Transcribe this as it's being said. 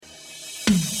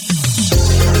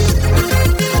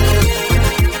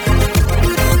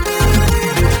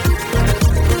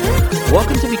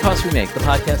Because We Make, the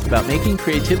podcast about making,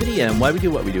 creativity, and why we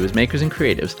do what we do as makers and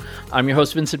creatives. I'm your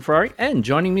host, Vincent Ferrari, and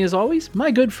joining me as always,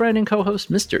 my good friend and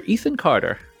co-host, Mr. Ethan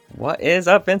Carter. What is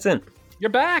up, Vincent?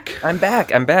 You're back. I'm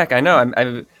back. I know.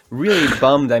 I'm really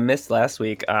bummed I missed last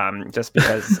week, just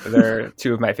because they're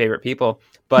two of my favorite people.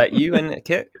 But you and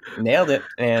Kit nailed it,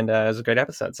 and it was a great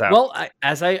episode. So, well,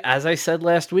 as I said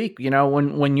last week, you know,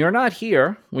 when you're not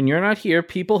here,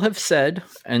 people have said,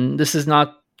 and this is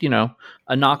not, you know,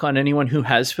 a knock on anyone who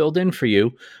has filled in for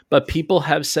you, but people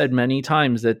have said many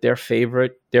times that their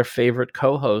favorite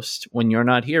co-host when you're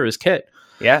not here is Kit.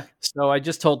 Yeah. So I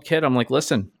just told Kit, I'm like,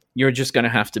 listen, you're just going to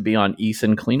have to be on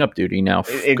Ethan cleanup duty now.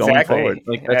 Exactly. Going forward.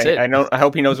 Like, that's it. I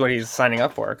hope he knows what he's signing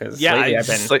up for. Because I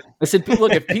said,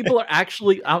 look, if people are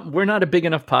actually, we're not a big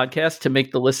enough podcast to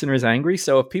make the listeners angry.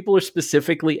 So if people are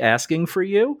specifically asking for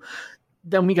you,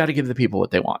 then we got to give the people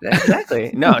what they want. Exactly.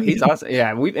 No, he's awesome.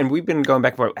 Yeah, we've been going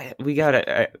back and forth. We got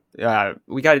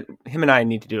him and I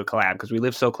need to do a collab because we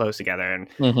live so close together, and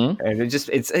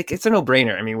it's a no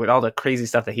brainer. I mean, with all the crazy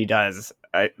stuff that he does,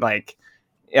 I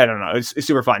don't know, it's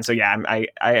super fun. So yeah,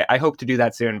 I hope to do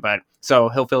that soon. But so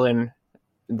he'll fill in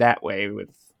that way with.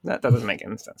 That doesn't make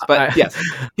any sense. But yes,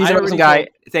 he's an awesome guy.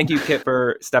 Thank you, Kit,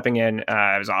 for stepping in.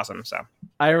 It was awesome. So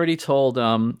I already told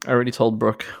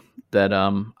Brooke that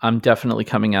I'm definitely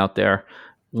coming out there.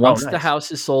 Once the house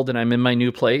is sold and I'm in my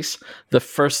new place, the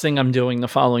first thing I'm doing the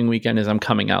following weekend is I'm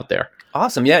coming out there.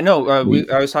 Awesome. Yeah, no, I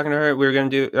was talking to her. We were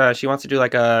going to do, she wants to do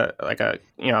like a,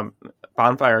 you know,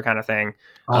 bonfire kind of thing.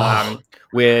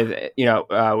 With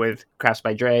Crafts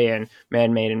by Dre and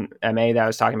Man Made and MA that I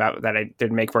was talking about that I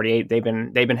did Make 48. They've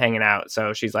been hanging out.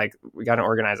 So she's like, we got to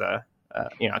organize a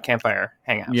campfire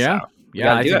hangout. Yeah. So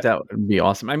yeah, I think that would be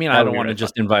awesome. I mean, I don't want to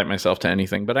just invite myself to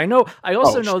anything, but I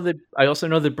also know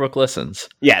that Brooke listens.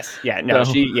 Yes. Yeah. No,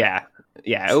 so,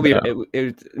 it'll be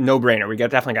it's no brainer. We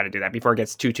definitely got to do that before it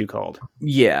gets too cold.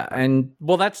 Yeah, and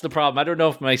well, that's the problem. I don't know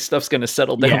if my stuff's going to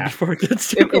settle down before it gets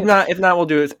too cold. If not, we'll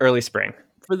do it early spring.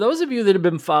 For those of you that have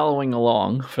been following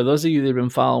along,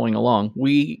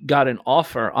 we got an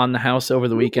offer on the house over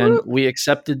the weekend. We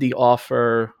accepted the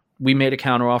offer. We made a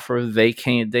counter offer.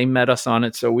 They met us on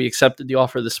it. So we accepted the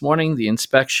offer this morning. The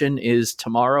inspection is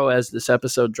tomorrow as this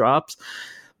episode drops.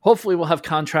 Hopefully we'll have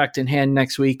contract in hand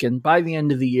next week. And by the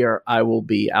end of the year, I will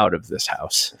be out of this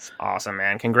house. That's awesome,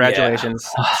 man. Congratulations.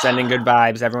 Yeah. Sending good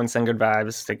vibes. Everyone send good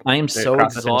vibes. I am so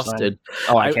exhausted.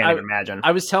 Oh, I can't even imagine.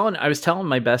 I was telling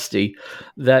my bestie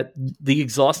that the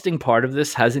exhausting part of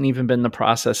this hasn't even been the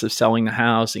process of selling the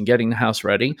house and getting the house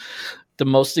ready. The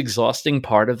most exhausting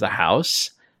part of the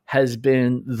house has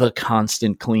been the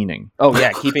constant cleaning. Oh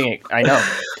yeah, keeping it. I know.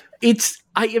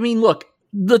 I mean, look,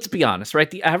 let's be honest, right?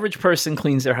 The average person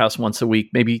cleans their house once a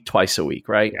week, maybe twice a week,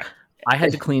 right? Yeah. I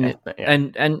had to clean it,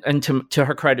 and to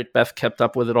her credit, Beth kept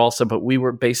up with it also. But we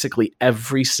were basically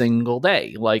every single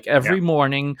day, like every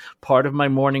morning. Part of my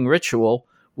morning ritual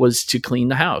was to clean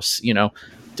the house. You know,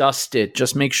 dust it,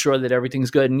 just make sure that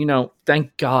everything's good. And you know,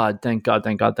 thank God,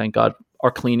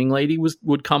 our cleaning lady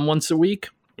would come once a week.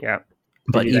 Yeah.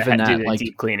 But even that, like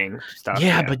deep cleaning stuff.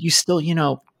 Yeah, but you still, you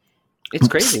know, it's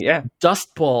crazy. Yeah,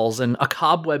 dust balls and a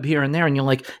cobweb here and there, and you're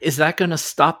like, is that going to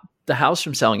stop the house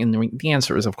from selling? And the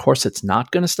answer is, of course, it's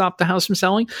not going to stop the house from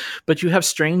selling. But you have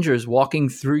strangers walking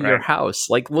through your house,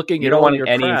 like looking at all your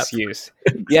crap. You don't want any excuse.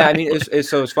 Exactly. Yeah, I mean,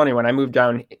 it's funny when I moved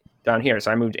down here.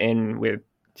 So I moved in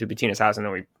to Bettina's house, and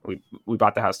then we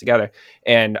bought the house together,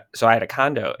 and so I had a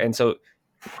condo, and so.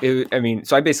 So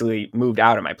I basically moved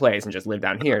out of my place and just lived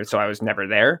down here. So I was never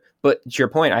there. But to your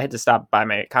point, I had to stop by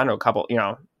my condo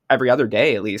every other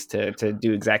day at least to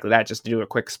do exactly that, just to do a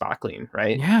quick spot clean,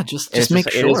 right? Yeah, just make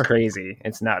sure. It is crazy.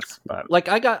 It's nuts. But like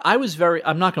I'm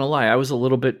not going to lie, I was a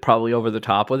little bit probably over the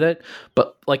top with it.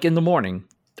 But like in the morning,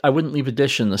 I wouldn't leave a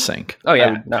dish in the sink. Oh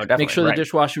yeah, no, definitely. Make sure the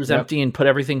dishwasher was empty and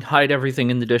hide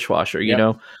everything in the dishwasher. You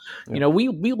know, we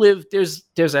live,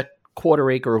 there's a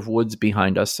quarter-acre of woods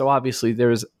behind us, so obviously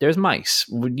there's mice.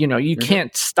 You know, you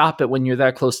can't stop it when you're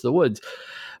that close to the woods.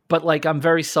 But like, I'm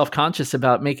very self-conscious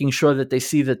about making sure that they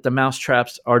see that the mouse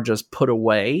traps are just put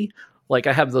away. Like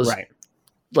I have those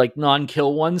like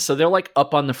non-kill ones, so they're like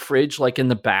up on the fridge, like in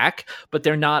the back, but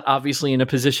they're not obviously in a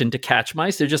position to catch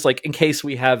mice. They're just like, in case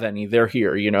we have any, they're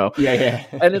here, you know? Yeah.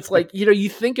 And it's like, you know, you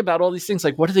think about all these things,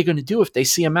 like, what are they going to do if they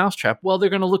see a mousetrap? Well, they're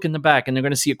going to look in the back and they're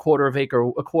going to see a quarter acre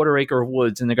of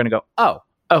woods, and they're going to go, oh,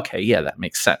 okay, yeah, that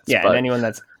makes sense. Yeah, and anyone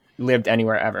that's lived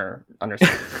anywhere ever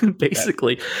understands.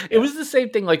 Basically, it was the same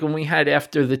thing like when we had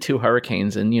after the 2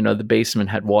 hurricanes, and you know, the basement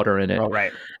had water in it. Oh,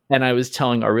 right. And I was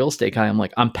telling our real estate guy, I'm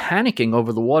like, I'm panicking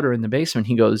over the water in the basement.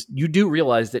 He goes, you do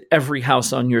realize that every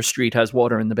house on your street has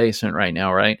water in the basement right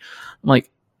now, right? I'm like,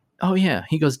 oh yeah.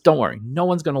 He goes, don't worry. No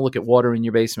one's going to look at water in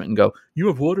your basement and go, you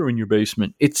have water in your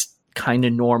basement. It's kind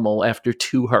of normal after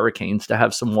 2 hurricanes to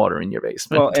have some water in your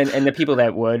basement. Well, and the people that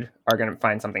are going to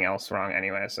find something else wrong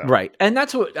anyway. So. Right. And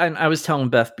that's what I was telling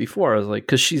Beth before. I was like,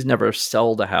 because she's never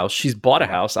sold a house. She's bought a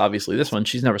house, obviously. This one,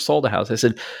 she's never sold a house. I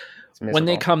said, when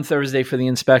they come Thursday for the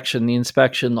inspection,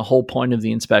 the whole point of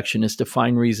the inspection is to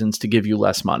find reasons to give you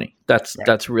less money.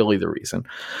 That's really the reason.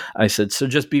 I said, so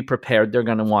just be prepared. They're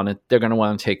going to want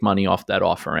to take money off that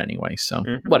offer anyway. So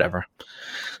whatever.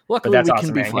 Luckily, we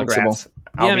can be flexible.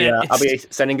 I'll be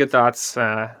sending good thoughts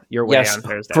your way on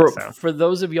Thursday. For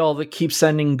those of y'all that keep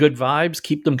sending good vibes,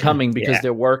 keep them coming because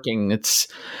they're working. It's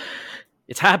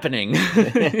happening.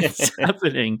 It's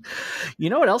happening. You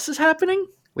know what else is happening?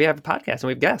 We have a podcast and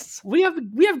we have guests. We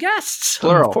have guests.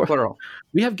 Plural.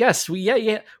 We have guests.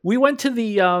 We went to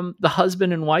the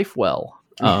husband and wife well.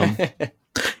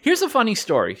 Here's a funny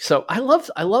story. So I love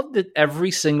that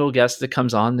every single guest that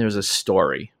comes on, there's a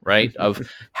story, right, of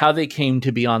how they came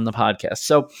to be on the podcast.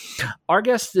 So our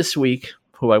guest this week,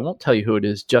 who I won't tell you who it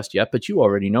is just yet, but you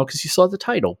already know because you saw the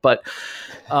title. But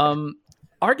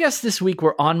our guests this week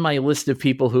were on my list of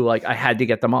people who I had to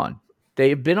get them on.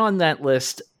 They've been on that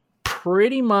list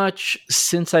pretty much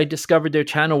since I discovered their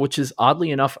channel, which is oddly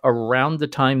enough around the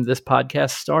time this podcast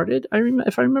started.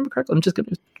 If I remember correctly, I'm just going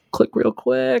to click real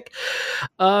quick.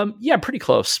 Pretty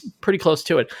close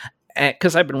to it,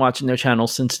 because I've been watching their channel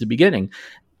since the beginning.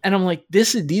 And I'm like,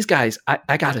 these guys,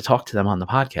 I got to talk to them on the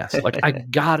podcast. I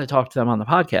got to talk to them on the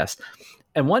podcast.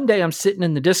 And one day I'm sitting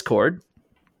in the Discord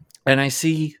and I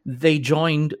see they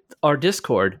joined our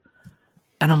Discord.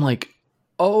 And I'm like,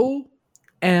 OMG,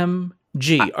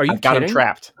 are you kidding? Got them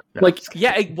trapped. No.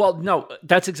 No,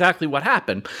 that's exactly what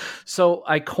happened. So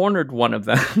I cornered one of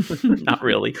them, not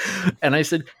really. And I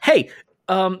said, hey,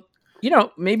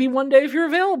 maybe one day if you're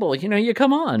available, you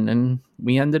come on. And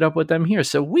we ended up with them here.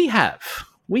 So we have,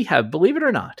 believe it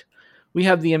or not, we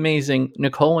have the amazing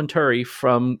Nicole and Turi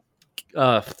from,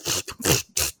 I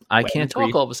can't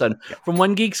talk all of a sudden, from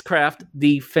When Geeks Craft,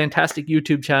 the fantastic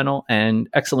YouTube channel and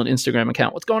excellent Instagram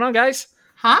account. What's going on, guys?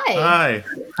 Hi.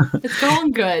 It's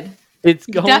going good. It's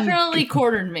going definitely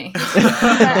cornered me.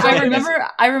 I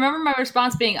remember my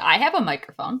response being, I have a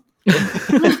microphone.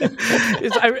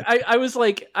 I was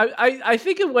like, I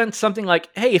think it went something like,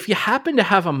 hey, if you happen to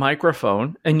have a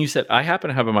microphone, and you said, I happen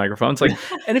to have a microphone. It's like,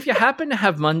 and if you happen to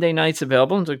have Monday nights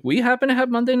available, it's like, we happen to have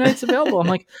Monday nights available. I'm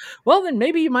like, well, then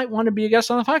maybe you might want to be a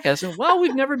guest on the podcast. And well,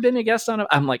 we've never been a guest on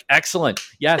I'm like, excellent.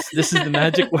 Yes, this is the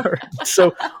magic word.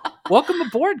 So welcome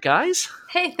aboard, guys.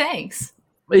 Hey, thanks.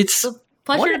 It's a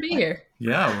pleasure to be here.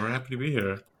 Yeah, we're happy to be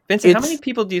here. Vincent, how many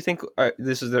people do you think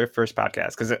this is their first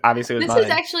podcast? Because obviously this is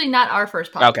actually not our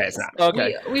first podcast. Okay, it's not.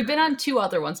 Okay. We've been on 2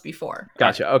 other ones before.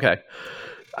 Gotcha. Okay.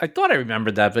 I thought I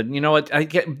remembered that, but you know what?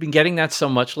 Been getting that so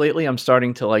much lately. I'm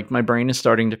starting to my brain is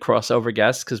starting to cross over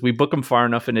guests because we book them far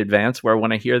enough in advance where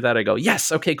when I hear that, I go,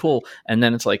 yes, okay, cool. And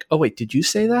then it's like, oh, wait, did you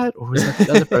say that? Or was that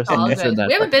the other person that said that?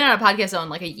 We haven't been on a podcast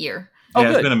in a year.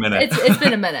 Yeah, it's been a minute. It's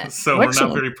been a minute. So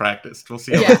excellent. We're not very practiced. We'll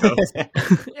see how it goes.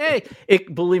 Hey,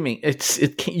 believe me,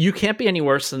 you can't be any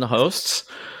worse than the hosts.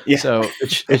 Yeah. So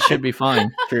it should be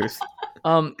fine. Truth.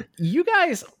 You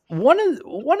guys, one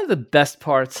of the best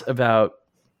parts about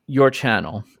your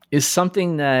channel is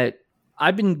something that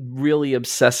I've been really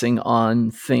obsessing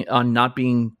on not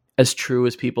being as true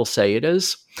as people say it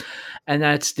is, and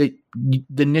that's the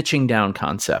niching down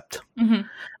concept. Mm-hmm.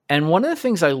 And one of the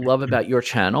things I love about your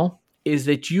channel is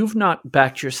that you've not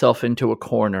backed yourself into a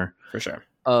corner for sure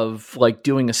of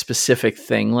doing a specific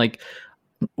thing.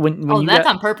 When that's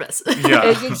on purpose.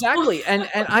 Yeah, exactly. And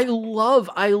I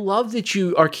love that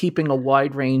you are keeping a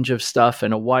wide range of stuff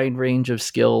and a wide range of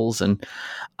skills. And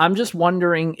I'm just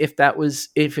wondering if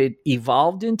it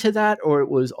evolved into that or it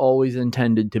was always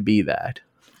intended to be that.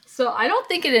 So I don't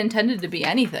think it intended to be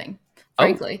anything.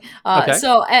 Frankly. Okay.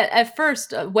 So at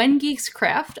first, When Geeks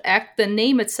Craft, the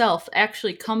name itself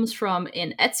actually comes from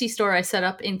an Etsy store I set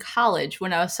up in college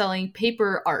when I was selling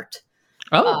paper art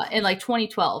in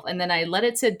 2012. And then I let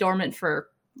it sit dormant for,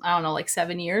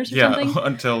 7 years or something.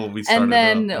 Until we started.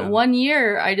 And then 1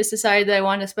 year, I just decided that I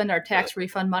wanted to spend our tax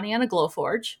refund money on a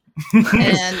Glowforge.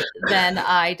 And then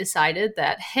I decided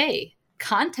that, hey,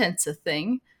 content's a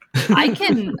thing. I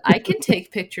can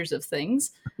take pictures of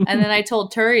things. And then I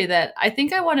told Turi that I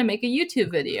think I want to make a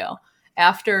YouTube video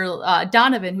after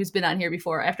Donovan, who's been on here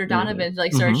before, after Donovan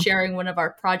started sharing one of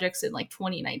our projects in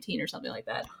 2019 or something like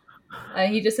that.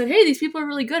 He just said, "Hey, these people are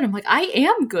really good." I'm like, "I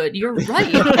am good. You're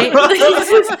right.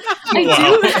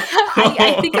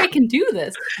 I think I can do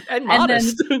this." And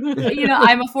modest. And then,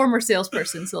 I'm a former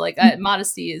salesperson, so like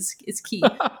modesty is key.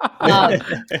 But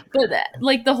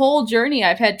like the whole journey,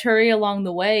 I've had Turi along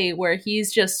the way where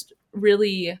he's just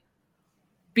really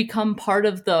become part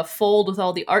of the fold with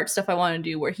all the art stuff I want to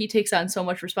do, where he takes on so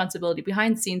much responsibility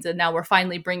behind the scenes, and now we're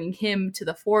finally bringing him to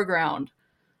the foreground.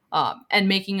 And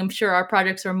making them sure our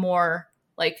projects are more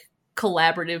like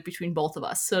collaborative between both of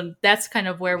us. So that's kind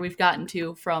of where we've gotten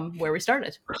to from where we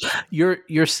started.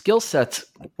 Your skill sets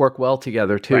work well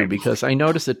together too, right? Because I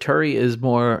noticed that Turi is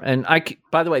more, and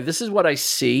by the way, this is what I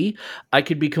see. I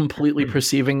could be completely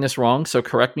perceiving this wrong, so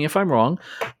correct me if I'm wrong.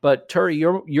 But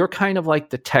Turi, you're kind of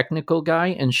like the technical guy,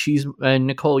 and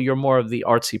Nicole, you're more of the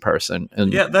artsy person.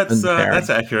 That's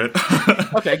accurate.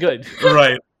 Okay, good.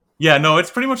 Right. Yeah, no, it's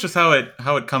pretty much just how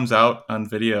it comes out on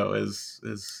video is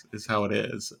how it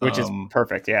is, which is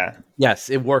perfect. Yeah. Yes,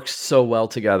 it works so well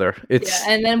together.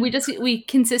 And then we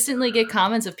consistently get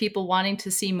comments of people wanting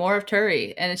to see more of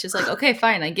Turi, and it's just like, okay,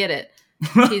 fine, I get it.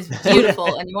 He's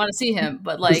beautiful, and you want to see him,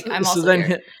 but like I'm also. So then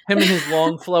him and his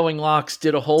long flowing locks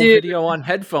did a whole video on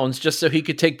headphones just so he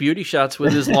could take beauty shots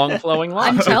with his long flowing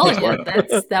locks. I'm telling you,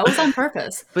 that was on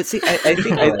purpose. But see, I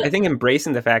think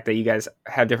embracing the fact that you guys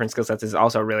have different skill sets is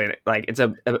also really like it's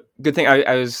a good thing.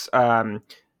 I was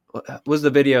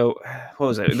the video? What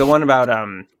was it? The one about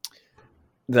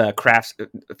the crafts,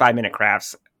 5-minute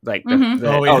crafts. Like the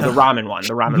ramen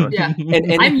one. Yeah,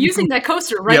 and I'm using that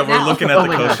coaster right now. Yeah, we're looking at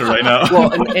the coaster right now.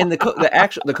 Well, and the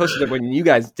coaster that when you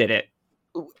guys did it,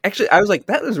 actually, I was like,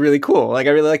 that was really cool. Like,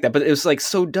 I really like that, but it was like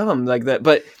so dumb, like that.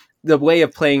 But the way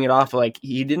of playing it off, like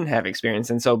he didn't have experience,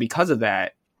 and so because of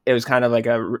that, it was kind of like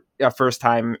a first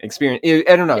time experience.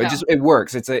 I don't know. Yeah. It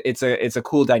works. It's a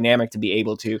cool dynamic to be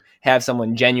able to have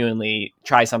someone genuinely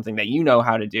try something that you know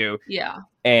how to do. Yeah.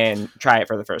 And try it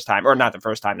for the first time, or not the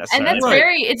first time necessarily. And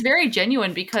that's it's very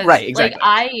genuine because exactly. like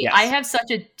I have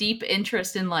such a deep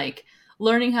interest in like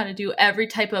learning how to do every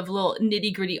type of little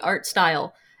nitty gritty art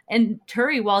style. And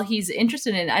Turi, while he's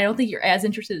interested in it, I don't think you're as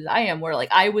interested as I am, where like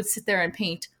I would sit there and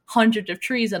paint hundreds of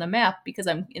trees on a map because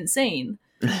I'm insane.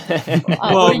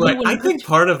 I think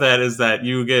part of that is that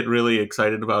you get really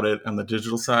excited about it on the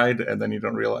digital side, and then you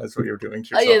don't realize what you're doing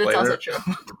to yourself that's later. Also true.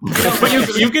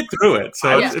 But you get through it,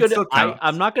 so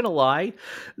I'm not gonna lie,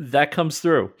 that comes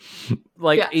through.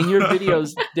 Like in your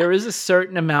videos, there is a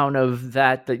certain amount of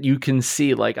that you can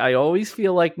see. Like I always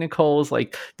feel like Nicole's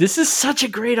like, this is such a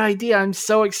great idea. I'm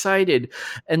so excited,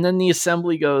 and then the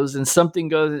assembly goes and something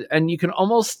goes, and you can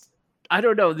almost. I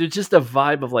don't know. There's just a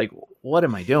vibe of like, what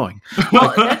am I doing?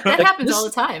 Well, that happens all the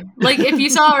time. Like if you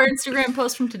saw our Instagram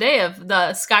post from today of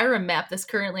the Skyrim map that's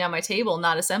currently on my table,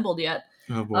 not assembled yet.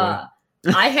 Oh boy.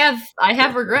 I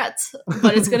have regrets,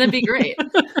 but it's going to be great.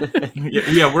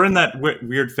 Yeah, we're in that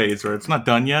weird phase where it's not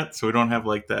done yet, so we don't have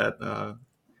like that.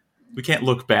 We can't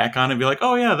look back on it and be like,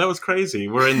 oh yeah, that was crazy.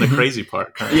 We're in the crazy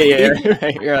part. Yeah.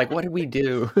 Right. You're like, what did we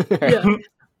do? Yeah.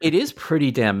 It is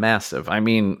pretty damn massive. I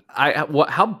mean,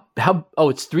 how? Oh,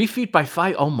 it's 3 feet by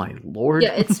 5. Oh my lord!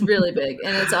 Yeah, it's really big,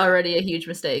 and it's already a huge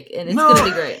mistake, and it's going to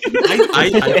be great. I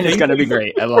think it's going to be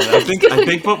great. I love it. I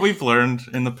think what we've learned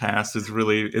in the past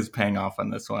is paying off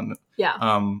on this one.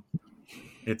 Yeah.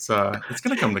 It's going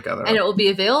to come together, and it will be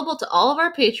available to all of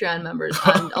our Patreon members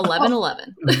on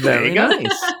 11/11. Very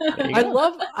nice.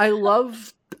 I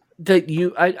love. That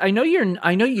I know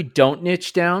you don't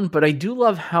niche down, but I do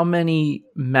love how many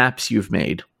maps you've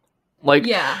made. Like,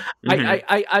 yeah,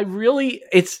 I really,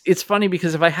 it's funny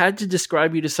because if I had to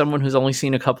describe you to someone who's only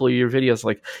seen a couple of your videos,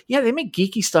 like, yeah, they make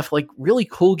geeky stuff, like really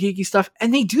cool geeky stuff,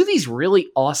 and they do these really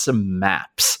awesome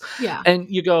maps. Yeah, and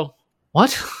you go,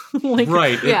 what? Like,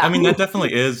 right? Yeah. I mean, that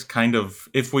definitely is kind of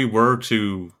if we were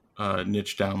to.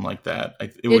 Niche down like that,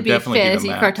 it would definitely fantasy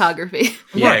be the cartography.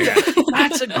 Yeah.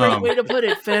 That's a great way to put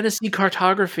it. Fantasy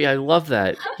cartography. I love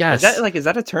that. Yes. Is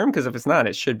that a term? Because if it's not,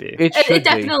 it should be. It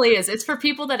definitely is. It's for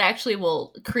people that actually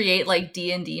will create like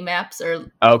D&D maps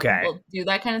or will do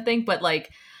that kind of thing. But like,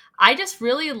 I just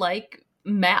really like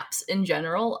maps in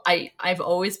general. I've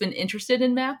always been interested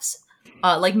in maps,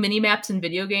 like mini maps in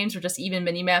video games, or just even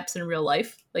mini maps in real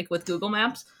life, like with Google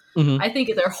Maps. Mm-hmm. I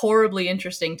think they're horribly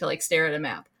interesting to like stare at a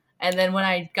map. And then when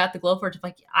I got the Glowforge, I'm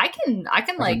like, I can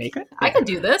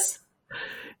do this.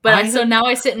 But so now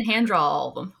I sit and hand draw all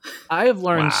of them. I have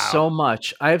learned so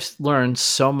much. I've learned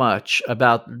so much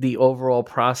about the overall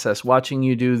process. Watching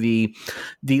you do the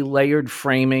layered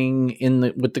framing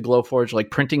with the Glowforge, like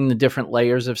printing the different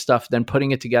layers of stuff, then putting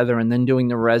it together, and then doing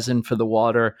the resin for the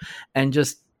water, and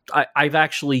just I've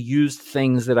actually used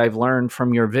things that I've learned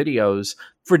from your videos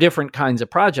for different kinds of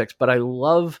projects, but I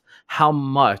love how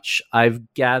much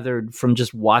I've gathered from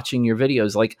just watching your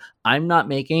videos. Like, I'm not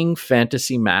making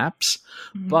fantasy maps,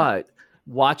 but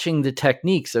watching the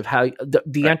techniques of how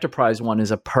the Enterprise one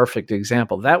is a perfect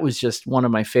example. That was just one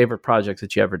of my favorite projects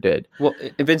that you ever did. Well,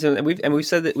 Vincent, we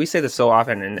say this so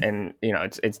often, and you know,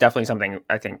 it's definitely something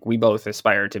I think we both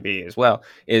aspire to be as well.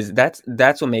 Is that's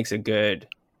what makes a good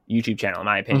YouTube channel, in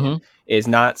my opinion, is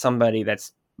not somebody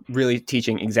that's really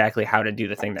teaching exactly how to do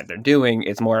the thing that they're doing.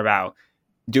 It's more about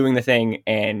doing the thing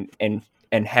and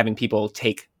having people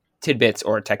take tidbits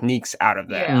or techniques out of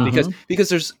that. Because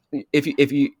there's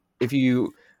if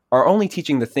you are only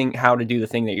teaching the thing how to do the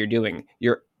thing that you're doing,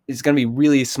 it's going to be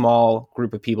really small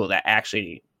group of people that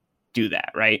actually do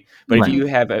that, right? But if you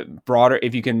have a broader,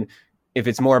 if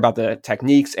it's more about the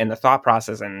techniques and the thought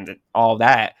process and all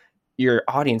that, your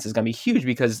audience is going to be huge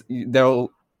because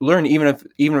they'll learn even if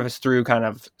it's through kind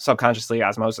of subconsciously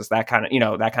osmosis, that kind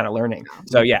of learning.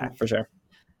 So yeah, for sure.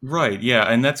 Right. Yeah.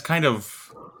 And that's kind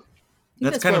of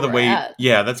the way.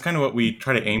 Yeah. That's kind of what we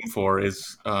try to aim for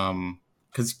is,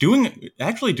 because doing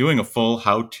a full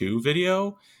how-to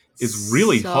video is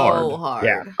really hard.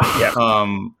 Yeah.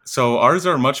 So ours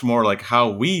are much more like how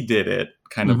we did it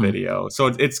kind of video. So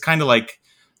it's kind of like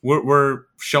we're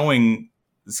showing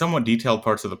somewhat detailed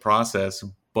parts of the process,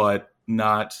 but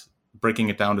not breaking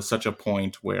it down to such a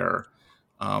point where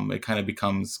it kind of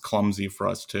becomes clumsy for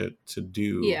us to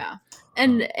do. Yeah.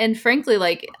 And frankly,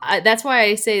 like that's why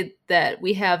I say that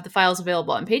we have the files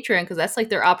available on Patreon, because that's like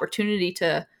their opportunity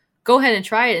to go ahead and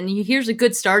try it. And here's a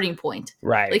good starting point.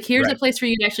 Right. Like here's a place where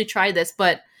you can actually try this.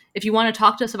 But if you want to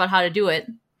talk to us about how to do it,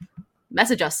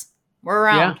 message us. We're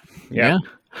around. Yeah.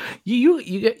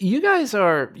 You guys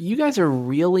are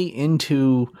really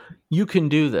into, you can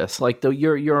do this. Like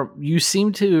you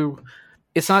seem to,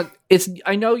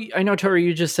 I know Tori,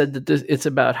 you just said that it's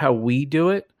about how we do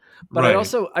it. But I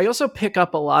also pick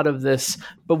up a lot of this,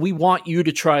 but we want you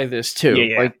to try this too.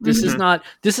 Like this is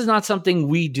not something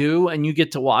we do and you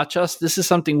get to watch us. This is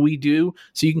something we do,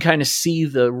 so you can kind of see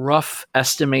the rough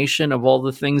estimation of all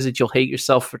the things that you'll hate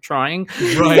yourself for trying.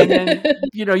 Right. And then,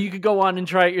 you could go on and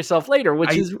try it yourself later,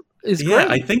 which is great.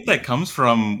 I think that comes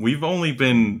from, we've only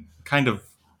been kind of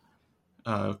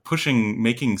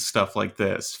making stuff like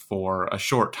this for a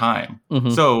short time.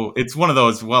 So it's one of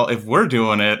those, well, if we're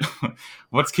doing it,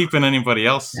 what's keeping anybody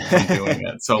else from doing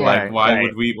it? So why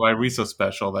are we so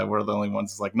special that we're the only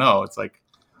ones? It's like, no, it's like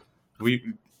we've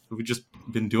just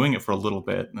been doing it for a little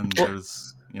bit, and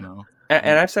there's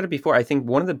and I've said it before, I think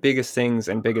one of the biggest things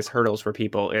and biggest hurdles for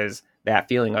people is that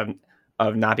feeling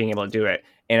of not being able to do it.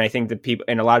 And I think that people,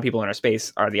 and a lot of people in our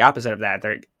space, are the opposite of that.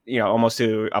 They're almost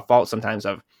to a fault sometimes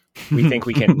of, we think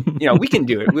we can, we can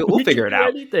do it. We'll figure it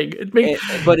out.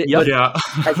 But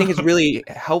I think it's really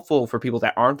helpful for people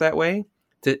that aren't that way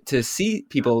to see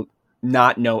people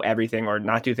not know everything or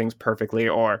not do things perfectly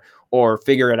or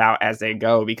figure it out as they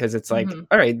go, because it's like,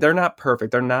 all right, they're not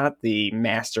perfect. They're not the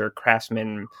master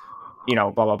craftsman,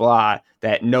 blah, blah, blah,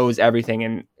 that knows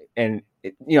everything. And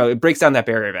it breaks down that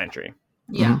barrier of entry.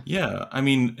 Yeah. Yeah. I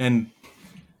mean, and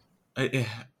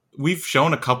we've shown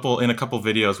in a couple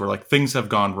videos where like things have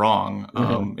gone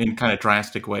wrong in kind of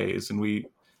drastic ways, and we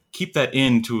keep that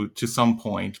in to some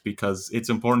point because it's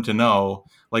important to know,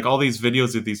 like, all these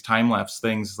videos of these time-lapse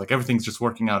things, like everything's just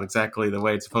working out exactly the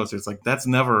way it's supposed to. It's like, that's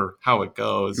never how it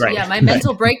goes. Right. Yeah, my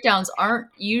mental breakdowns aren't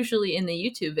usually in the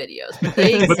YouTube videos, but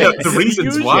the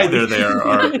reasons why they're there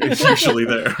are usually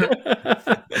there.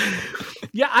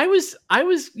 Yeah, I was,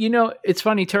 it's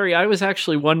funny, Terry, I was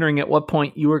actually wondering at what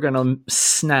point you were going to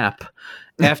snap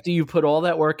after you put all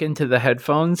that work into the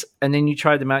headphones and then you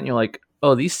tried them out and you're like,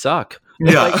 oh, these suck.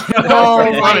 Yeah.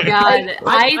 Oh my God.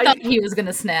 I thought he was going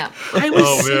to snap. I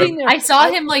was sitting there. I saw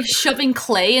him like shoving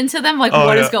clay into them. Like,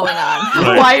 what is going on?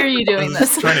 Right. Why are you doing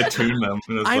this? Trying to tune them.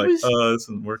 And this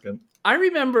isn't working. I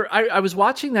remember I was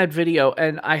watching that video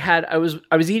and I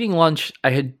was eating lunch.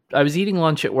 I was eating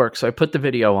lunch at work. So I put the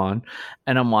video on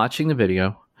and I'm watching the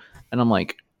video and I'm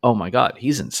like, oh my God,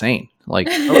 he's insane. Like,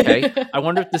 okay, I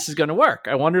wonder if this is going to work.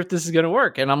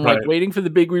 And I'm like waiting for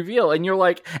the big reveal. And you're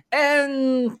like,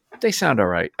 and they sound all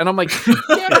right. And I'm like,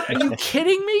 are you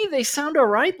kidding me? They sound all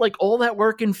right. Like all that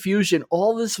work in Fusion,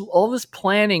 all this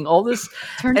planning, all this.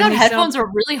 Turned out headphones are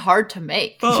really hard to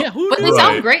make. Well, but they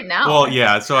sound great now. Well,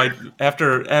 yeah. So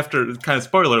after kind of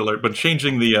spoiler alert, but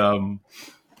changing the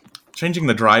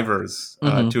drivers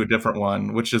to a different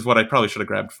one, which is what I probably should have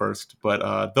grabbed first. But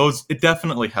it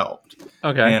definitely helped.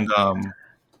 Okay. And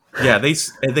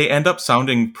they end up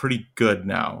sounding pretty good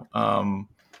now.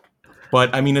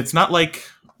 But I mean, it's not like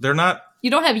they're not You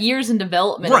don't have years in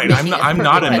development. Right. I'm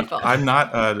not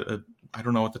I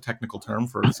don't know what the technical term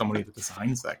for somebody that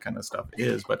designs that kind of stuff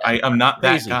is, but I'm not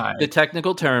that guy. The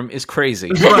technical term is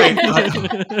crazy. Right.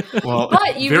 Well,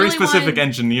 very really specific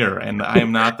engineer, and I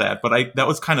am not that. But that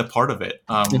was kind of part of it.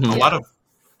 A lot of,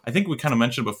 I think we kind of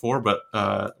mentioned before, but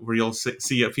where you'll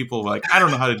see people like, I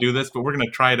don't know how to do this, but we're going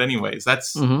to try it anyways.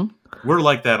 That's we're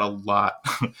like that a lot.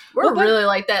 We're really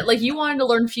like that. Like, you wanted to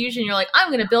learn Fusion, you're like, I'm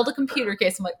going to build a computer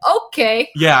case. I'm like, okay.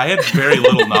 Yeah, I had very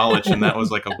little knowledge, and that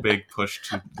was like a big push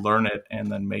to learn it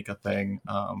and then make a thing,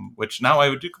 which now I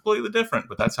would do completely different,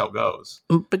 but that's how it goes.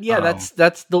 But yeah,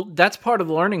 that's part of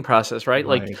the learning process, right?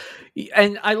 Like,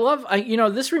 and I love,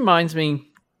 this reminds me.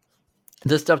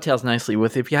 This dovetails nicely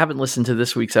with, if you haven't listened to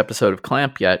this week's episode of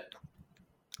Clamp yet,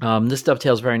 this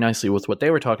dovetails very nicely with what they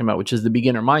were talking about, which is the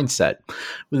beginner mindset.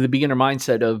 With the beginner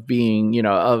mindset of being,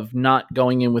 of not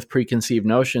going in with preconceived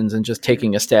notions and just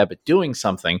taking a stab at doing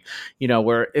something,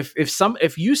 where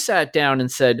if you sat down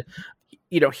and said,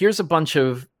 here's a bunch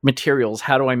of materials,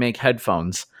 how do I make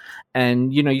headphones?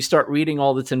 And, you start reading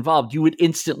all that's involved, you would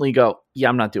instantly go, yeah,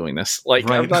 I'm not doing this. Like,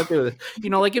 right. I'm not doing this.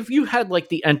 Like if you had like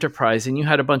the Enterprise and you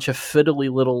had a bunch of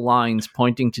fiddly little lines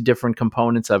pointing to different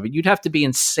components of it, you'd have to be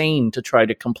insane to try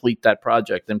to complete that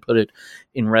project and put it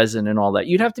in resin and all that.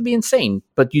 You'd have to be insane,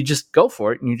 but you just go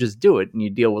for it and you just do it and you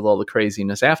deal with all the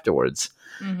craziness afterwards.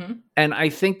 Mm-hmm. And I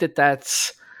think that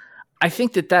that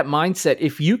mindset,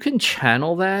 if you can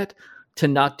channel that to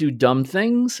not do dumb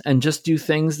things and just do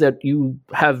things that you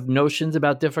have notions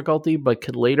about difficulty, but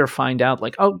could later find out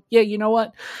like, oh yeah, you know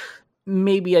what?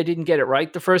 Maybe I didn't get it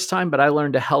right the first time, but I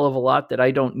learned a hell of a lot that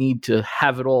I don't need to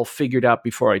have it all figured out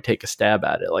before I take a stab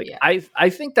at it. Like, yeah. I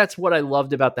think that's what I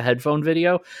loved about the headphone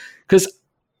video. Cause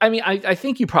I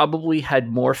think you probably had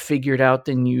more figured out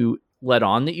than you let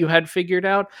on that you had figured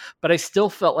out, but I still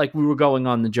felt like we were going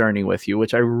on the journey with you,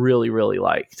 which I really, really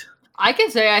liked. I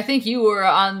can say I think you were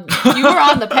on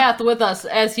the path with us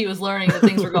as he was learning that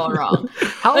things were going wrong.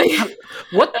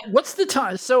 What's the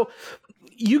time? So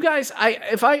you guys,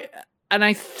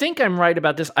 I think I'm right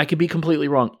about this. I could be completely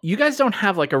wrong. You guys don't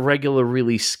have like a regular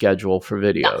release schedule for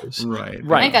videos. No.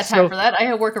 Right. I ain't got time for that.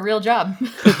 I work a real job.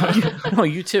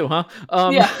 You too, huh?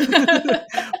 Yeah.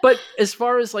 But as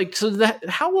far as like,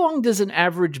 how long does an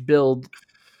average build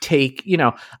take?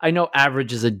 I know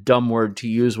average is a dumb word to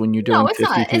use when you're doing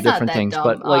 52 different things, dumb.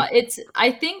 But like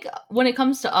I think when it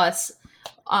comes to us,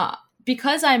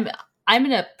 because I'm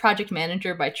in a project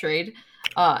manager by trade,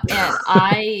 and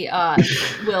I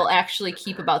will actually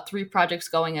keep about 3 projects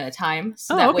going at a time,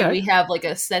 so that way we have like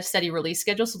a steady release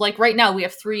schedule. So like right now we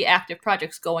have 3 active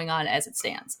projects going on as it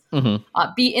stands. Mm-hmm.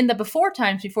 In the before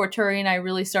times, before Turi and I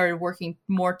really started working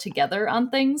more together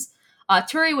on things,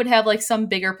 Turi would have like some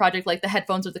bigger project, like the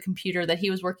headphones or the computer that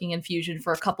he was working in Fusion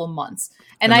for a couple months.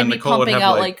 And I'd be Nicole pumping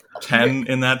out like 10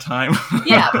 in that time.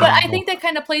 Yeah, but I think that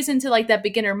kind of plays into like that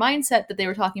beginner mindset that they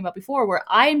were talking about before, where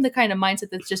I'm the kind of mindset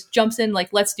that just jumps in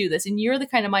like, let's do this. And you're the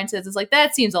kind of mindset that's like,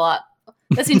 that seems a lot.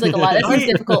 That seems like a lot. That seems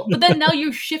difficult. But then now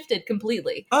you've shifted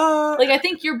completely. Like I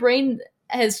think your brain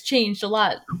has changed a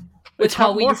lot with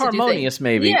how we used to do things. More harmonious,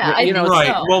 maybe. Yeah,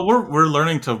 right. So. Well, we're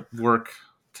learning to work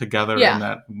together in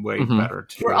that way better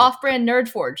too. We're off-brand Nerd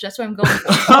Forge. That's what I'm going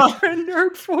for. Off-brand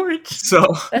Nerd Forge. So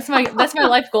that's my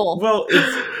life goal. Well,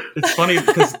 it's funny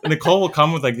because Nicole will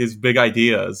come with like these big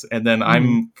ideas, and then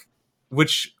I'm,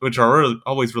 which are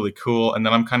always really cool, and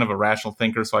then I'm kind of a rational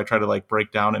thinker, so I try to like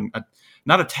break down and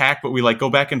not attack, but we like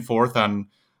go back and forth on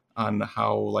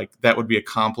how like that would be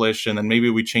accomplished, and then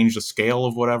maybe we change the scale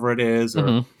of whatever it is,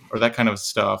 or that kind of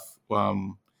stuff,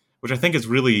 which I think is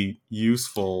really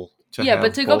useful.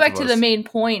 But to go back to the main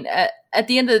point, at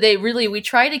the end of the day, really, we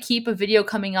try to keep a video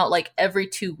coming out like every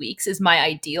 2 weeks is my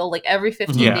ideal. Like every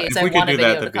 15 days, I want a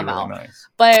video to come out. Nice.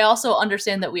 But I also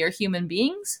understand that we are human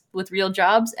beings with real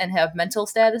jobs and have mental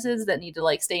statuses that need to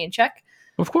like stay in check.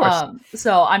 Of course.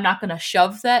 So I'm not going to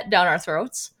shove that down our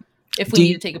throats if we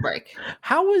need to take a break.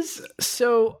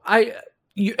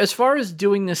 As far as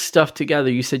doing this stuff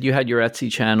together, you said you had your Etsy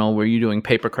channel where you're doing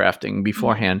paper crafting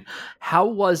beforehand. Mm-hmm. How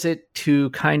was it to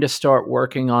kind of start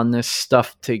working on this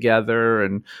stuff together?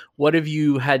 And what have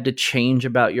you had to change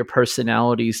about your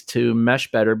personalities to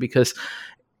mesh better? Because,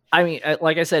 I mean,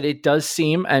 like I said, it does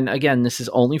seem, and again, this is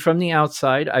only from the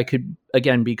outside. I could,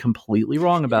 again, be completely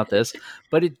wrong about this,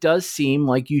 but it does seem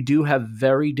like you do have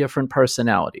very different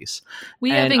personalities.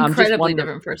 We have incredibly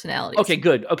different personalities. Okay,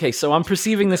 good. Okay, so I'm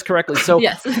perceiving this correctly. So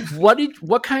yes.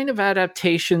 What kind of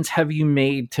adaptations have you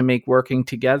made to make working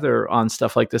together on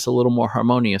stuff like this a little more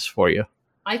harmonious for you?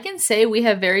 I can say we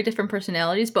have very different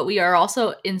personalities, but we are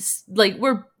also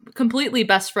we're completely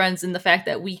best friends in the fact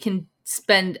that we can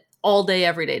spend all day,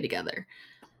 every day together.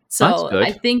 So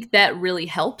I think that really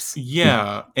helps.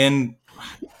 Yeah. And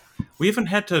we haven't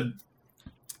had to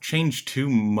change too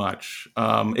much.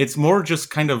 It's more just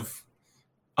kind of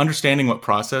understanding what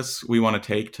process we want to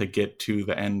take to get to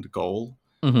the end goal.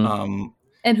 Mm-hmm.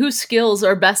 And whose skills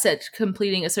are best at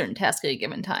completing a certain task at a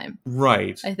given time.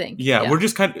 Right. I think. Yeah. We're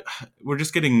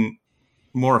just getting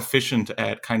more efficient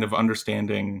at kind of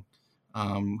understanding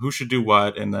who should do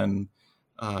what, and then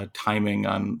timing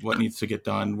on what needs to get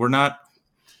done. We're not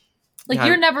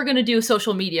you're never going to do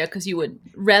social media because you would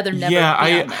rather never. Yeah,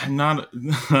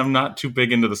 I'm not too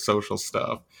big into the social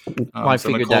stuff. I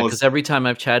figured that because every time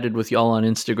I've chatted with y'all on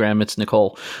Instagram, it's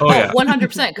Nicole. Oh yeah,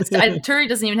 100%. Because Turi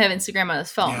doesn't even have Instagram on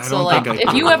his phone. So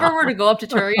if you ever were to go up to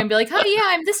Turi and be like, "Oh yeah,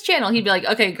 I'm this channel," he'd be like,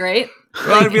 "Okay, great."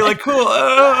 Well, I'd be like, "Cool."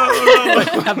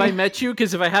 Have I met you?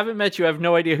 Because if I haven't met you, I have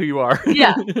no idea who you are.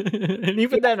 Yeah, and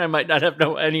even then, I might not have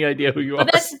any idea who you are.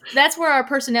 But that's where our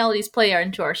personalities play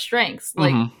into our strengths.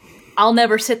 Like. Mm-hmm. I'll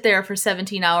never sit there for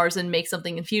 17 hours and make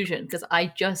something in Fusion because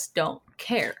I just don't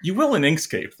care. You will in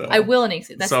Inkscape, though. I will in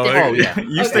Inkscape. That's so different.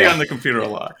 You stay on the computer a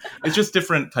lot. It's just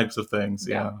different types of things.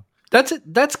 Yeah. That's it.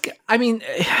 I mean,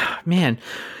 man,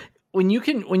 when you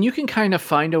can kind of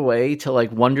find a way to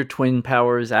like Wonder Twin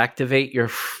powers activate your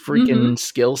freaking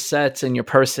skill sets and your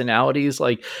personalities,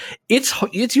 like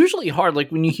it's usually hard. Like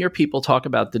when you hear people talk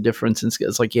about the difference in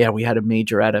skills, like, yeah, we had a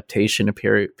major adaptation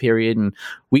period and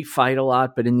we fight a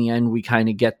lot, but in the end we kind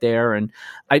of get there. And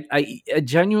I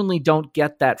genuinely don't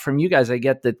get that from you guys. I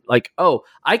get that, like, oh,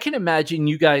 I can imagine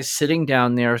you guys sitting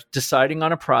down there deciding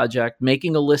on a project,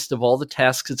 making a list of all the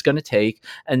tasks it's going to take,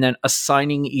 and then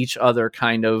assigning each other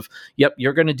kind of, yep,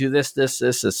 you're going to do this,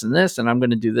 and this, and I'm going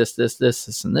to do this, and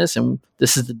this, and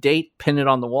this is the date, pin it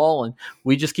on the wall, and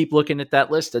we just keep looking at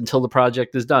that list until the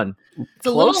project is done. It's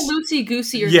Close? A little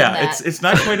loosey-goosier than that. Yeah, it's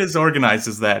not quite as organized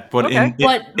as that, but,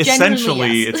 essentially,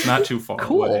 yes. It's not too far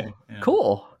away. Yeah.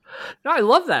 Cool. No, I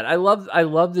love that. I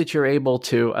love that you're able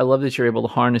to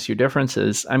harness your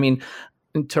differences. I mean,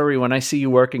 Turi, when I see you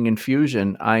working in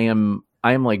Fusion, I am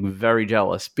like very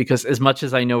jealous because as much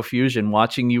as I know Fusion,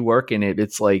 watching you work in it,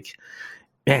 it's like,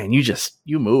 man,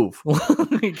 you move.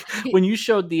 Like, when you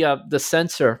showed the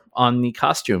sensor on the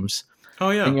costumes. Oh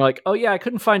yeah. And you're like, oh yeah, I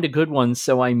couldn't find a good one,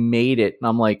 so I made it. And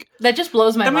I'm like, that just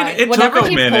blows my mind. Whenever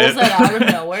he pulls that out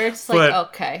of nowhere, it's like,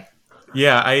 okay.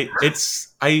 Yeah, I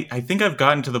think I've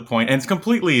gotten to the point, and it's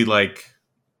completely like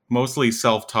mostly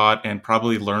self-taught and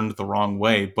probably learned the wrong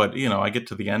way, but I get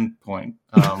to the end point.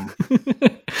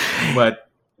 But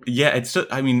yeah, it's just,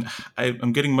 I mean,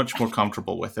 I'm getting much more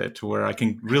comfortable with it to where I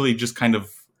can really just kind of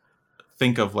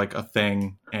think of like a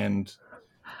thing and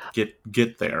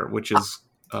get there, which is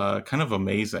kind of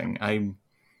amazing.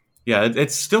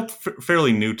 It's still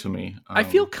fairly new to me. I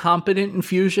feel competent in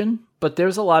Fusion, but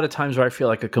there's a lot of times where I feel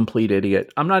like a complete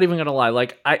idiot. I'm not even going to lie.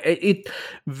 Like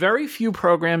very few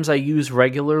programs I use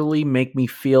regularly make me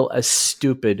feel as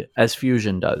stupid as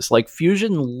Fusion does. Like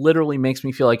Fusion literally makes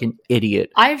me feel like an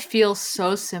idiot. I feel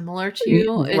so similar to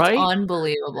you. It's right?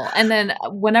 Unbelievable. And then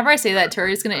whenever I say that,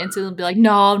 Turi's going to instantly be like,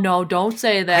 no, don't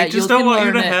say that. I just don't want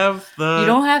you to have the you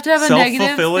don't have to have a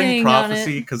negative thing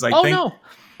prophecy because I think. No.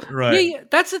 Right. Yeah,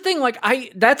 that's the thing. Like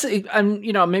I'm,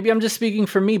 maybe I'm just speaking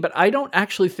for me, but I don't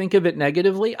actually think of it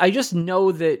negatively. I just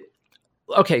know that.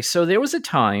 Okay, so there was a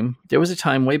time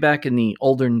way back in the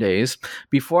olden days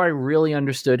before I really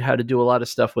understood how to do a lot of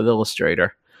stuff with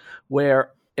Illustrator, where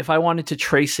if I wanted to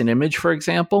trace an image, for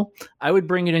example, I would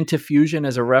bring it into Fusion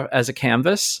as a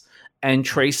canvas and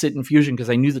trace it in Fusion because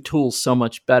I knew the tools so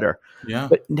much better. Yeah.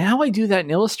 But now I do that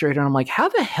in Illustrator, and I'm like, how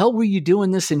the hell were you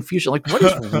doing this in Fusion? Like, what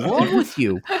is wrong with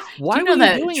you? Why do you know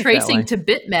that tracing to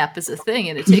bitmap is a thing,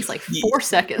 and it takes like 4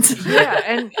 seconds?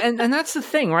 Yeah, and that's the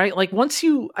thing, right? Like once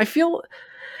I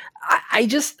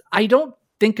don't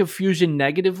think of Fusion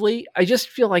negatively. I just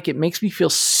feel like it makes me feel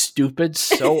stupid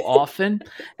so often.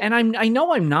 And I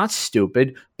know I'm not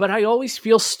stupid, but I always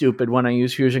feel stupid when I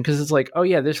use Fusion because it's like, oh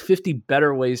yeah, there's 50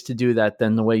 better ways to do that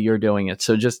than the way you're doing it.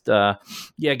 So just, get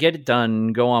it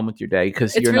done. Go on with your day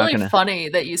because you're not going to. It's really funny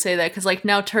that you say that because like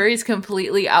now Turi's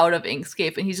completely out of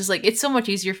Inkscape and he's just like, it's so much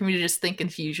easier for me to just think in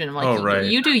Fusion. I'm like, right.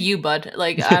 You do you, bud.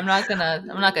 Like, I'm not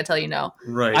gonna tell you no.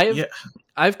 Right.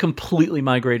 I've completely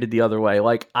migrated the other way.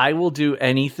 Like I will do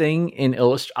anything in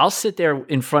Illustrator. I'll sit there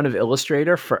in front of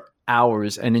Illustrator for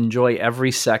hours and enjoy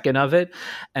every second of it.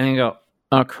 And then go,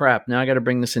 oh crap, now I got to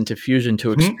bring this into Fusion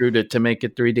to extrude it to make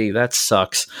it 3D. That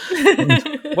sucks.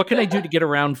 What can I do to get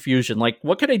around Fusion? Like,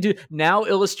 what can I do? Now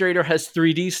Illustrator has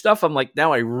 3D stuff. I'm like,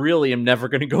 now I really am never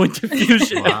going to go into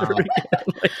Fusion ever again.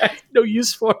 Like, I have no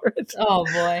use for it. Oh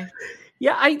boy.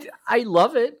 Yeah, I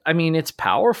love it. I mean, it's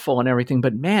powerful and everything,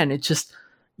 but man, it just...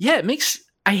 Yeah,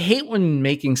 I hate when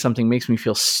making something makes me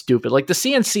feel stupid. Like the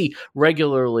CNC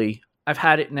regularly, I've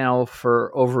had it now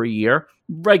for over a year,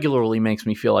 regularly makes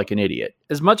me feel like an idiot.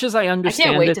 As much as I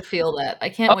understand I can't wait to feel that. I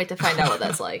can't wait to find out what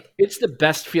that's like. It's the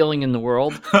best feeling in the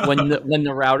world when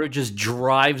the router just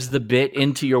drives the bit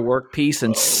into your workpiece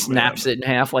and snaps it in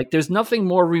half. Like there's nothing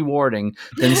more rewarding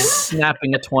than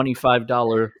snapping a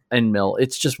 $25 end mill.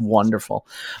 It's just wonderful.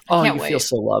 Oh, you feel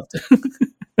so loved.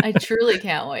 I truly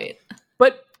can't wait.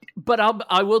 But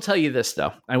I will tell you this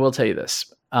though. I will tell you this.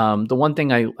 The one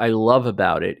thing I love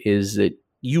about it is that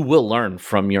you will learn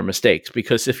from your mistakes,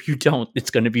 because if you don't, it's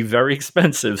going to be very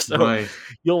expensive. So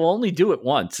you'll only do it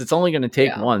once. It's only going to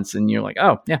take once. And you're like,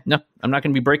 oh yeah, no, I'm not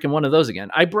going to be breaking one of those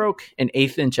again. I broke an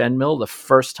 1/8 inch end mill the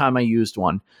first time I used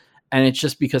one. And it's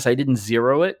just because I didn't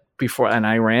zero it before, and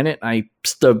I ran it. I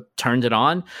turned it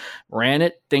on, ran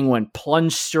it. Thing went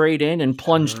plunged straight in and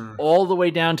plunged all the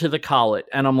way down to the collet.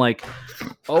 And I'm like,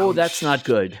 oh, that's not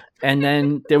good. And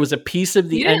then there was a piece of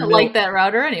the you didn't like that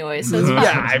router anyway, so it's fine.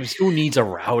 Yeah, who needs a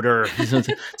router? It's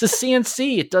a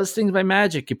CNC. It does things by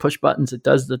magic. You push buttons, it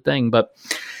does the thing. But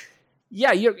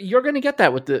yeah, you're going to get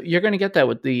that with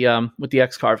the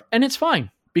X-Carve, and it's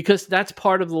fine because that's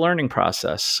part of the learning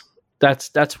process.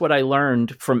 That's what I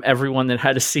learned from everyone that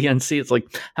had a CNC. It's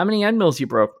like, how many end mills you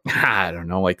broke? I don't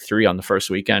know, like 3 on the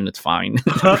first weekend. It's fine.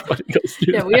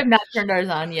 We have not turned ours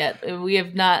on yet. We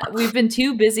have not. We've been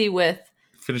too busy with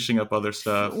finishing up other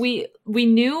stuff. We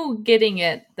knew getting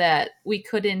it that we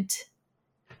couldn't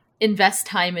invest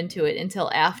time into it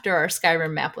until after our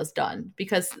Skyrim map was done,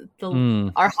 because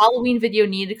our Halloween video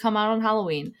needed to come out on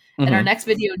Halloween, and our next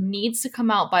video needs to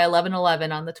come out by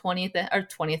 11/11 on the 20th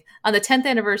on the 10th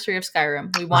anniversary of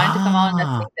Skyrim. We wanted to come out on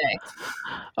that same day.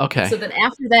 Okay. So then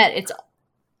after that, it's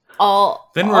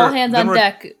all hands on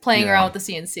deck playing around with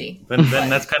the CNC. Then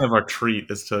that's kind of our treat,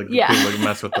 is to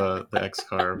mess with the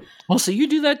X-Carve. Well, so you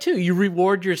do that too. You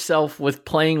reward yourself with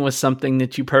playing with something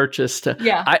that you purchased.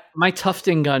 My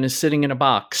tufting gun is sitting in a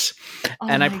box,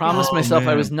 and I promised myself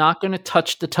I was not going to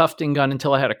touch the tufting gun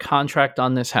until I had a contract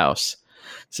on this house.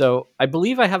 So I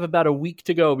believe I have about a week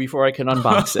to go before I can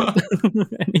unbox it.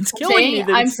 And it's killing me.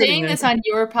 I'm saying this on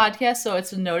your podcast, so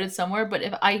it's noted somewhere, but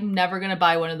if I'm never going to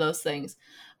buy one of those things,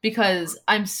 because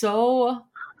I'm so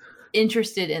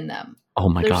interested in them. Oh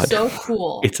my God. They're so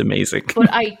cool. It's amazing. But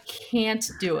I can't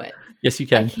do it. Yes, you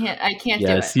can. I can't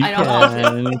yes, do it. I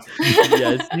don't want to.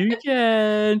 Yes, you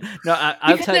can. No,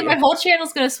 I'll tell you. My whole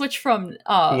channel's going to switch from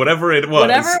whatever it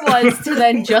was to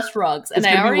then just rugs. And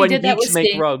I already did that with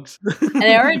stained rugs. And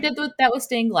I already did that with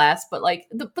stained glass. But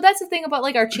but that's the thing about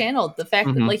our channel. The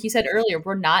fact that, like you said earlier,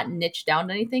 we're not niched down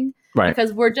to anything. Right.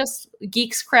 Because we're just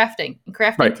geeks crafting. And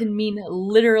crafting can mean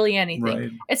literally anything.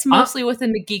 Right. It's mostly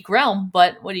within the geek realm,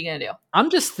 but what are you going to do? I'm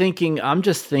just thinking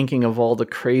of all the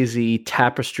crazy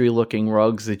tapestry looking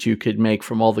rugs that you could make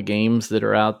from all the games that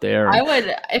are out there. I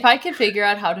would, if I could figure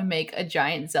out how to make a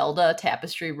giant Zelda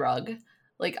tapestry rug,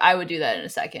 I would do that in a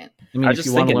second. I mean, I was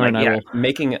just thinking,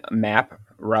 making map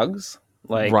rugs,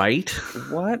 right?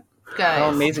 What? Guys. How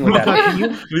amazing would that be?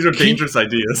 These are dangerous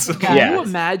ideas. Can you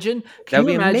imagine? Can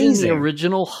you imagine amazing. the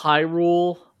original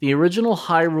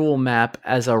Hyrule map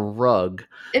as a rug?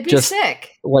 It'd be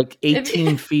sick.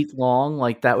 18 feet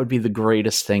long. That would be the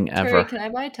greatest thing ever. Terry, can I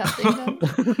buy a tufting gun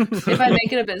if I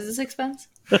make it a business expense?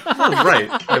 Right.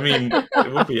 I mean,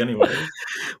 it would be anyway.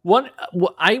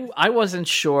 I wasn't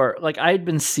sure. I had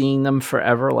been seeing them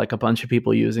forever, a bunch of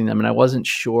people using them, and I wasn't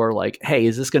sure. Hey,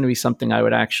 is this going to be something I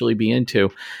would actually be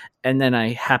into? And then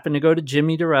I happened to go to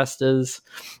Jimmy DeResta's,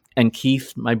 and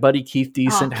Keith, my buddy Keith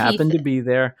Decent, happened to be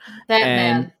there. That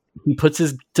man. He puts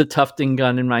his tufting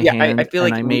gun in my hand. I feel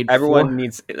like everyone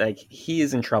needs, he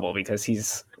is in trouble because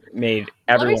he's made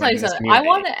everyone. Let me tell you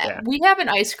something. We have an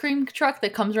ice cream truck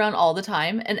that comes around all the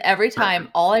time, and every time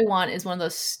all I want is one of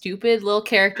those stupid little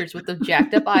characters with the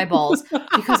jacked up eyeballs,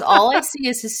 because all I see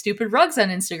is his stupid rugs on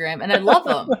Instagram, and I love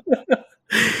them.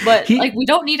 But we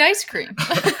don't need ice cream.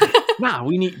 Nah,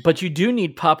 but you do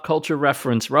need pop culture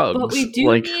reference rugs. But we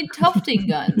do need tufting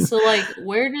guns. So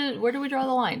where do we draw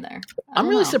the line there? I'm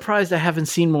really surprised I haven't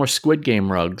seen more Squid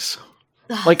Game rugs.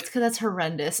 It's because that's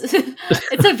horrendous.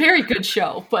 It's a very good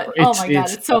show, but oh my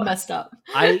God, it's so messed up.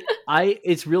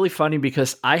 It's really funny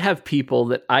because I have people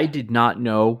that I did not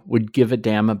know would give a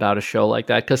damn about a show like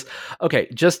that. Because, okay,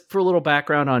 just for a little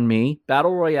background on me,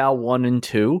 Battle Royale 1 and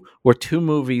 2 were 2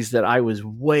 movies that I was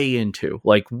way into,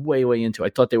 way into. I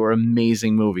thought they were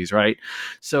amazing movies, right?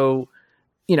 So,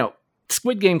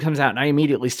 Squid Game comes out and I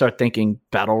immediately start thinking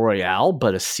Battle Royale,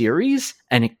 but a series.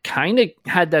 And it kind of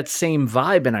had that same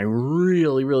vibe and I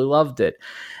really, really loved it.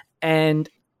 And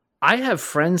I have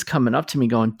friends coming up to me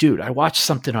going, dude, I watched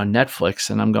something on Netflix,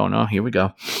 and I'm going, oh, here we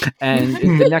go. And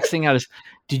the next thing out is,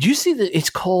 did you see that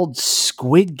it's called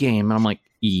Squid Game? And I'm like,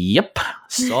 yep,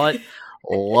 saw it,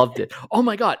 loved it. Oh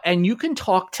my God. And you can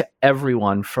talk to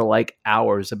everyone for like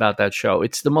hours about that show.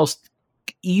 It's the most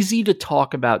easy to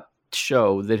talk about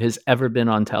show that has ever been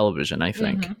on television, I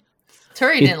think. Mm-hmm.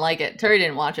 Turi didn't like it. Turi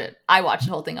didn't watch it. I watched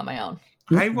the whole thing on my own.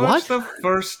 I watched the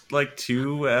first like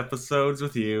 2 episodes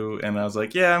with you, and I was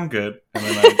like, "Yeah, I'm good." And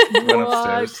then I went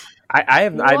upstairs.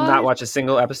 I've not watched a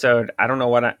single episode. I don't know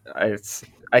what I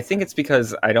think it's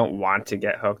because I don't want to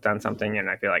get hooked on something, and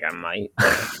I feel like I might.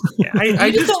 Yeah.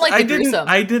 I just don't like the gruesome.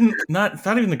 I didn't. Not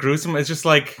even the gruesome. It's just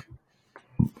like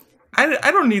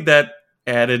I don't need that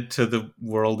added to the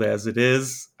world as it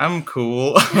is. I'm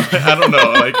cool. I don't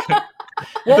know. Like.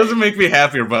 It doesn't make me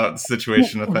happier about the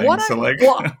situation of things. I'm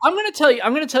going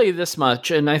to tell you this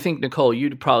much, and I think, Nicole,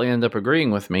 you'd probably end up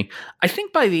agreeing with me. I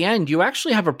think by the end, you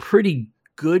actually have a pretty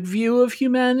good view of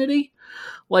humanity.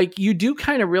 Like, you do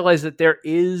kind of realize that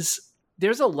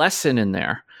there's a lesson in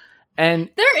there. And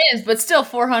there is, but still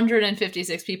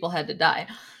 456 people had to die.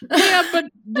 Yeah, but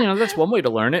that's one way to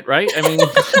learn it, right? I mean,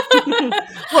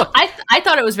 look, I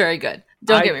thought it was very good.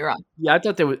 Don't get me wrong. Yeah, I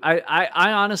thought there was. I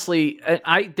honestly,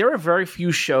 there are very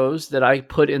few shows that I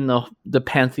put in the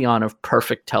pantheon of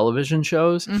perfect television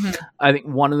shows. Mm-hmm. I think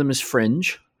one of them is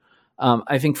Fringe.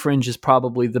 I think Fringe is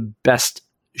probably the best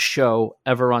show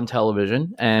ever on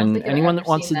television, and anyone that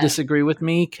wants to disagree with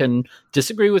me can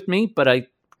disagree with me. But I,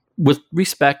 with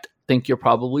respect, think you're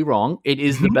probably wrong. It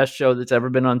is the best show that's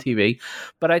ever been on TV.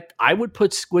 But I would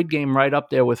put Squid Game right up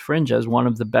there with Fringe as one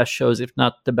of the best shows, if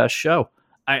not the best show.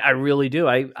 I really do.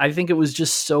 I think it was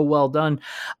just so well done.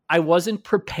 I wasn't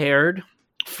prepared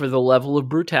for the level of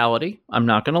brutality. I'm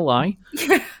not going to lie.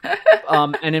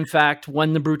 And in fact,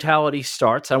 when the brutality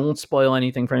starts, I won't spoil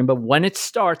anything for anybody, but when it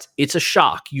starts, it's a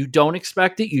shock. You don't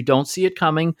expect it. You don't see it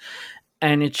coming.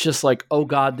 And it's just like, oh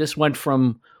God, this went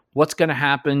from what's going to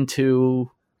happen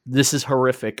to this is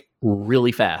horrific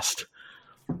really fast.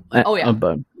 Oh yeah.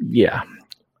 But yeah.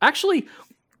 Actually,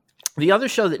 the other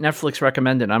show that Netflix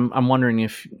recommended, I'm wondering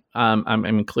if, I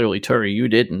mean, clearly, Turi, you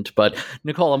didn't, but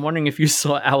Nicole, I'm wondering if you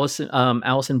saw Alice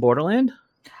in Borderland?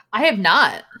 I have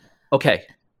not. Okay.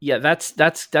 Yeah,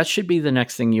 that should be the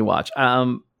next thing you watch.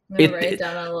 I'm going to write it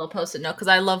down on a little Post-it note, because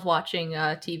I love watching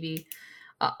TV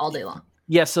all day long.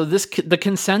 Yeah, so the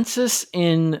consensus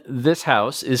in this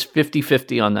house is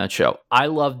 50-50 on that show. I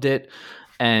loved it.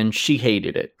 And she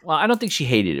hated it. Well, I don't think she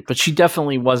hated it, but she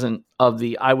definitely wasn't of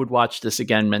the I would watch this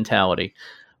again mentality.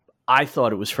 I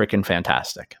thought it was freaking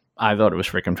fantastic. I would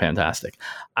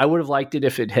have liked it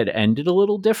if it had ended a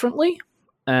little differently.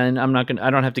 And I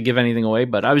don't have to give anything away,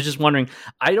 but I was just wondering,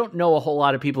 I don't know a whole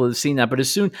lot of people that have seen that, but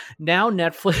now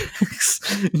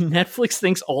Netflix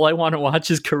thinks all I want to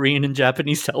watch is Korean and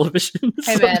Japanese television.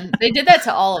 Hey man, they did that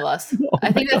to all of us.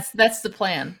 I think that's the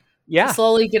plan. Yeah, to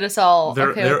slowly get us all.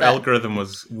 Their algorithm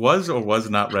was or was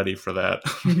not ready for that.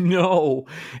 No,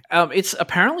 it's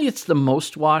the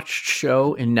most watched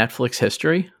show in Netflix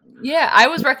history. Yeah, I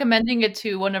was recommending it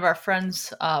to one of our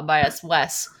friends by us,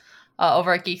 Wes,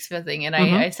 over at Geeksmithing, and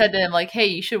I said to him like, "Hey,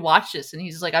 you should watch this," and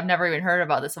he's like, "I've never even heard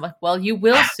about this." I'm like, "Well, you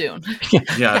will soon."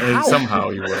 Yeah,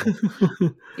 somehow you will.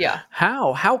 Yeah.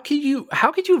 How could you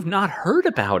have not heard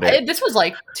about it? This was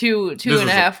like two and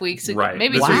a half weeks ago, right.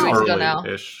 maybe 3 weeks ago now.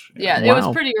 Yeah, wow. It was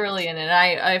pretty early in it. And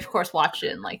I of course watched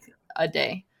it in like a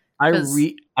day. I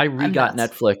re-got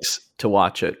Netflix to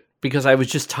watch it because I was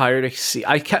just tired of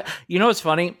you know what's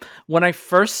funny? When I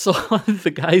first saw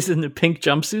the guys in the pink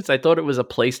jumpsuits, I thought it was a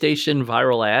PlayStation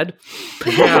viral ad.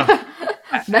 Yeah.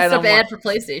 Messed up ad for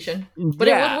PlayStation. But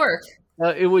it would work.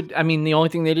 It would. I mean, the only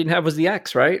thing they didn't have was the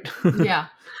X, right? Yeah.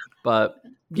 But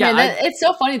yeah, man, it's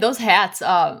so funny. Those hats.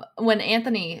 When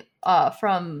Anthony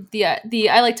from the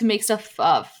I like to make stuff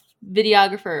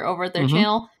videographer over at their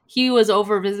channel, he was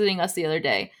over visiting us the other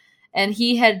day, and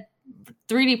he had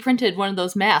 3D printed one of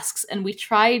those masks, and we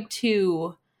tried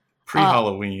to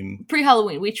pre-Halloween.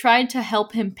 We tried to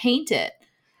help him paint it,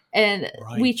 and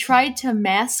we tried to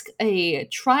mask a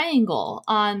triangle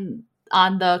on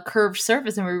the curved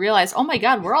surface, and we realized, oh my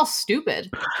God, we're all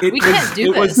stupid. We can't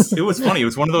do this. It was funny. It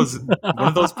was one of those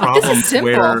problems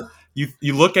where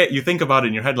you think about it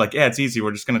in your head like, yeah, it's easy.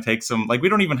 We're just going to take some, like, we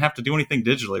don't even have to do anything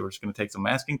digitally. We're just going to take some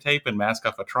masking tape and mask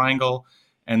off a triangle,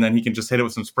 and then he can just hit it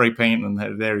with some spray paint, and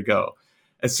there you go.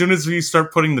 As soon as we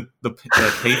start putting the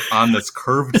tape on this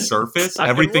curved surface,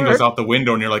 everything goes out the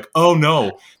window, and you're like, oh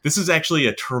no, this is actually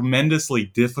a tremendously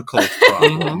difficult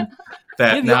problem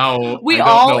that now. We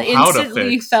all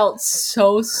instantly felt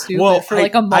so stupid for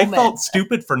like a moment. I felt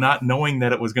stupid for not knowing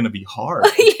that it was going to be hard.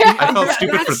 I felt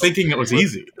stupid for thinking it was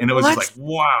easy. And it was just like,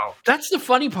 wow. That's the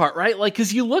funny part, right? Like,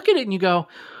 because you look at it and you go,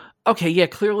 okay, yeah,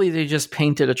 clearly they just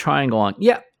painted a triangle on.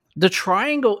 Yeah. The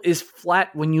triangle is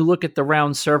flat when you look at the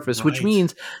round surface, which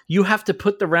means you have to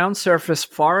put the round surface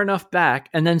far enough back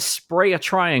and then spray a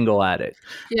triangle at it.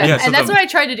 Yeah, and that's what I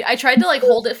tried to do. I tried to like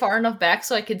hold it far enough back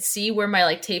so I could see where my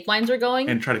like tape lines were going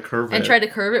and try to curve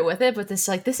it with it. But this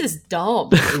is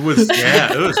dumb. It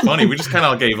was funny. We just kind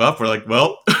of gave up. We're like,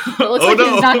 well, it looks like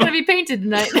it's not going to be painted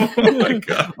tonight. Oh my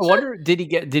god! I wonder, did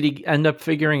he end up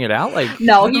figuring it out? Like,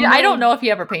 no, I don't know if he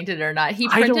ever painted it or not. He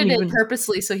printed it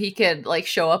purposely so he could like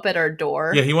show up at our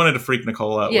door. Yeah, he wanted to freak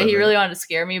Nicole out. Yeah, he really wanted to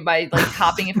scare me by like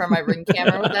hopping in front of my Ring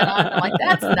camera with that on. I'm like,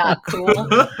 that's not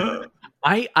cool.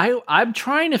 I'm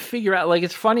trying to figure out, like,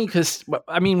 it's funny because,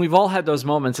 I mean, we've all had those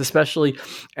moments, especially,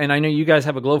 and I know you guys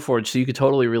have a Glowforge, so you could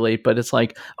totally relate, but it's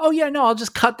like, oh yeah, no, I'll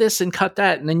just cut this and cut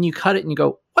that, and then you cut it and you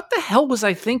go, what the hell was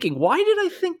I thinking? Why did I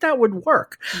think that would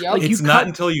work? Yep. Like, it's not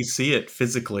until you see it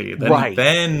physically.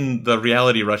 Then the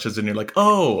reality rushes and you're like,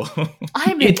 oh.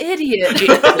 I'm an idiot.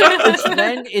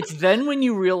 It's then when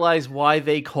you realize why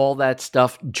they call that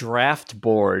stuff draft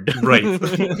board. Right. Yep.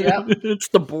 It's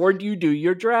the board you do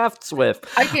your drafts with.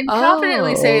 I can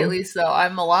confidently say, at least, though,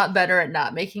 I'm a lot better at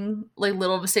not making like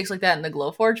little mistakes like that in the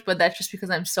Glowforge, but that's just because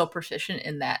I'm so proficient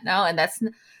in that now, and that's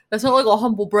not like a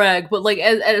humble brag, but like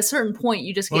at a certain point,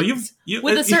 you just get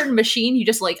with a certain machine, you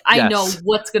just like I know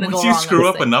what's going to go wrong. Once you screw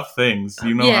up enough things,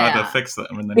 you know how to fix them,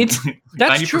 and then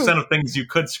 90% of things you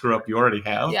could screw up, you already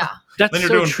have. Yeah, then you're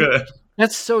doing good.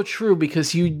 That's so true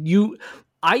because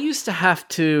I used to have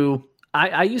to.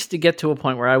 I used to get to a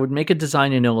point where I would make a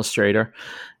design in Illustrator,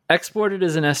 export it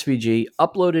as an SVG,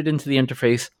 upload it into the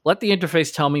interface, let the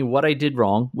interface tell me what I did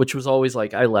wrong, which was always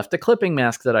like, I left a clipping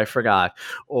mask that I forgot,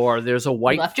 or there's a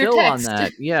white fill on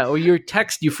that. Yeah, or your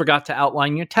text, you forgot to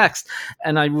outline your text.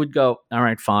 And I would go, all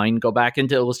right, fine, go back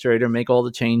into Illustrator, make all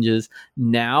the changes.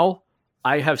 Now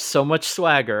I have so much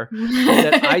swagger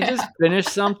that I just finish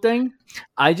something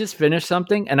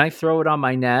and I throw it on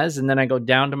my NAS, and then I go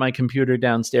down to my computer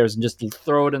downstairs and just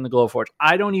throw it in the Glowforge.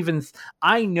 I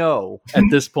know at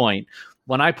this point,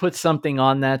 when I put something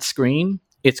on that screen,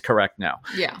 it's correct now.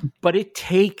 Yeah. But it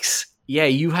takes,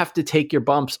 you have to take your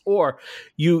bumps, or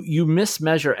you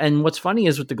mismeasure. And what's funny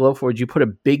is with the Glowforge, you put a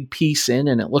big piece in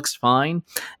and it looks fine.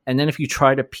 And then if you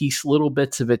try to piece little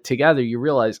bits of it together, you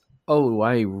realize, oh,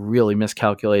 I really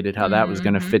miscalculated how that was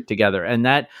going to fit together. And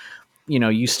that,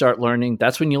 you start learning.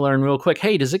 That's when you learn real quick.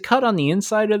 Hey, does it cut on the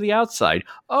inside or the outside?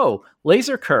 Oh,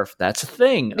 laser kerf. That's a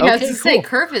thing. Yeah, okay, say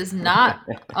kerf is not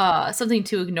something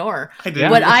to ignore.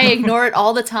 But I ignore it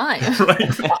all the time.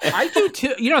 Right. I do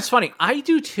too. It's funny. I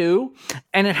do too.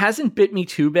 And it hasn't bit me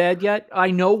too bad yet.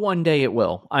 I know one day it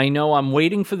will. I know I'm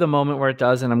waiting for the moment where it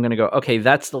does. And I'm going to go, okay,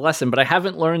 that's the lesson. But I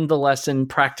haven't learned the lesson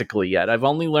practically yet. I've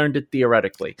only learned it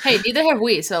theoretically. Hey, neither have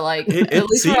we. So at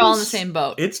least we're all in the same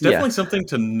boat. It's definitely something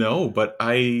to know. But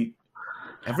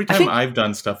every time I've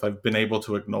done stuff, I've been able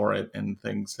to ignore it and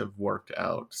things have worked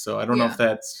out. So I don't know if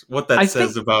that's what that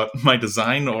says about my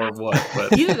design or what.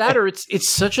 But either that or it's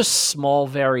such a small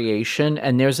variation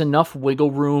and there's enough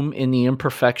wiggle room in the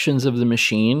imperfections of the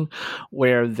machine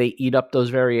where they eat up those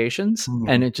variations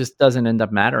and it just doesn't end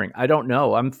up mattering. I don't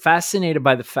know. I'm fascinated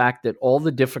by the fact that all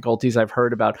the difficulties I've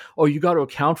heard about, oh, you got to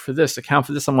account for this.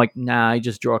 I'm like, nah, I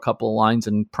just draw a couple of lines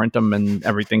and print them and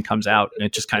everything comes out and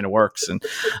it just kind of works. And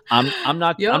I'm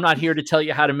not here to tell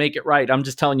you how to make it right. I'm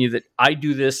just telling you that I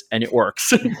do this and it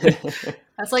works.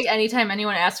 That's like anytime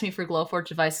anyone asks me for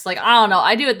Glowforge advice, it's like, I don't know.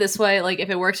 I do it this way. Like if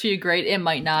it works for you, great. It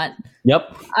might not.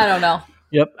 Yep. I don't know.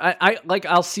 Yep.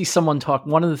 I'll see someone talk.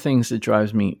 One of the things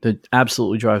that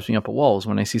absolutely drives me up a wall is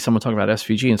when I see someone talk about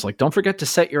SVG and it's like, don't forget to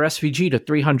set your SVG to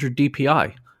 300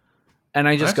 DPI. And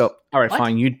I just go, all right,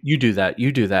 fine. You do that.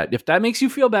 You do that. If that makes you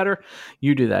feel better,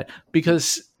 you do that.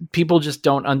 Because people just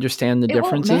don't understand the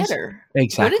differences. Won't matter.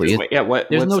 Exactly. I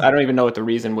don't even know what the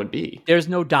reason would be. There's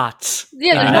no dots.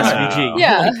 Yeah, there's no SVG.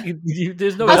 Yeah.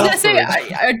 There's no. I was going to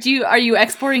say, are you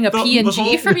exporting a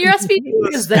PNG from your SVG?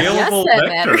 Because that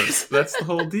matters. That's the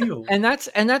whole deal. And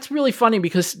that's really funny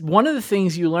because one of the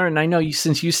things you learn, I know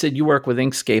since you said you work with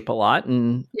Inkscape a lot,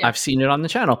 and I've seen it on the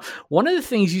channel. One of the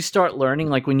things you start learning,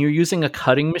 like when you're using a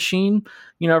cutting machine,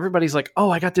 everybody's like,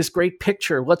 oh, I got this great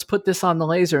picture. Let's put this on the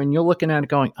laser. And you're looking at it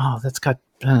going, oh, it's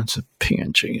a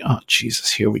PNG. Oh,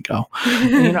 Jesus, here we go.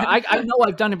 I know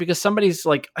I've done it because somebody's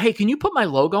like, hey, can you put my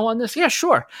logo on this? Yeah,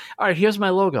 sure. All right, here's my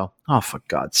logo. Oh, for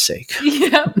God's sake.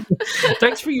 Yeah.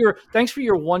 Thanks for your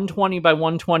 120 by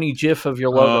 120 GIF of your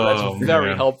logo. That's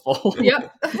very helpful.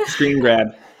 Yep. Screen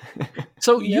grab.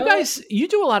 So you guys, you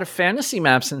do a lot of fantasy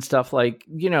maps and stuff. Like,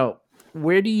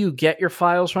 where do you get your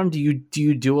files from? Do you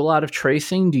do a lot of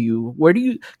tracing?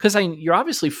 Because you're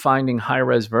obviously finding high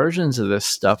res versions of this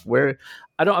stuff.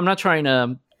 I'm not trying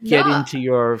to get into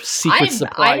your secret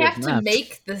supply. I have to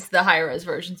make the high res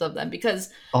versions of them because.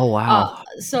 Oh wow!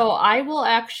 So I will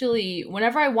actually,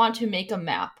 whenever I want to make a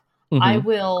map, I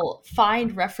will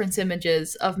find reference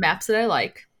images of maps that I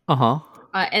like.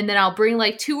 And then I'll bring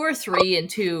like 2 or 3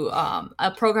 into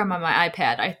a program on my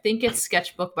iPad. I think it's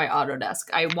Sketchbook by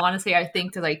Autodesk. I want to say I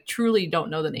think because I truly don't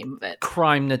know the name of it.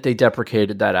 Crime that they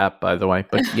deprecated that app, by the way.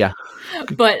 But yeah.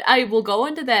 But I will go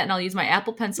into that and I'll use my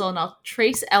Apple Pencil and I'll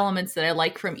trace elements that I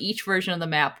like from each version of the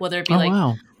map, whether it be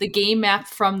the game map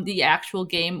from the actual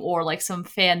game or like some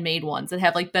fan-made ones that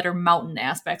have like better mountain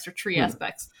aspects or tree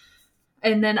aspects.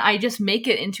 And then I just make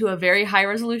it into a very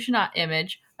high-resolution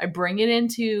image. I bring it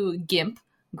into GIMP,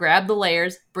 grab the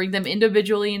layers, bring them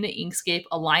individually into Inkscape,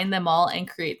 align them all, and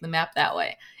create the map that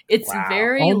way. It's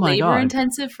very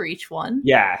labor-intensive for each one.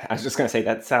 Yeah, I was just going to say,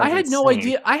 that sounds insane.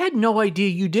 I had no idea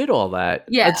you did all that.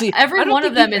 Yeah, every one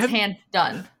of them is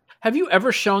hand-done. Have you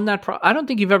ever shown that? I don't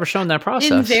think you've ever shown that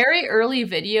process. In very early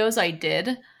videos, I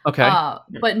did. Okay.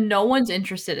 But no one's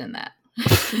interested in that.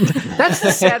 That's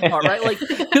the sad part, right? Like,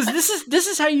 because this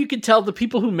is how you can tell the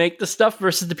people who make the stuff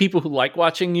versus the people who like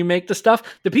watching you make the stuff.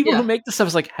 The people who make the stuff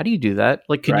is like, how do you do that?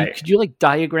 Like, could you like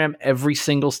diagram every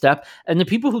single step? And the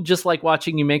people who just like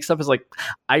watching you make stuff is like,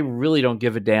 I really don't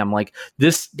give a damn. Like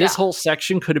this whole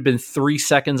section could have been 3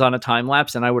 seconds on a time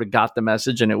lapse, and I would have got the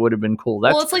message, and it would have been cool.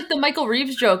 Well, it's like the Michael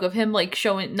Reeves joke of him like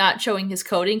not showing his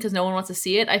coding because no one wants to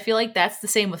see it. I feel like that's the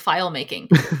same with file making.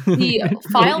 The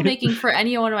file making for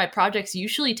any one of my projects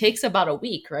usually takes about a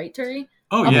week, right, Terry?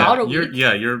 Oh, about a week.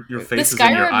 Your face is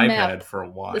in your iPad for a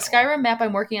while. The Skyrim map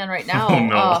I'm working on right now. Oh,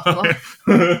 no.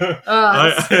 The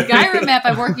Skyrim map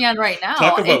I'm working on right now.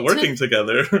 Talk about working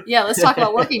together. Yeah, let's talk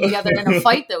about working together in a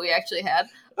fight that we actually had.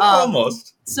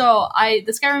 Almost. So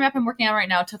the Skyrim map I'm working on right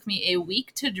now took me a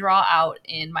week to draw out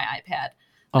in my iPad.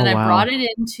 Then I brought it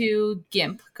into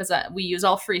GIMP because we use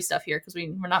all free stuff here because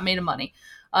we're not made of money.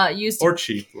 Or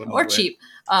cheap. Brought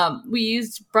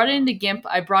it into GIMP.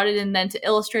 I brought it in then to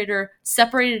Illustrator,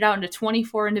 separated it out into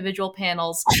 24 individual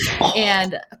panels,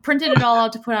 and printed it all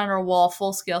out to put on our wall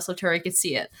full scale so Terry could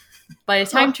see it. By the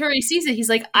time Terry sees it, he's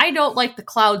like, I don't like the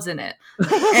clouds in it.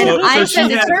 And I said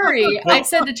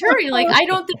to Terry, like, I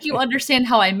don't think you understand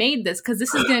how I made this because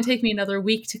this is going to take me another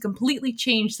week to completely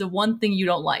change the one thing you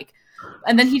don't like.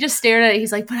 And then he just stared at it.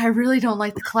 He's like, but I really don't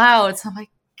like the clouds. I'm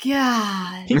like,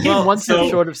 God. He came one step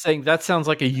short of saying that sounds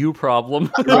like a you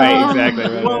problem. Right, exactly.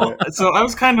 Right, well, so I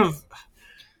was kind of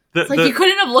you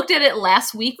couldn't have looked at it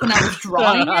last week when I was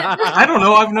drawing it. I don't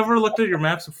know. I've never looked at your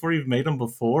maps before you've made them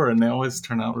before, and they always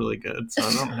turn out really good. So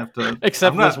I don't have to.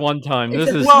 Except this one time. This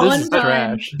is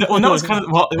trash. Well, no, it's kind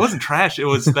of it wasn't trash. It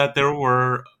was that there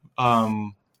were.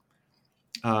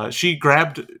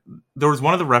 There was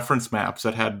one of the reference maps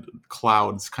that had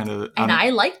clouds kind of. And I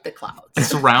liked the clouds.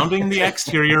 Surrounding the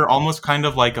exterior, almost kind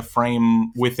of like a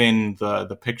frame within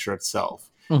the picture itself.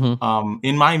 Mm-hmm.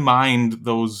 In my mind,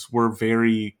 those were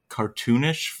very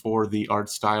cartoonish for the art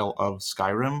style of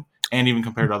Skyrim, and even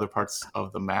compared to other parts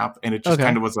of the map. And it just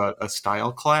kind of was a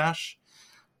style clash.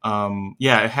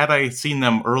 Had I seen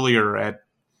them earlier at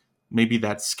maybe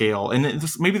that scale, and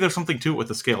maybe there's something to it with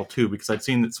the scale too, because I'd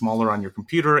seen it smaller on your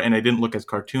computer and it didn't look as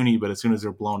cartoony, but as soon as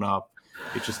they're blown up,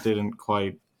 it just didn't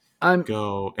quite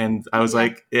go. And I was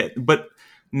like, but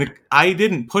I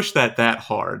didn't push that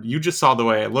hard. You just saw the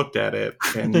way I looked at it,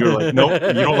 and you were like, nope,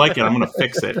 you don't like it, I'm going to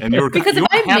fix it. And you were because if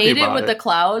I made it with the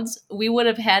clouds, we would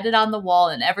have had it on the wall,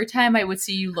 and every time I would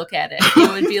see you look at it, it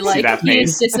would be like, he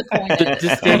is disappointed.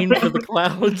 Disdain for the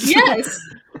clouds. Yes.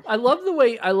 I love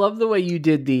the way you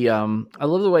did the I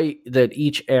love the way that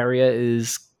each area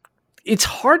is. It's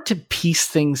hard to piece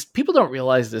things. People don't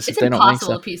realize this. It's if they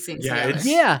impossible don't to piece things.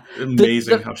 Yeah,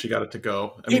 amazing how she got it to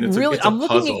go. I mean, I'm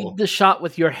looking at the shot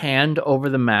with your hand over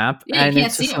the map, and you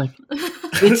it's can't see like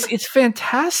it's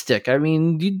fantastic. I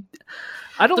mean,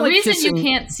 The reason you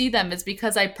can't see them is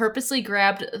because I purposely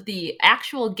grabbed the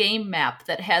actual game map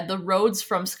that had the roads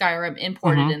from Skyrim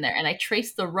imported in there, and I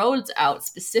traced the roads out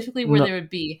specifically where they would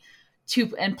be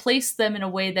and place them in a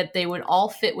way that they would all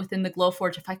fit within the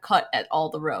Glowforge if I cut at all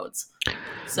the roads.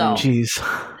 So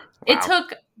it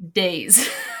took days.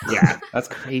 Yeah, that's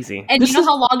crazy. And you know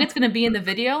how long it's going to be in the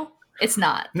video? It's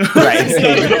not. Right.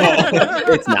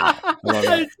 It's not.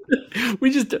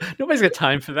 Nobody's got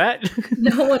time for that.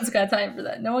 No one's got time for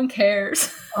that. No one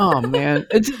cares. Oh man.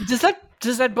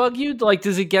 Does that bug you? Like,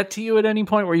 does it get to you at any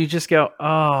point where you just go,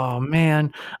 oh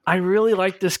man, I really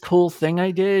like this cool thing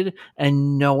I did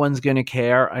and no one's going to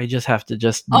care. I just have to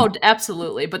just. Oh,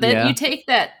 absolutely. But then you take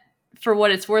that for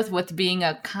what it's worth with being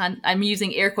I'm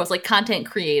using air quotes, like content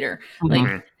creator.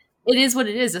 Mm-hmm. Like, it is what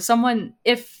it is.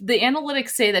 If the analytics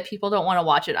say that people don't want to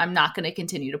watch it, I'm not going to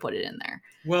continue to put it in there.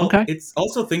 Well, It's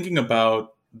also thinking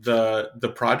about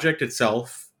the project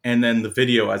itself and then the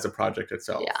video as a project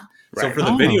itself. Yeah. So for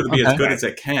the video to be as good as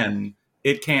it can't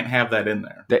have that in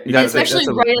there. Especially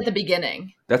right at the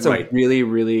beginning. That's a really,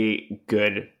 really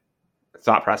good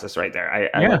thought process right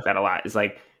there. I like that a lot. It's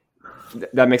like,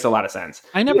 that makes a lot of sense.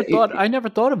 I never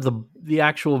thought of the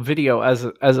actual video as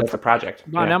a project.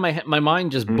 Wow, now my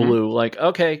mind just blew. Like,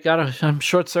 okay, I'm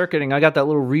short circuiting. I got that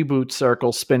little reboot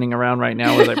circle spinning around right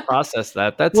now as I process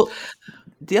that. That's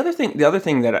the other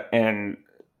thing that, and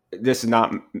this is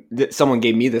not that someone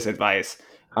gave me this advice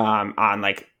on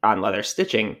leather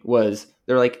stitching, was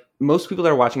they're like, most people that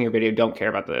are watching your video don't care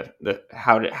about the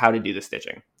how to do the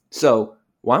stitching. So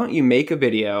why don't you make a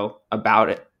video about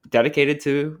it dedicated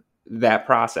to that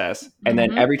process, and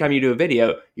then every time you do a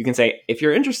video, you can say, if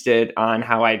you're interested on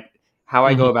how I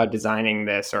go about designing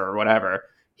this or whatever,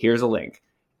 here's a link.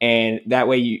 And that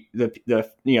way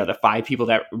the 5 people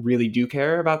that really do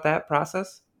care about that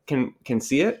process can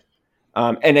see it.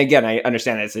 And again, I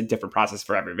understand that it's a different process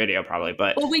for every video probably,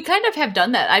 but we kind of have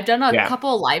done that. I've done a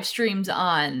couple of live streams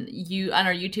on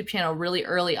our YouTube channel really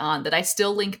early on that I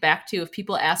still link back to if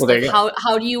people ask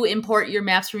how do you import your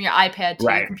maps from your iPad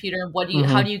to your computer, and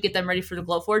how do you get them ready for the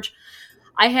Glowforge?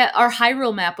 I had our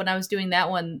Hyrule map when I was doing that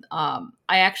one. I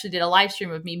actually did a live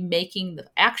stream of me making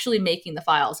the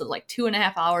files of like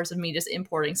 2.5 hours of me just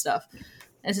importing stuff. And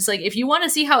it's just like, if you want to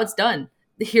see how it's done,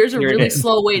 here's a really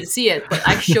slow way to see it, but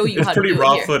I show you how to do it. It's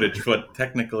pretty raw footage, but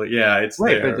technically, it's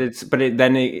right. There.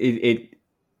 Then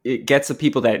it gets the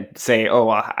people that say, "Oh,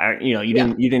 well, you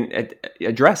didn't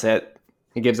address it."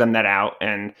 It gives them that out,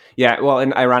 and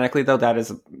and ironically though, that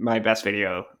is my best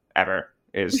video ever.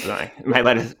 Is my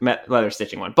leather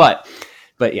stitching one, but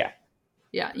yeah.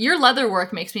 Yeah, your leather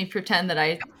work makes me pretend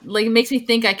that makes me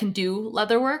think I can do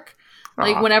leather work.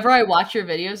 Like whenever I watch your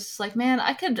videos, it's like, man,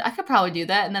 I could probably do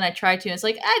that. And then I try to, and it's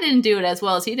like, I didn't do it as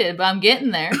well as he did, but I'm getting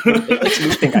there. It makes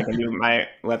me think I can do my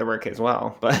leather work as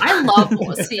well. But I love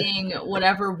seeing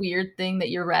whatever weird thing that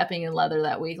you're wrapping in leather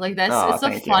that week. Like it's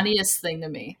the funniest thing to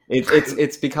me.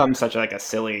 It's become such like a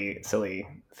silly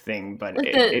thing, but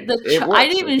like I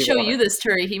didn't even show you this,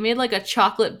 Turi. He made like a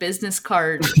chocolate business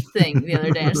card thing the other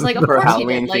day. It's like, of course he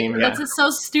did. Like that's just so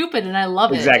stupid, and I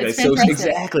love it. Exactly. It's fantastic.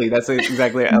 Exactly. That's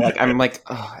exactly. I'm like,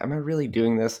 oh, am I really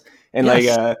doing this? And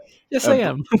yes, I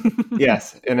am.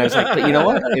 Yes, and I was like, but you know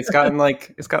what? It's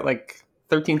got like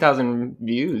 13,000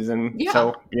 views, and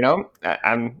so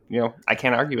I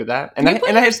can't argue with that. And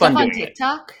I had fun doing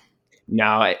TikTok.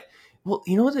 No,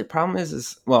 you know what the problem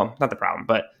is not the problem,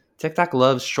 but TikTok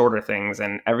loves shorter things,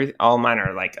 and all mine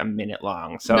are like a minute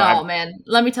long. So man,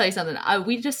 let me tell you something.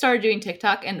 We just started doing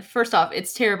TikTok, and first off,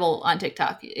 it's terrible on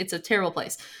TikTok. It's a terrible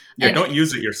place. Yeah, and don't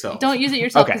use it yourself. Don't use it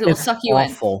yourself because it will suck you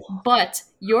awful. in. But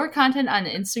your content on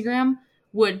Instagram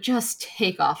would just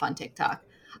take off on TikTok.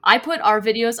 I put our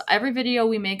videos, every video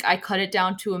we make, I cut it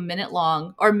down to a minute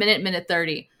long or minute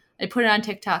 30. I put it on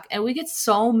TikTok, and we get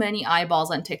so many eyeballs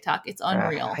on TikTok. It's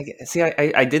unreal.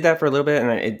 I did that for a little bit,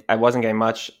 and I wasn't getting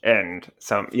much. And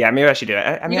so, maybe I should do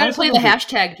it. You got to play the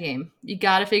hashtag game. You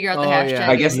got to figure out the hashtag.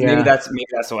 Yeah. I guess maybe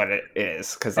that's what it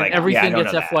is, because like everything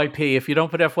gets FYP. If you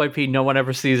don't put FYP, no one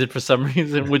ever sees it for some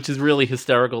reason, which is really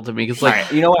hysterical to me. Because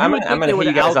like, you know what, I'm gonna hit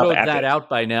you guys up after that out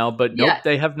by now, but nope,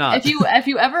 they have not. If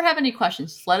you ever have any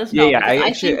questions, let us know.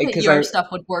 I think that your stuff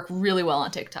would work really well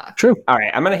on TikTok. True. All right,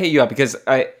 I'm gonna hit you up because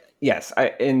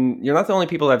and you're not the only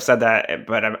people that have said that,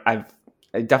 but I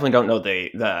definitely don't know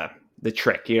the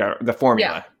trick, the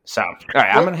formula. Yeah. So, all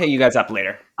right, I'm going to hit you guys up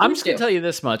later. I'm just going to tell you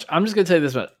this much.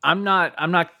 I'm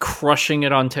not crushing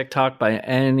it on TikTok by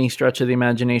any stretch of the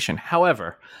imagination.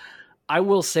 However, I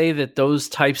will say that those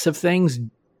types of things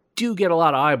do get a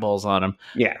lot of eyeballs on them.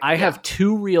 Yeah. I have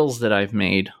 2 reels that I've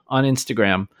made on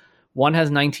Instagram. One has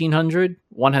 1,900,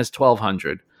 one has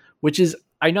 1,200, which is,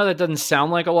 I know that doesn't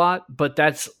sound like a lot, but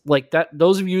that's like that.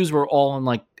 Those views were all in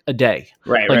like a day.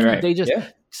 Right. They just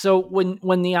so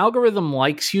when the algorithm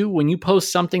likes you, when you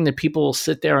post something that people will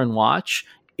sit there and watch,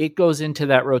 it goes into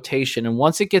that rotation. And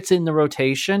once it gets in the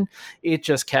rotation, it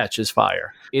just catches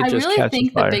fire. I really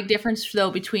think the big difference,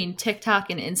 though, between TikTok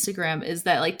and Instagram is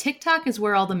that, like, TikTok is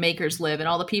where all the makers live and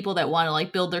all the people that want to,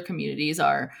 like, build their communities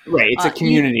are. Right. It's a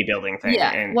community building thing.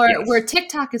 Yeah. And where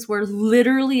TikTok is where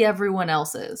literally everyone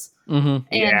else is. And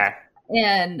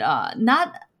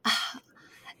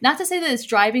not to say that it's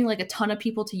driving like a ton of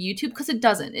people to YouTube, because it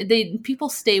doesn't. People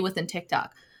stay within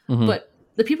TikTok, but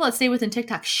the people that stay within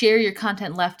TikTok share your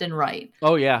content left and right.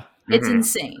 Oh yeah, it's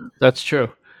insane. That's true.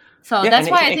 So that's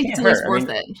why I think it's at least worth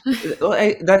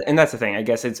it. And that's the thing. I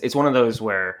guess it's one of those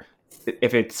where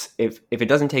if it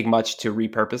doesn't take much to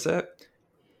repurpose it,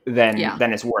 then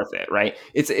it's worth it, right?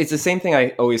 It's the same thing I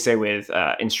always say with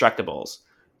Instructables.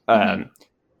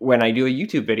 When I do a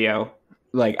YouTube video,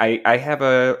 like I have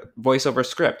a voiceover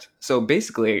script. So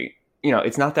basically,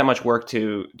 it's not that much work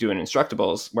to do an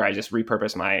Instructables where I just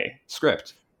repurpose my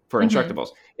script for Instructables.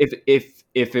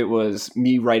 If it was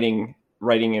me writing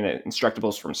in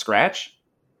Instructables from scratch,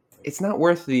 it's not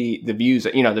worth the views,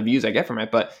 the views I get from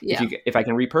it. But if I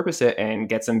can repurpose it and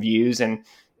get some views and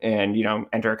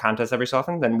enter a contest every so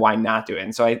often, then why not do it?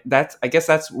 And so I guess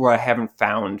that's where I haven't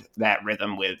found that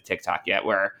rhythm with TikTok yet,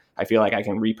 where I feel like I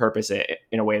can repurpose it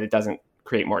in a way that doesn't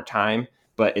create more time,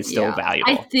 but it's still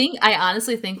valuable. I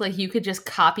honestly think like you could just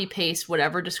copy paste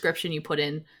whatever description you put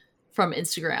in from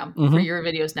Instagram for your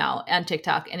videos now and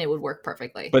TikTok, and it would work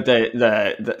perfectly. But the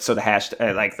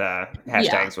hashtag, like the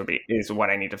hashtags is what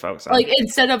I need to focus on. Like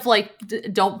instead of like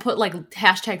don't put like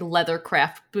hashtag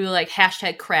leathercraft, be like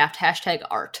hashtag craft, hashtag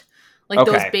art, like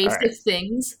those basic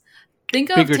things.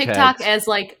 Think of bigger TikTok tags as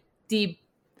like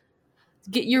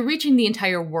you're reaching the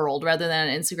entire world rather than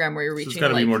on Instagram where you're reaching. It's got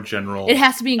to be more general. It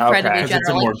has to be incredibly general. It's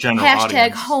a more general hashtag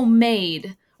audience.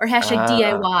 Homemade or hashtag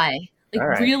DIY.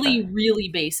 Like really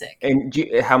basic. And do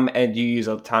you use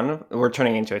a ton of? We're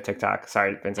turning into a TikTok.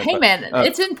 Sorry, Vincent. Hey man,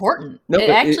 it's important. It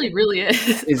actually really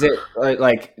is. Is it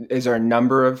like? Is there a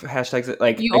number of hashtags that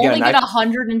like you only get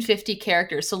 150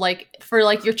 characters? So like for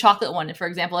like your chocolate one, for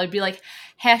example, I'd be like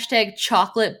hashtag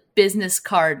chocolate business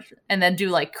card, and then do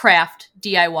like craft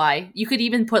DIY. You could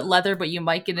even put leather, but you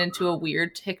might get into a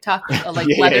weird TikTok,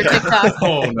 leather TikTok.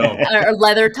 Oh no, or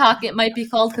leather talk it might be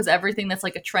called, because everything that's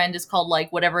like a trend is called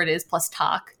like whatever it is plus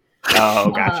talk. Oh,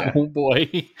 gotcha. Oh boy.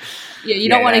 Yeah, you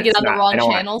don't want to get on the wrong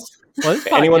channels.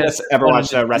 Anyone that's ever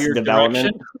watched Arrested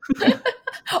Development.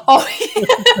 Oh, yes.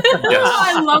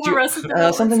 I love Arrested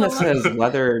Development. Something that says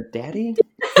Leather Daddy.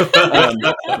 Not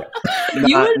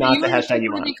the hashtag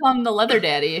you want. Become the Leather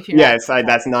Daddy if you're. Yes,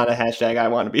 that's not a hashtag I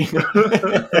want to be.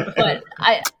 But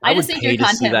I just think your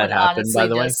content would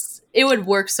honestly it would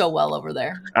work so well over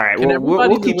there. All right,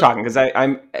 we'll keep talking, because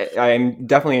I'm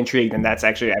definitely intrigued, and that's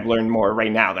actually I've learned more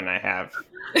right now than I have.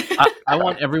 I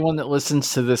want everyone that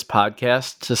listens to this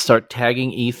podcast to start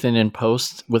tagging Ethan in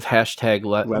posts with hashtag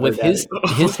with his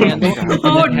handle.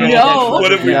 Oh no!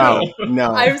 What have we done?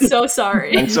 No, I'm so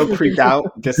sorry. I'm so creeped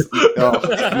out. Just no,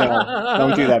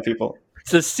 don't do that, people.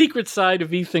 It's a secret side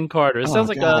of Ethan Carter. It sounds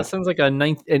like an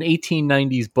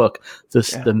 1890s book.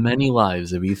 The many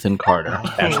lives of Ethan Carter.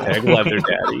 Hashtag Leather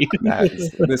Daddy.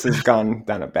 This has gone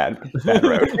down a bad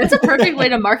road. That's a perfect way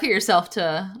to market yourself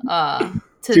to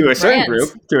a certain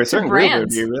group. To a certain group, would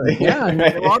be really. Yeah,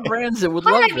 there are brands that would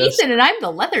love this. I'm Ethan, and I'm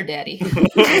the Leather Daddy.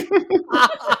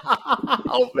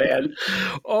 Oh man!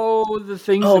 Oh, the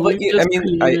things. Oh, but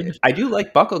I do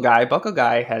like Buckle Guy. Buckle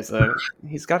Guy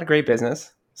he's got a great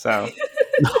business. So,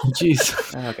 oh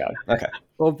jeez. Oh god. Okay.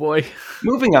 Oh boy.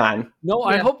 Moving on. No,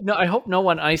 I hope no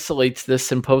one isolates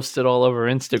this and posts it all over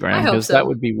Instagram, because that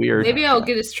would be weird. Maybe I'll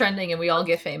get us trending and we all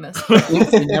get famous.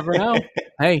 You never know.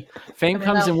 Hey, fame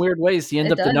comes in weird ways. You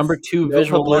end up the number 2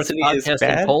 visual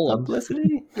podcast in Poland.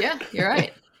 Publicity. Yeah, you're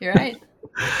right.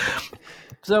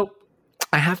 So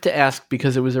I have to ask,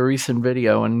 because it was a recent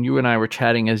video and you and I were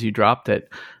chatting as you dropped it.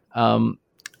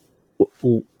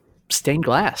 Stained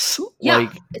glass. Yeah,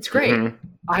 it's great.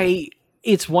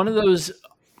 It's one of those,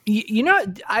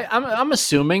 I'm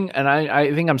assuming, and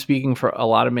I think I'm speaking for a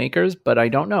lot of makers, but I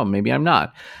don't know. Maybe I'm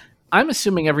not. I'm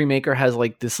assuming every maker has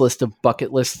like this list of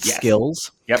bucket list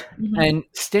skills. Yep. Mm-hmm. And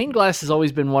stained glass has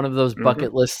always been one of those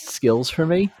bucket list skills for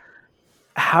me.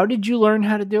 How did you learn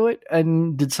how to do it?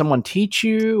 And did someone teach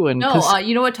you? And no,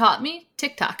 you know what taught me?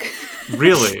 TikTok.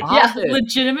 Really? Yeah,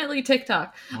 legitimately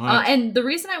TikTok. And the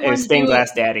reason I wanted to Stained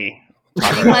Glass Daddy.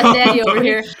 Stained Glass Daddy over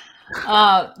here.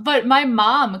 But my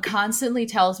mom constantly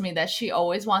tells me that she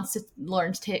always wants to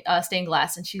learn stained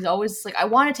glass, and she's always like, I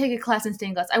want to take a class in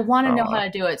stained glass. I want to know how to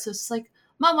do it. So it's like,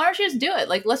 Mom, why don't you just do it?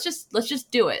 Like, let's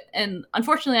just do it. And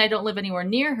unfortunately, I don't live anywhere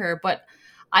near her, but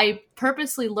I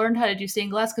purposely learned how to do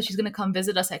stained glass because she's going to come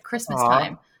visit us at Christmas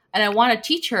time. And I want to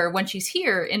teach her when she's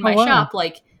here in my shop,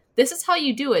 like, this is how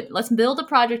you do it. Let's build a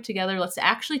project together. Let's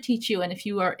actually teach you. And if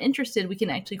you are interested, we can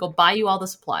actually go buy you all the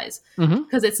supplies.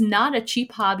 Because it's not a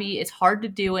cheap hobby. It's hard to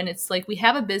do. And it's like we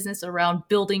have a business around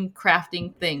building,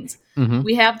 crafting things.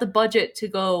 We have the budget to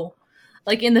go.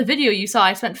 Like in the video you saw,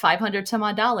 I spent $500 some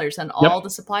odd on all the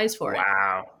supplies for it.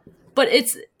 Wow. But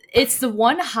it's the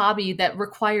one hobby that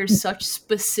requires such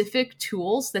specific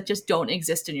tools that just don't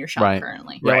exist in your shop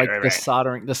currently. Yeah,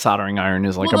 the soldering iron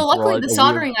is like luckily the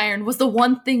soldering iron was the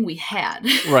one thing we had.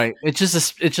 Right. It's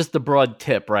just the broad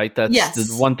tip, right? That's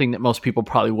the one thing that most people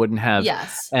probably wouldn't have.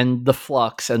 Yes. And the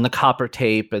flux and the copper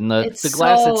tape and the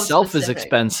glass itself is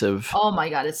expensive. Oh my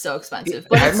God, it's so expensive.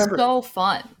 But it's so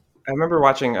fun. I remember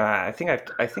watching I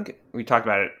think we talked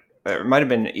about it. It might have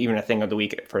been even a thing of the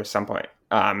week for some point.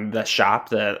 The shop,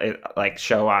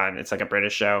 show on, it's like a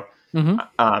British show.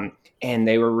 And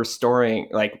they were restoring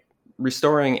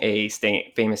a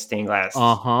famous stained glass.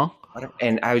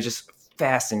 And I was just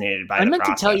fascinated by the process. I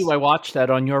meant to tell you, I watched that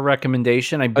on your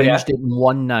recommendation. I binged it in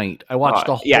one night. I watched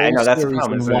the whole that's series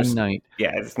in one night.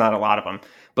 Yeah, it's not a lot of them.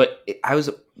 But I was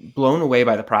blown away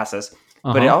by the process.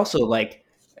 But it also,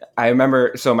 I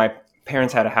remember, so my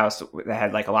parents had a house that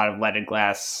had a lot of leaded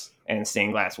glass and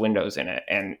stained glass windows in it,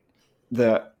 and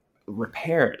the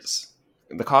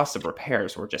cost of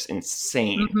repairs were just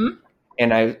insane.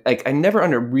 And I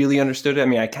never really understood it. I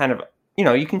mean, I kind of,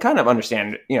 you can kind of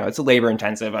understand, it's labor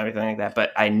intensive, everything like that,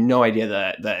 but I had no idea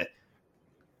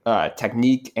the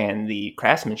technique and the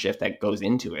craftsmanship that goes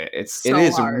into it. It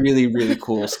is a really, really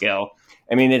cool skill.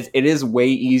 I mean, it is way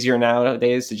easier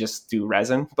nowadays to just do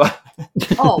resin, but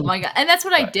oh my God. And that's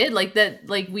what I did.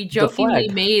 We jokingly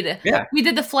made, we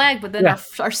did the flag, but then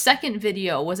our second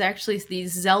video was actually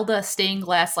these Zelda stained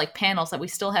glass panels that we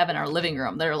still have in our living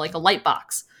room. They're like a light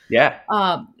box. Yeah.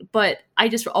 But I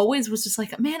just always was just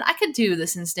like, man, I could do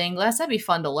this in stained glass. That'd be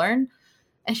fun to learn.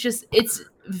 It's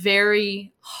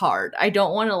very hard. I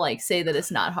don't want to say that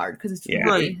it's not hard because it's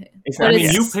really.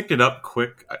 You picked it up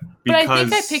quick. But I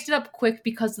think I picked it up quick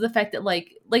because of the fact that,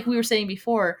 like we were saying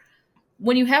before,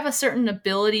 when you have a certain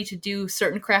ability to do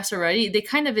certain crafts already, they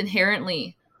kind of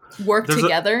inherently work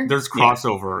together. There's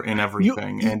crossover in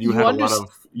everything, and you had a lot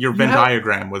of your Venn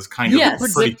diagram was kind of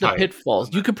pretty tight.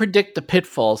 You could predict the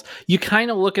pitfalls. You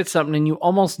kind of look at something and you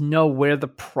almost know where the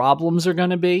problems are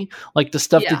going to be, like the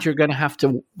stuff that you're going to have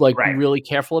to be really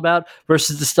careful about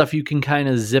versus the stuff you can kind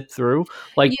of zip through.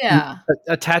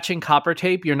 Attaching copper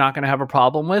tape, you're not going to have a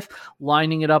problem with.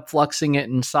 Lining it up, fluxing it,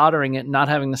 and soldering it, not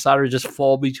having the solder just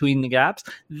fall between the gaps.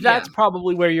 That's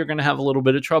probably where you're going to have a little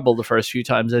bit of trouble the first few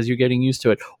times as you're getting used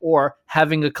to it. Or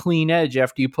having a clean edge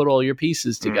after you put all your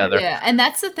pieces together. Yeah, and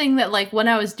that's the thing that when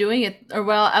I was doing it, or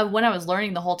when I was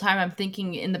learning the whole time, I'm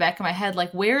thinking in the back of my head,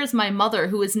 where is my mother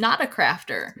who is not a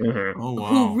crafter,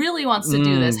 who really wants to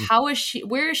do this?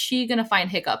 Where is she going to find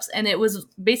hiccups? And it was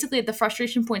basically at the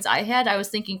frustration points I had, I was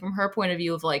thinking from her point of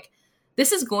view of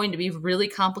this is going to be really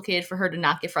complicated for her to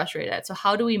not get frustrated at. So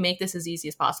how do we make this as easy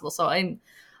as possible? So I'm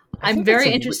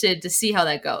very interested to see how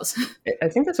that goes. I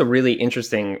think that's a really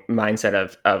interesting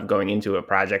mindset of going into a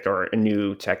project or a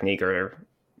new technique or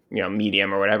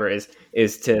medium or whatever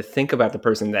is to think about the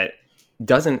person that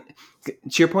doesn't. To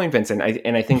your point, Vincent,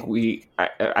 I think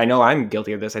I know I'm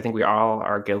guilty of this. I think we all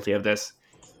are guilty of this.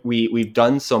 We've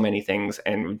done so many things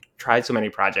and we've tried so many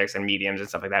projects and mediums and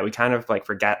stuff like that. We kind of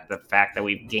forget the fact that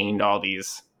we've gained all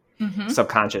these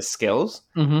subconscious skills.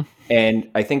 And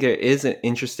I think it is an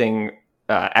interesting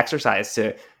exercise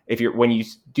to when you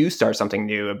do start something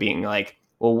new of being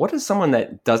well, what is someone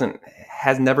that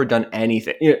has never done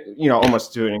anything,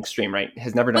 almost to an extreme, right?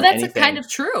 Has never done anything. But that's kind of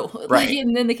true. Right.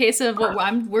 And in the case of what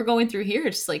we're going through here,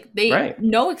 it's they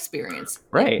no experience.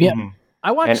 Right. Yeah.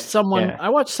 I watched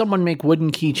someone make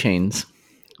wooden keychains.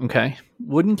 Okay.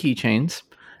 Wooden keychains.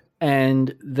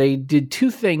 And they did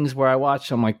two things where I watched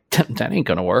them that ain't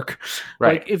going to work.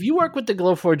 Right. If you work with the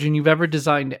Glowforge and you've ever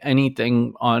designed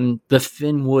anything on the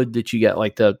thin wood that you get,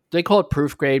 they call it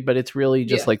proof grade, but it's really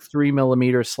just 3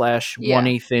 millimeter /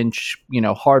 1/8 inch,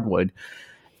 hardwood.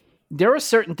 There are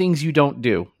certain things you don't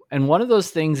do. And one of those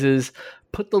things is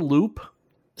put the loop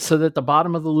so that the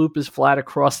bottom of the loop is flat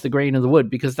across the grain of the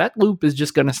wood, because that loop is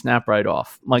just going to snap right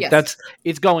off.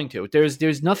 It's going to.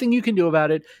 There's nothing you can do about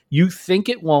it. You think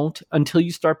it won't until you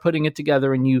start putting it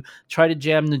together and you try to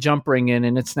jam the jump ring in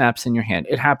and it snaps in your hand.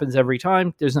 It happens every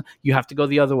time. You have to go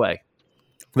the other way.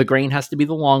 The grain has to be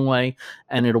the long way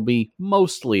and it'll be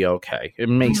mostly okay. It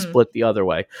may split the other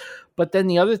way. But then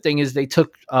the other thing is they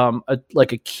took a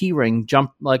key ring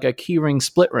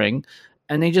split ring,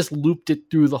 and they just looped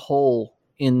it through the hole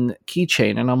in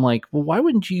keychain, and I'm like, well, why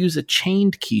wouldn't you use a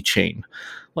chained keychain?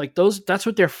 Like that's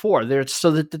what they're for. They're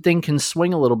so that the thing can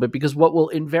swing a little bit, because what will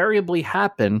invariably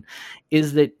happen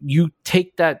is that you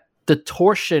take the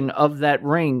torsion of that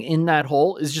ring in that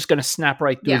hole is just going to snap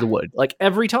right through the wood. Like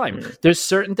every time. There's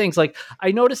certain things, like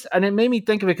I noticed, and it made me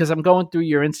think of it because I'm going through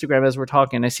your Instagram as we're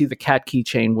talking. I see the cat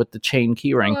keychain with the chain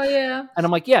keyring. Oh yeah. And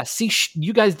I'm like, yeah, see,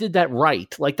 you guys did that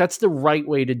right. Like that's the right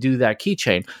way to do that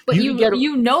keychain. But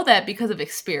you know that because of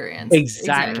experience.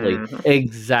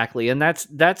 Exactly. And that's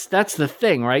the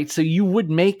thing, right? So you would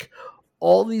make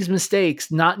all these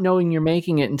mistakes not knowing you're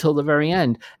making it until the very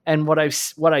end. And what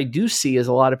I do see is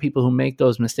a lot of people who make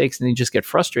those mistakes and they just get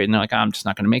frustrated and they're like, I'm just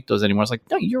not going to make those anymore. It's like,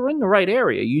 no, you're in the right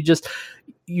area.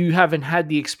 You haven't had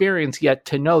the experience yet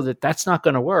to know that that's not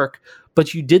going to work,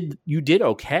 but you did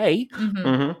okay.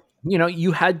 You know,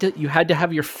 you had to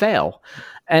have your fail.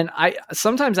 And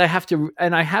sometimes I have to,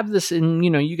 and I have this in,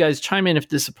 you know, you guys chime in if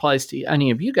this applies to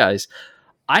any of you guys.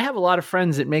 I have a lot of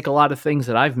friends that make a lot of things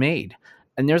that I've made.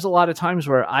 And there's a lot of times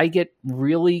where I get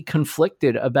really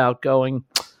conflicted about going,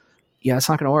 yeah, it's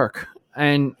not going to work.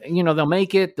 And, you know, they'll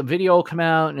make it, the video will come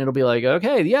out and it'll be like,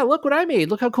 okay, yeah, look what I made.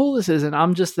 Look how cool this is. And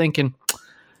I'm just thinking,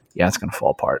 yeah, it's going to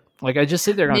fall apart. Like I just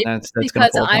sit there going, that's going to fall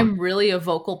apart. Because I'm really a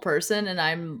vocal person and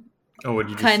I'm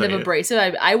kind of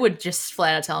abrasive. I would just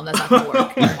flat out tell them that's not going to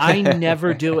work. I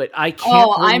never do it. I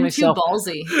can't. I'm too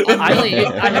ballsy.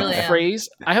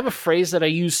 I have a phrase that I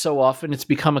use so often. It's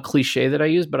become a cliche that I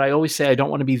use, but I always say I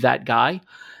don't want to be that guy.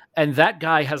 And that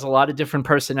guy has a lot of different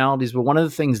personalities. But one of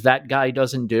the things that guy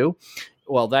doesn't do,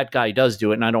 well, that guy does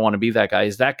do it, and I don't want to be that guy,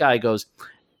 is that guy goes,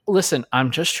 listen,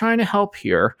 I'm just trying to help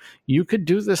here. You could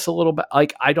do this a little bit.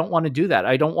 Like, I don't want to do that.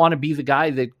 I don't want to be the guy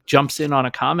that jumps in on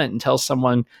a comment and tells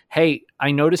someone, hey,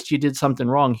 I noticed you did something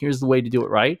wrong. Here's the way to do it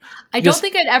right. I don't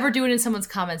think I'd ever do it in someone's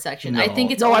comment section. No. I think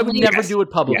it's I would never do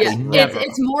it publicly. Yeah.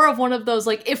 It's more of one of those,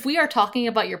 like, if we are talking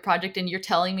about your project and you're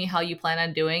telling me how you plan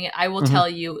on doing it, I will tell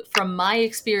you from my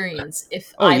experience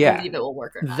if I believe it will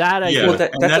work or not.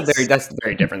 That's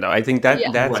very different though. I think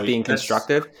that's being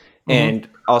constructive. And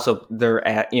also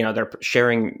they're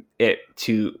sharing it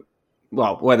to,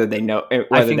 well, whether they know,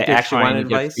 whether they actually want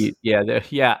advice.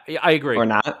 I agree. Or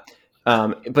not.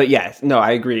 But yes, no,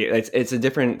 I agree. It's a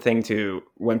different thing to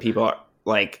when people are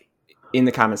like in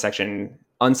the comment section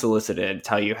unsolicited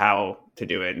tell you how to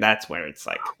do it. And that's where it's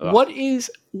like, ugh.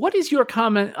 What is your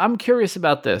comment? I'm curious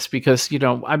about this because, you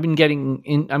know, I'm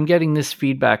getting this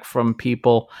feedback from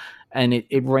people. And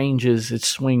it ranges, it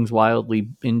swings wildly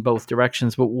in both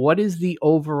directions. But what is your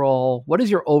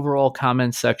overall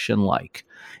comment section like?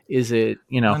 Is it,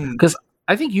 you know, because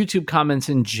I think YouTube comments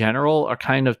in general are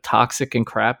kind of toxic and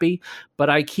crappy, but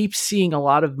I keep seeing a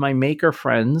lot of my maker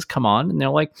friends come on and they're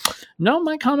like, no,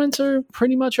 my comments are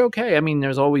pretty much okay. I mean,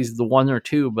 there's always the one or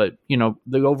two, but you know,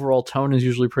 the overall tone is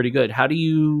usually pretty good. How do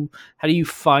you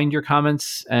find your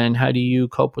comments and how do you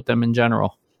cope with them in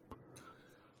general?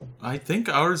 I think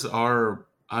ours are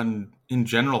in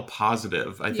general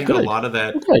positive. I think a lot of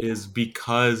that is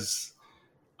because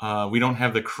we don't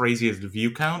have the craziest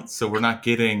view count, so we're not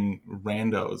getting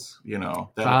randos, you know,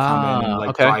 that'll come in and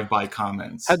like drive-by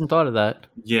comments. Hadn't thought of that.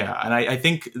 Yeah, and I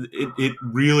think it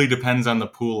really depends on the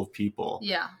pool of people.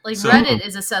 Yeah, like Reddit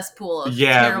is a cesspool of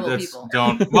terrible people.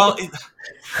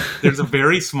 There's a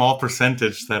very small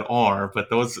percentage that are, but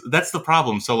that's the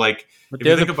problem. So like, if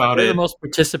you think about it, the most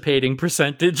participating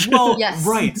percentage. Well, yes.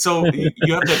 Right. So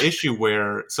you have that issue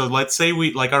where, so let's say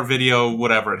we like our video,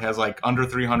 whatever, it has like under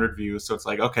 300 views. So it's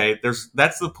like, okay,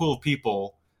 that's the pool of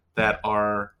people that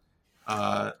are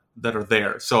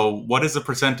there. So what is the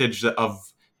percentage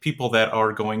of people that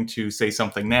are going to say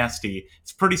something nasty?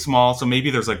 It's pretty small. So maybe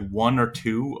there's like one or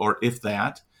two, or if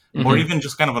that, or even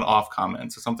just kind of an off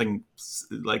comment. So something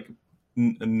like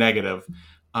negative.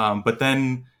 But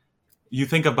then you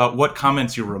think about what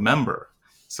comments you remember.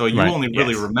 So you only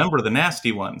really remember the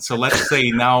nasty ones. So let's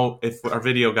say now if our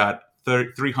video got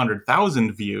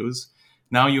 300,000 views,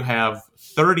 now you have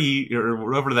 30 or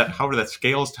however that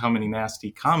scales to how many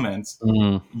nasty comments,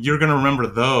 you're going to remember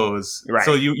those. Right.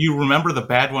 So you remember the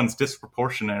bad ones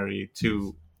disproportionately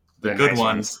to the good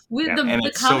ones.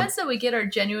 The comments that we get are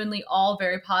genuinely all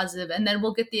very positive, and then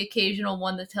we'll get the occasional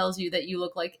one that tells you that you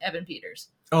look like Evan Peters.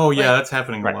 Oh yeah, that's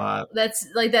happening a lot. That's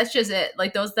just it.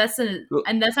 Like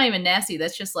and that's not even nasty.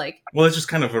 That's just like, well, it's just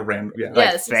kind of a random. Yeah.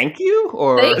 Like, thank you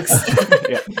or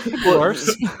thanks. Of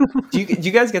course. do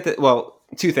you guys get the? Well,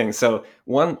 two things. So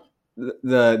one,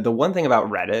 the one thing about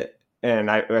Reddit,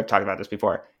 and I've talked about this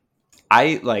before.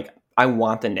 I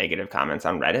want the negative comments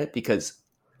on Reddit because,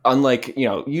 unlike, you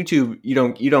know, YouTube, you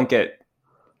don't get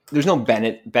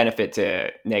benefit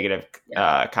to negative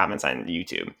comments on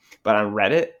YouTube, but on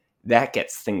Reddit that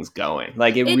gets things going.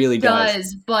 Like it really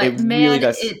does. But it really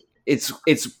does.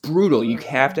 It's brutal. You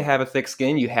have to have a thick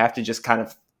skin. You have to just kind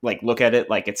of like look at it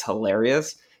like it's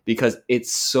hilarious because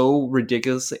it's so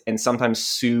ridiculous and sometimes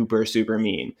super, super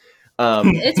mean.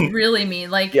 It's really mean.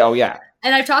 Like, oh yeah.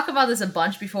 And I've talked about this a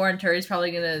bunch before, and Terry's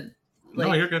probably gonna. Like,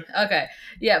 no, you're good. Okay.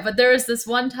 Yeah, but there was this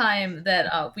one time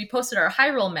that we posted our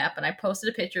Hyrule map, and I posted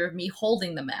a picture of me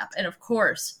holding the map, and of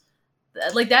course,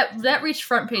 like that reached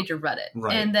front page of Reddit.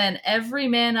 Right. And then every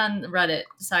man on Reddit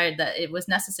decided that it was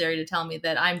necessary to tell me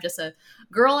that I'm just a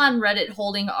girl on Reddit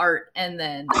holding art, and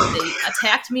then they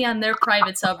attacked me on their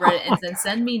private subreddit and then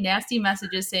send me nasty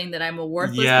messages saying that I'm a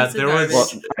worthless piece of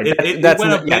garbage. It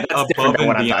went a bit above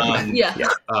and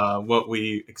beyond what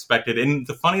we expected. And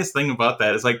the funniest thing about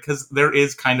that is like, because there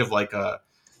is kind of like not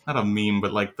a meme,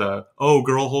 but like the, oh,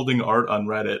 girl holding art on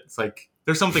Reddit. It's like,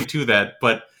 there's something to that.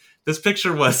 But this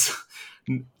picture was...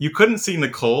 You couldn't see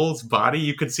Nicole's body.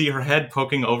 You could see her head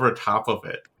poking over top of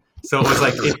it. So it was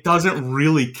like, it doesn't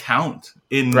really count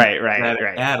in right.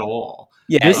 at all.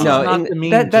 Yeah,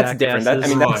 that's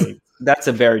different. That's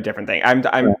a very different thing.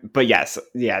 But yes,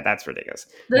 yeah, that's ridiculous.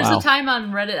 There's a time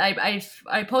on Reddit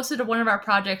I posted one of our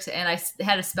projects and I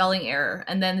had a spelling error,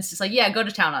 and then it's just like, yeah, go to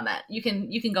town on that. You can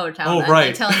go to town. Oh, on that. Right.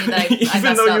 They're telling me that I even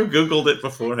messed though up. You Googled it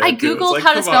beforehand. I Googled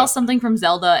how to spell something from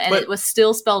Zelda, and it was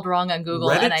still spelled wrong on Google.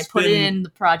 Reddit's and I put it in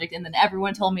the project, and then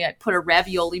everyone told me I put a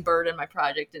ravioli bird in my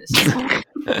project, and it's just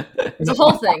it's a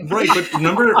whole thing. Right, but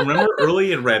remember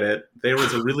early in Reddit, there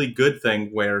was a really good thing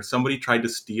where somebody tried to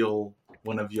steal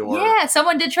one of your... Yeah,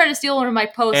 someone did try to steal one of my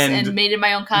posts and made it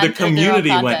my own content. The community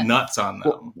went nuts on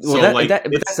them. But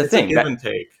that's the thing. Give and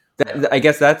take. I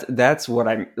guess that's what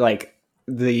I'm like.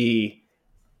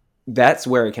 That's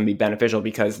where it can be beneficial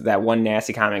because that one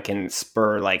nasty comment can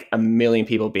spur like a million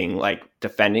people being like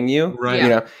defending you, right? You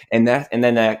know, and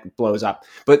then that blows up.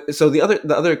 But so the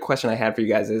other question I had for you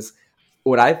guys is,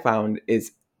 what I found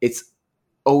is it's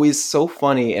always so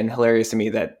funny and hilarious to me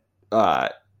that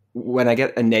when I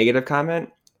get a negative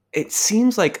comment, it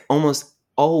seems like almost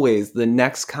always the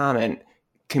next comment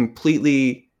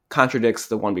completely contradicts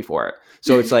the one before it.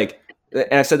 So it's like,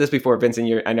 and I've said this before,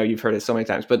 Vincent, I know you've heard it so many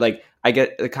times, but like I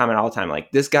get a comment all the time,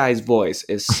 like, this guy's voice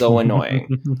is so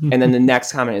annoying. And then the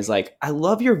next comment is like, I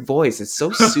love your voice. It's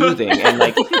so soothing. And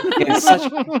like, it's such,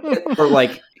 or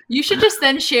like, you should just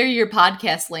then share your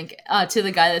podcast link to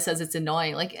the guy that says it's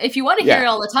annoying. Like, if you want to hear it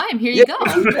all the time, here you go.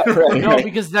 Right. No,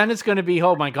 because then it's going to be,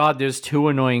 oh my God, there's two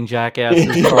annoying jackasses.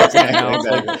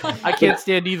 I can't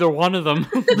stand either one of them.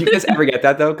 Do you guys ever get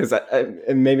that though? Because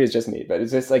maybe it's just me, but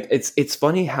it's just like it's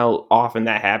funny how often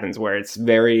that happens, where it's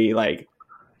very like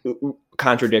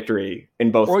contradictory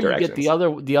in both directions. Or you get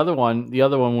the other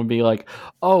one would be like,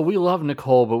 oh, we love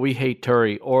Nicole but we hate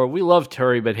Turi, or we love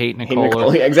Turi but hate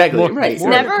Nicole. Exactly. Right. It's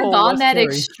never gone that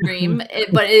extreme,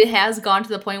 but it has gone to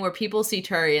the point where people see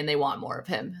Turi and they want more of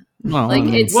him.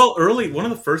 Early, one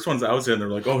of the first ones I was in, they're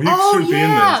like, oh, he should be in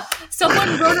this.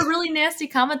 Someone wrote a really nasty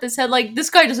comment that said, like, this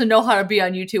guy doesn't know how to be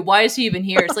on YouTube. Why is he even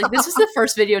here? It's like, this is the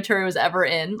first video Turi was ever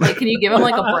in. Like, can you give him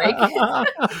like a break?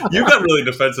 You got really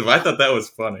defensive. I thought that was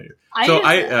funny.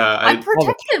 I'm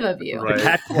protective of you. Right. The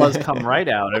cat claws come right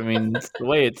out. I mean, it's the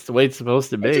way it's supposed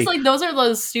to be. It's just like, those are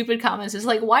those stupid comments. It's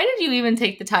like, why did you even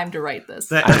take the time to write this?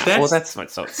 That's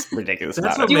what's so ridiculous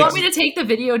about it. Do you want me to take the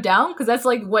video down? Because that's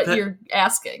like what you're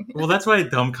asking. Well, that's why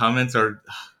dumb comments are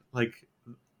like,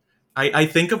 I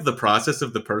think of the process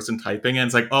of the person typing and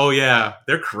it's like, oh yeah,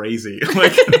 they're crazy.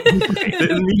 Like,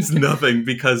 it means nothing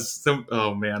because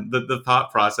the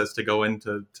thought process to go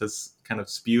into to kind of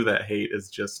spew that hate is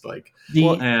just like,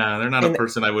 they're not a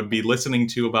person I would be listening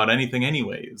to about anything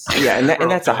anyways. Yeah, and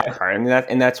that's a hard part. I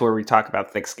mean, that's where we talk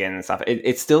about thick skin and stuff.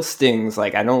 It still stings.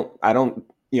 Like I don't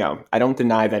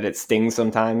deny that it stings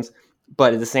sometimes,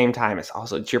 but at the same time, it's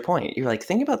also, to your point, you're like,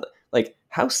 think about like,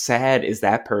 how sad is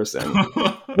that person?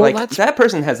 That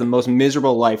person has the most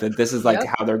miserable life that this is like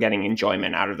how they're getting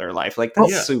enjoyment out of their life. Like,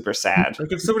 that's super sad.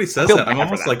 Like, if somebody says that, I'm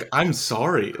almost like, I'm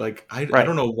sorry. Like, I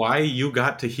don't know why you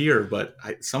got to hear, but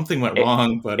something went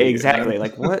wrong. But exactly.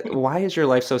 Like, why is your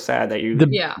life so sad that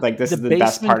this is the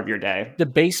best part of your day? The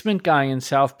basement guy in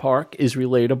South Park is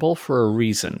relatable for a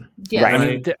reason. Yeah. Right. I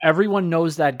mean, everyone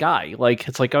knows that guy. Like,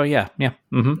 it's like, oh yeah.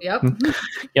 Mm-hmm. Yep.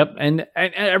 Yep. And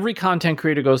every content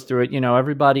creator goes through it. You know,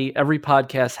 every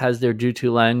podcast has their due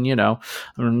to Len, you know,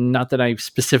 not that I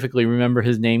specifically remember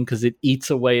his name because it eats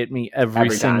away at me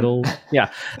every single time.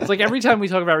 Yeah. It's like every time we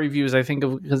talk about reviews, I think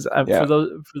of, because for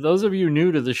those of you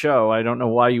new to the show, I don't know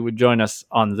why you would join us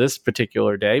on this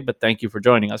particular day, but thank you for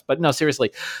joining us. But no,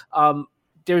 seriously,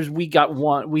 we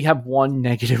have one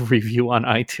negative review on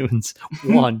iTunes,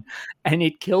 one, and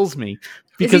it kills me.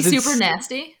 Because is he super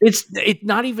nasty? It's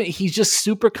not even. He's just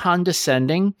super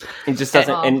condescending. He just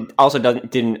doesn't, and also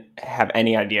didn't have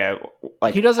any idea,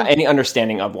 like he doesn't any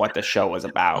understanding of what the show was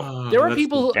about. There are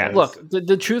people. Look,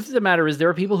 the truth of the matter is, there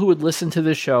are people who would listen to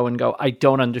this show and go, "I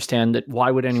don't understand it.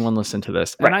 Why would anyone listen to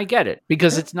this?" Right. And I get it,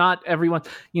 because it's not everyone.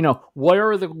 What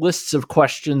are the lists of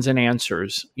questions and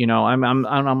answers?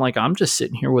 I'm like, I'm just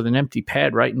sitting here with an empty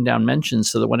pad writing down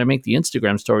mentions so that when I make the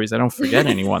Instagram stories, I don't forget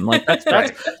anyone. Like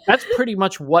that's pretty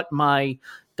much what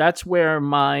that's where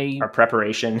our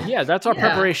preparation. Yeah, that's our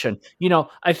preparation.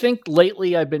 I think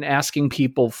lately I've been asking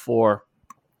people for,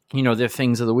 their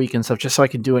things of the week and stuff, just so I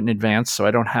can do it in advance, so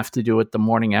I don't have to do it the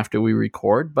morning after we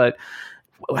record. But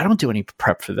I don't do any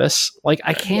prep for this. Like,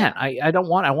 I can't. I don't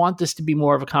want. I want this to be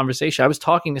more of a conversation. I was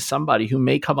talking to somebody who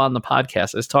may come on the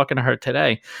podcast. I was talking to her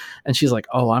today, and she's like,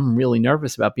 "Oh, I'm really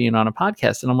nervous about being on a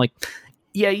podcast," and I'm like,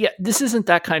 Yeah, this isn't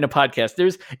that kind of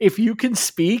podcast. If you can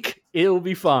speak, it'll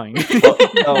be fine.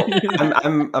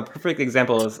 I'm a perfect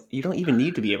example of you don't even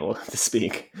need to be able to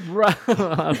speak. Right.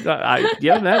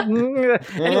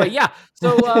 Anyway, yeah.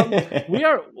 So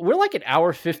we're like an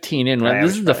hour 15 in. Right?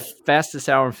 This is the fastest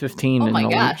hour and 15. Oh my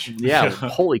gosh! Yeah.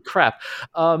 Holy crap.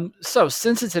 So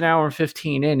since it's an hour and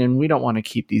 15 in, and we don't want to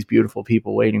keep these beautiful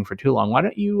people waiting for too long, why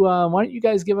don't you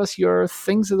guys give us your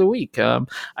things of the week?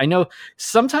 I know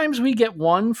sometimes we get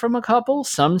one from a couple,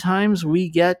 sometimes we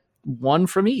get one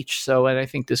from each. And I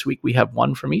think this week we have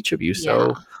one from each of you.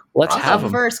 So let's have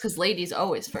them first, because ladies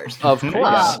always first. Of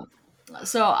course.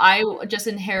 So I just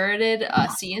inherited a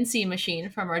CNC machine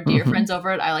from our dear friends over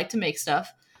at I Like to Make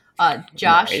Stuff.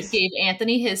 Josh gave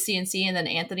Anthony his CNC, and then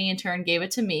Anthony in turn gave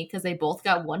it to me because they both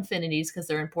got Onefinities because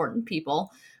they're important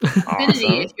people.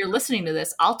 Infinity, if you're listening to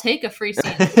this, I'll take a free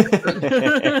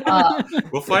CNC.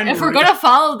 We'll find. If we're going to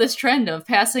follow this trend of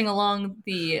passing along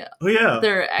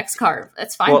their X-Carve,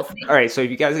 that's fine with me. All right, so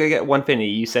if you guys are going to get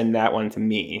Onefinity, you send that one to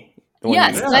me.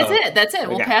 Yes, that's it.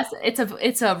 We'll pass it.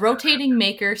 It's a rotating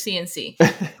maker CNC.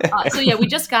 We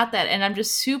just got that, and I'm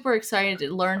just super excited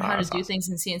to learn how to do things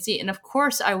in CNC. And of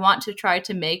course, I want to try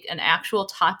to make an actual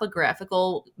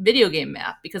topographical video game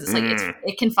map, because it's like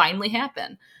it can finally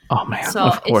happen. Oh man!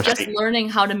 So it's just learning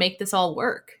how to make this all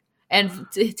work, and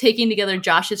taking together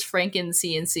Josh's Franken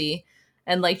CNC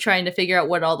and like trying to figure out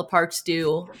what all the parts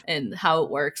do and how it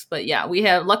works. But yeah,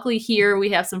 luckily here we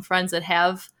have some friends that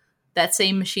have that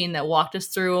same machine that walked us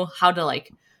through how to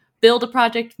like build a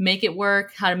project, make it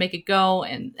work, how to make it go,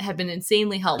 and have been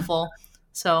insanely helpful.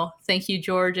 So thank you,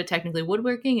 George at Technically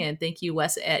Woodworking, and thank you,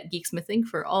 Wes at Geeksmithing,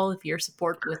 for all of your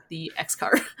support with the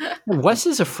X-Carve. Wes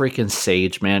is a freaking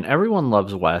sage, man. Everyone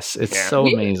loves Wes. It's so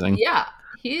amazing. Yeah.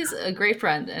 He's a great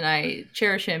friend, and I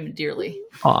cherish him dearly.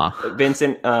 Aw.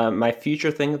 Vincent, my future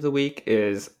thing of the week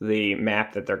is the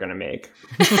map that they're going to make.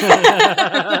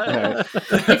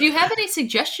 If you have any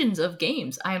suggestions of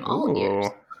games, I am all ears.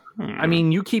 I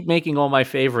mean, you keep making all my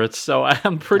favorites, so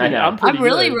I'm pretty. I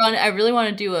really want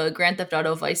to do a Grand Theft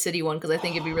Auto Vice City one, because I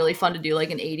think it'd be really fun to do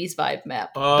like an 80s vibe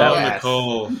map. Oh,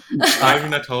 Nicole,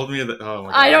 Ivan told me that. Oh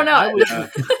my God. I don't know.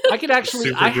 I could actually.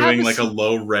 Super doing like a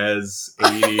low res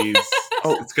 80s.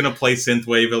 It's gonna play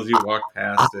synthwave as you walk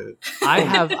past it. I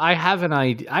have an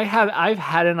idea. I've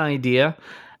had an idea,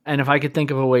 and if I could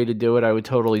think of a way to do it, I would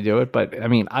totally do it. But I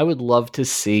mean, I would love to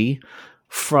see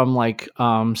from like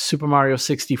Super Mario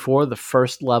 64, the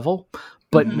first level,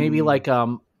 but maybe like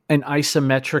an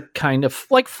isometric kind of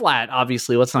like flat.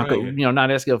 Obviously, let's not go. Not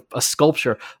asking a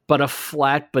sculpture, but a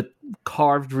flat but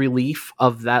carved relief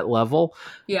of that level.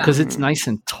 Yeah, because it's nice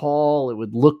and tall. It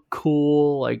would look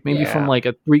cool, like maybe from like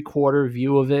a 3/4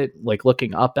 view of it, like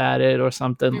looking up at it or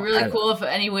something. It'd be really cool if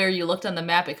anywhere you looked on the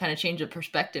map, it kind of changed the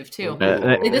perspective too.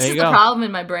 Like, this is the problem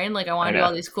in my brain. Like I want to do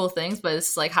all these cool things, but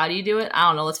it's like, how do you do it? I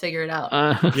don't know. Let's figure it out.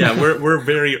 We're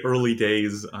very early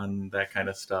days on that kind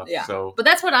of stuff. Yeah. So, but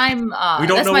that's what I'm. We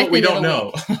don't know what we don't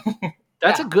know.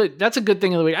 That's a good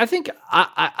thing of the week. I think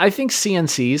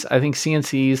CNCs,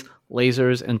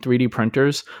 lasers, and 3D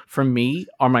printers for me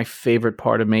are my favorite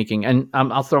part of making. And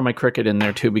I'll throw my Cricut in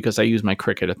there too, because I use my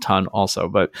Cricut a ton also.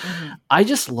 But I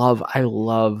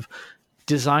love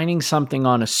designing something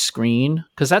on a screen,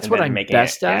 because that's what I'm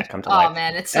best at. Oh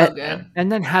man, it's so good.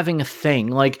 And then having a thing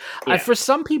like for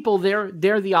some people,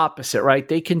 they're the opposite, right?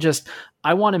 They can just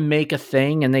I want to make a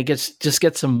thing and they just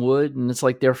get some wood and it's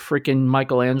like they're freaking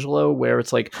Michelangelo where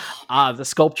it's like, the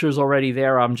sculpture's already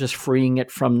there. I'm just freeing it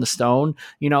from the stone.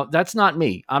 That's not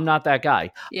me. I'm not that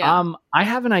guy. Yeah. I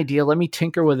have an idea. Let me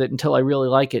tinker with it until I really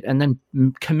like it and then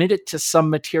commit it to some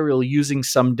material using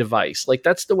some device. Like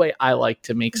that's the way I like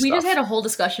to make stuff. We just had a whole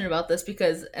discussion about this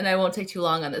because, and I won't take too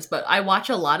long on this, but I watch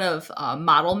a lot of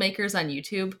model makers on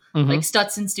YouTube, like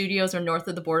Stutson Studios or North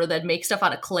of the Border that make stuff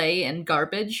out of clay and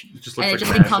garbage. And it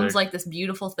just becomes like this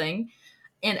beautiful thing.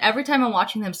 And every time I'm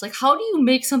watching them, it's like, how do you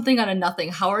make something out of nothing?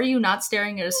 How are you not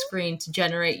staring at a screen to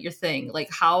generate your thing? Like,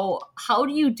 how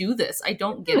do you do this? I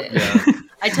don't get it. Yeah.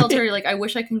 I tell Terry, like, I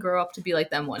wish I can grow up to be like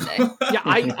them one day. Yeah,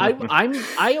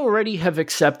 I already have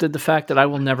accepted the fact that I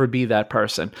will never be that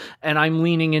person, and I'm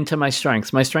leaning into my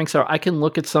strengths. My strengths are I can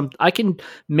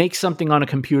make something on a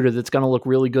computer that's going to look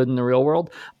really good in the real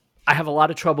world. I have a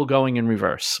lot of trouble going in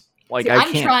reverse. Like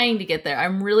I'm trying to get there.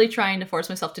 I'm really trying to force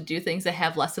myself to do things that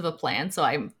have less of a plan. So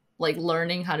I'm like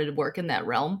learning how to work in that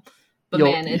realm. But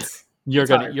you're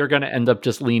gonna end up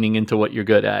just leaning into what you're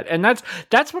good at, and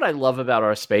that's what I love about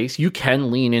our space. You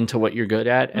can lean into what you're good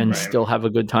at and still have a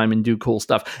good time and do cool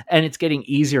stuff. And it's getting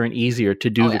easier and easier to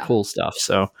do the cool stuff.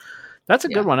 So that's a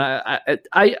good one. I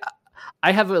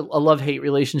have a love-hate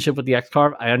relationship with the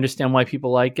X-Carve. I understand why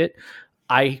people like it.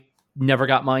 I never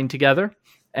got mine together.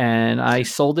 And I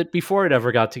sold it before it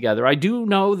ever got together. I do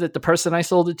know that the person I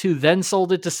sold it to then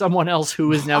sold it to someone else who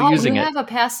is now using it.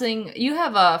 You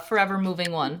have a forever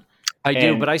moving one. I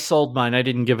do, but I sold mine. I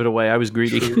didn't give it away. I was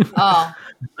greedy. Oh.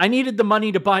 I needed the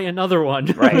money to buy another one.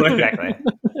 Right, exactly.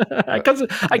 Because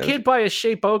I can't buy a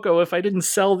Shape Oko if I didn't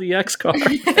sell the X-Carve.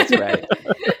 That's right.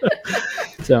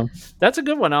 So that's a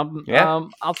good one.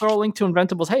 I'll throw a link to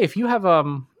Inventables. Hey, if you have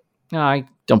I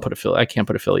can't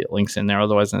put affiliate links in there,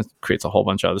 otherwise it creates a whole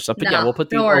bunch of other stuff. But we'll put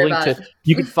the link to.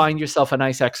 You can find yourself a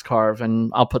nice X-Carve,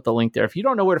 and I'll put the link there. If you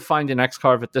don't know where to find an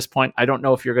X-Carve at this point, I don't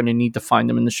know if you're going to need to find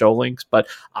them in the show links, but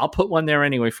I'll put one there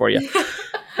anyway for you.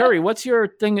 Harry, what's your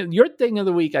thing? Your thing of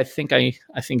the week? I think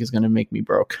is going to make me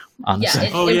broke. Honestly.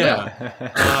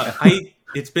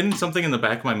 It's been something in the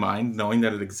back of my mind, knowing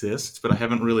that it exists, but I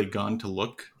haven't really gone to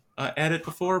look at it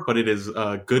before, but it is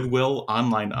Goodwill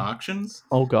online auctions.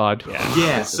 Oh God.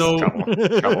 Yeah. So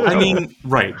I mean,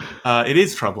 right. It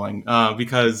is troubling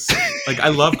because like I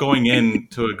love going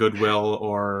into a Goodwill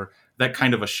or that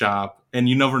kind of a shop, and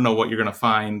you never know what you're going to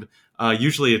find.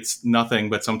 Usually it's nothing,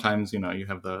 but sometimes, you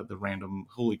have the random,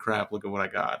 holy crap, look at what I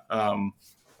got.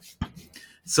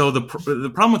 So the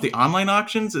problem with the online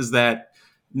auctions is that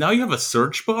now you have a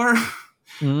search bar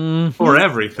for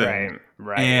everything.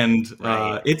 Right. And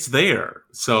it's there.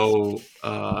 So,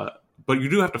 but you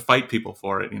do have to fight people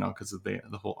for it, because of the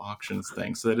whole auctions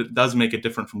thing. So that it does make it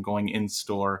different from going in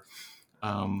store.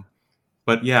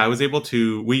 But yeah, I was able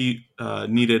to, we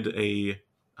needed a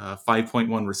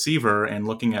 5.1 receiver, and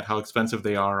looking at how expensive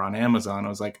they are on Amazon, I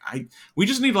was like, we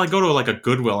just need to go to a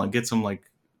Goodwill and get some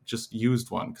just used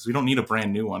one, because we don't need a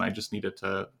brand new one. I just needed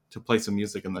to play some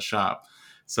music in the shop.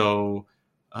 So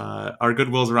our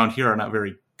Goodwills around here are not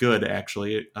very good,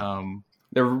 actually.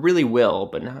 They're really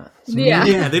but not.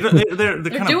 Yeah, they're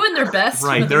kind doing their best.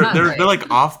 Right, they're like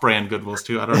off-brand Goodwills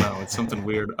too. I don't know, it's something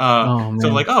weird.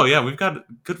 So we've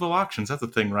got Goodwill auctions. That's a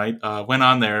thing, right? Went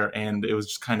on there, and it was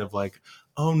just kind of like,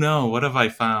 oh no, what have I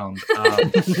found?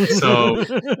 So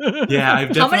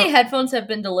yeah, How many headphones have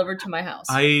been delivered to my house?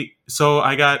 I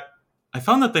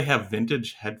found that they have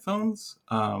vintage headphones.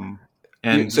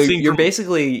 And so you're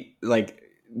basically like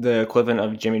the equivalent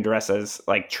of Jimmy DeRessa's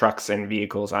trucks and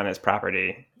vehicles on his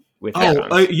property with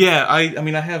headphones. I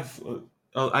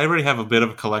already have a bit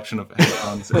of a collection of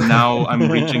headphones, and now I'm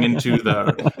reaching into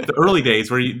the early days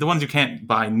where the ones you can't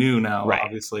buy new now, right.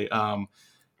 Obviously.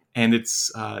 And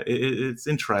it's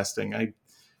interesting.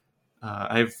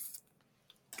 I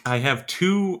have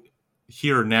two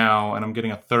here now, and I'm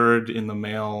getting a third in the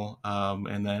mail,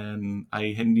 and then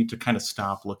I need to kind of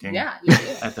stop looking at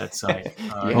that site.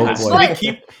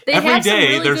 Every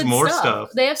day there's more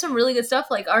stuff. They have some really good stuff.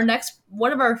 Like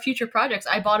one of our future projects,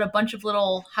 I bought a bunch of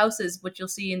little houses, which you'll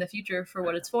see in the future for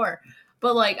what it's for.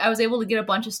 But I was able to get a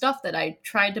bunch of stuff that I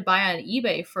tried to buy on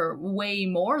eBay for way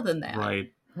more than that.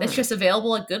 Right. It's just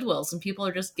available at Goodwills, and people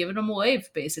are just giving them away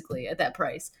basically at that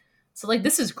price. So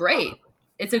this is great.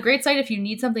 It's a great site if you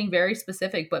need something very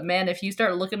specific, but man, if you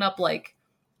start looking up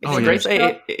it's a great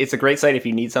site. It's a great site if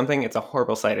you need something. It's a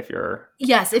horrible site if you're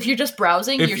if you're just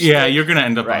browsing. You're gonna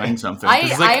end up buying something.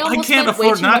 I almost spent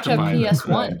way too much on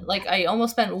PS1. I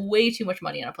almost spent way too much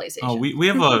money on a PlayStation. Oh, we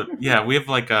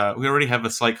have we already have a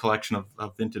slight collection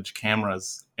of vintage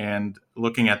cameras, and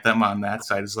looking at them on that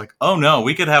side is like, oh no,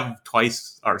 we could have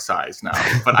twice our size now,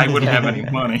 but I wouldn't have any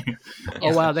money.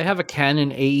 Oh wow, they have a Canon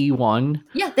AE1.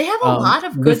 Yeah, they have a lot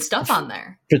of good stuff on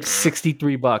there. It's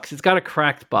 $63. It's got a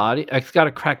cracked body. It's got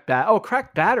a cracked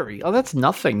cracked battery. Oh, that's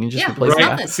nothing. You just replace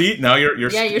that. See, now you're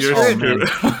screwed. You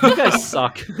guys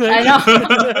suck. I know.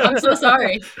 I'm so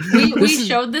sorry. We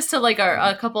showed this to like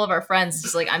a couple of our friends.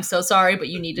 Just like, I'm so sorry, but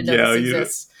you need to know this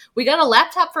exists. We got a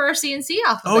laptop for our CNC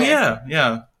off of it.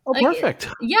 Yeah. Oh, like, perfect.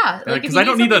 Yeah, because I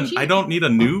don't need a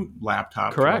new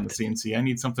laptop to run the CNC. I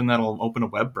need something that'll open a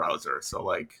web browser. So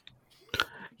like,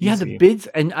 yeah, the bids,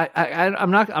 and I'm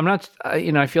not.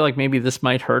 I feel like maybe this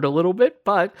might hurt a little bit,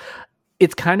 but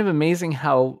it's kind of amazing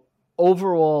how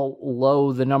overall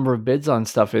low the number of bids on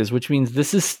stuff is, which means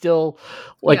this is still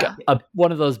like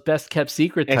one of those best kept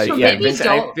secret types. So maybe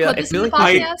don't put this in the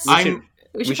podcast.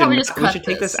 We should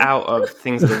take this out of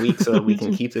things of the week so that we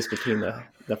can keep this between the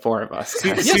four of us. So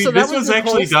that was the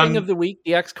actually thing of the week,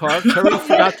 the X-Carve. Terry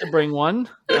forgot to bring one.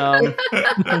 I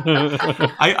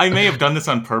may have done this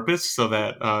on purpose so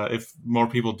that if more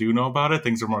people do know about it,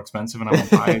 things are more expensive and I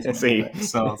won't buy it.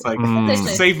 So it's like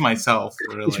save myself.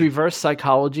 Really. It's reverse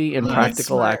psychology and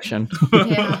practical action.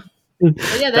 Yeah. Well,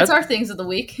 yeah, that's our things of the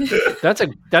week. That's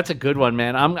a good one,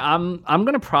 man. I'm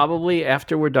gonna probably,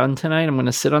 after we're done tonight, I'm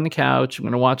gonna sit on the couch. I'm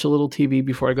gonna watch a little TV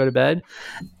before I go to bed,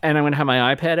 and I'm gonna have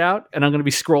my iPad out, and I'm gonna be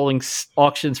scrolling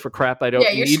auctions for crap I don't need.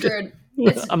 Yeah, you're screwed.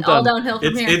 It's I'm all done. downhill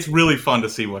from here. It's really fun to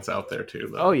see what's out there too,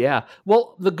 though. Oh yeah.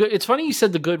 Well, it's funny you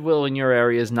said the Goodwill in your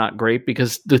area is not great,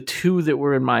 because the two that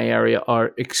were in my area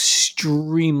are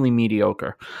extremely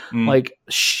mediocre, like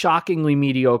shockingly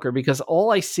mediocre. Because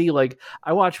all I see, like,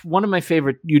 I watch one of my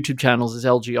favorite YouTube channels is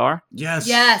LGR.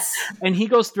 Yes. And he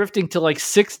goes thrifting to like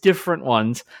 6 different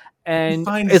ones. And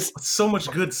it's so much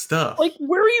good stuff. Like,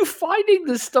 where are you finding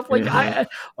this stuff? Like,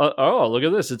 look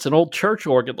at this. It's an old church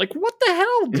organ. Like, what the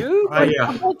hell, dude? Like,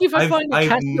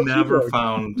 I've never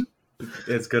found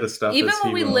as good a stuff. Even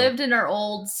when we lived in our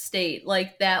old state,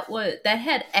 like that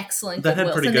had excellent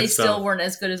Goodwills, and they still weren't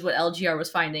as good as what LGR was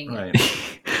finding. Right.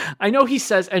 I know he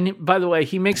says, and by the way,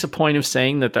 he makes a point of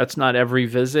saying that that's not every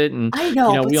visit, and I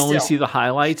know, we only see the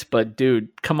highlights. But dude,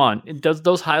 come on, it does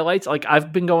those highlights? Like,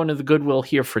 I've been going to the Goodwill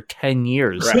here for 10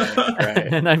 years,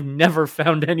 right. and I've never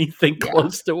found anything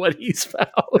close to what he's found.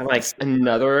 And like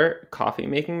another coffee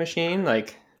making machine,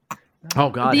 like.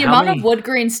 Oh god! The amount of wood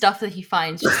grain stuff that he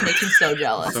finds just makes me so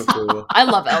jealous. So cool. I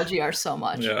love LGR so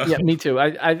much. Yeah, me too.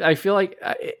 I feel like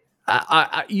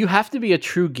you have to be a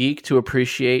true geek to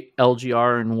appreciate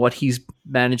LGR and what he's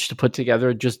managed to put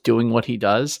together, just doing what he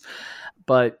does.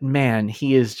 But man,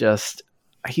 he's a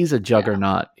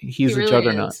juggernaut. He's a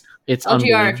juggernaut. Is. It's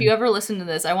LGR, if you ever listen to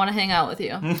this, I want to hang out with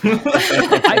you.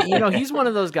 He's one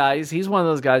of those guys.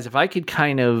 If I could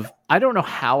I don't know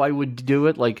how I would do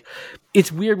it. Like, it's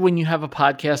weird when you have a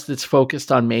podcast that's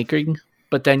focused on making,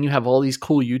 but then you have all these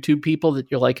cool YouTube people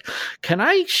that you're like, can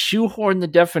I shoehorn the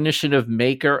definition of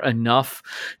maker enough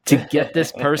to get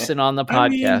this person on the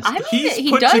podcast? I mean,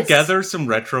 he's put together some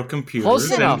retro computers,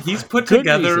 and he's put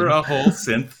together a whole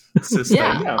synth system.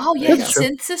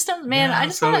 Synth system, man. I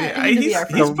just want to be our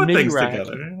he's put things rack,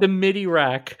 together. The MIDI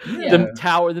rack,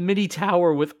 the MIDI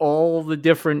tower with all the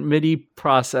different MIDI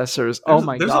processors.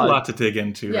 God, there's a lot to dig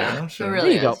into. Yeah, I'm sure. Really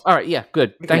there you go. All right, yeah,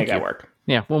 good. We can Thank make you. that work.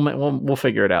 Yeah, we'll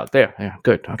figure it out. There, yeah,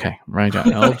 good. Okay, right on.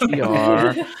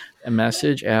 LGR, a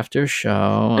message after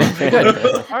show. Good.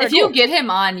 If you get him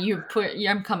on,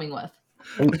 I'm coming with.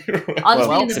 I'll just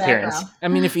be in the background. I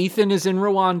mean, if Ethan is in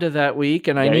Rwanda that week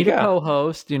and I need a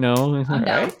co-host, I'm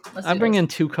down. I bring in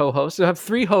 2 co-hosts. We'll have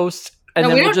 3 hosts. And no,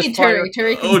 then we don't need Terry.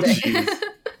 Terry can stay.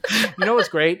 You know what's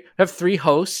great? Have 3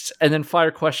 hosts and then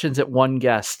fire questions at 1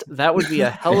 guest. That would be a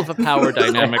hell of a power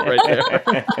dynamic right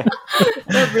there.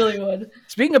 That really would.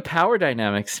 Speaking of power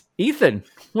dynamics, Ethan,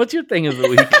 what's your thing of the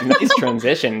week? Nice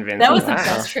transition, Vincent. That was the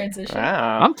best transition.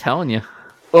 Wow. I'm telling you.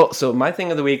 Well, so my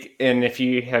thing of the week, and if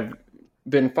you have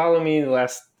been following me the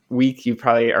last week, you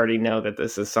probably already know that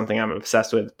this is something I'm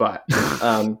obsessed with, but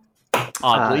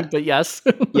oddly, but yes.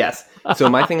 Yes. So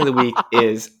my thing of the week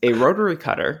is a rotary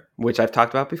cutter, which I've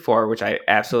talked about before, which I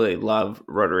absolutely love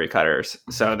rotary cutters.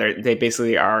 So they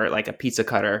basically are like a pizza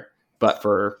cutter, but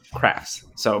for crafts.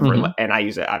 So and I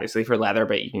use it obviously for leather,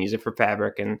 but you can use it for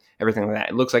fabric and everything like that.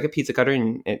 It looks like a pizza cutter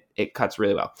and it cuts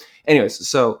really well. Anyways,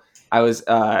 so I was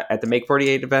at the Make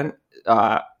 48 event.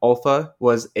 Olfa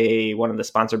was one of the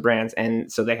sponsored brands,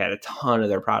 and so they had a ton of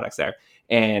their products there.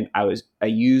 And I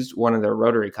used one of their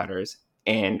rotary cutters,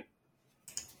 and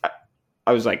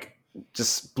I was like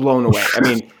just blown away. I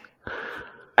mean,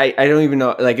 I don't even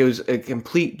know, like, it was a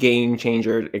complete game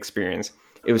changer experience.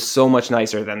 it was so much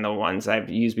nicer than the ones I've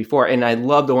used before. And I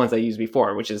love the ones I used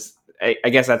before, which is, I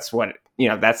guess that's what,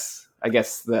 that's, I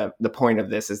guess the point of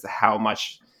this is how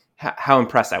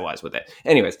impressed I was with it.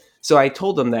 Anyways, so I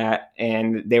told them that,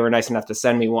 and they were nice enough to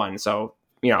send me one. So,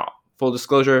 full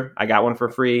disclosure, I got one for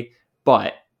free,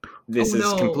 but this is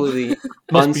completely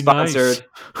unsponsored.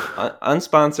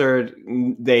 Unsponsored.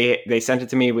 They sent it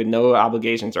to me with no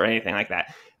obligations or anything like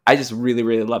that. I just really,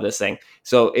 really love this thing.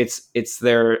 So it's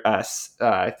their,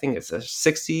 I think it's a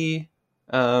 60,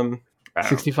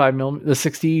 65 millimeters,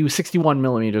 the 61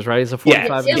 millimeters, right? It's a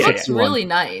 45. It looks really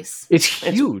nice. It's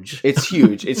huge. It's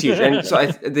huge. It's huge. And so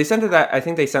they sent it that. I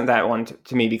think they sent that one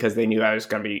to me because they knew I was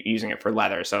going to be using it for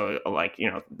leather. So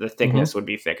the thickness would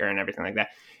be thicker and everything like that.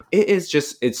 It is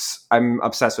just, I'm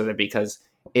obsessed with it because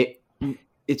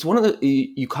it's one of the,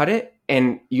 you cut it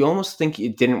and you almost think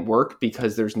it didn't work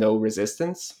because there's no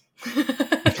resistance.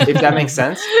 If that makes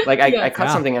sense. Like I cut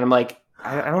something and I'm like,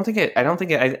 I don't think it.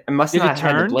 I must not have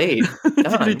had the blade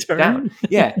down.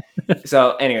 Yeah.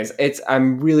 So, anyways,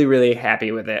 I'm really, really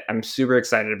happy with it. I'm super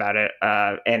excited about it.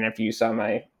 And if you saw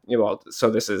so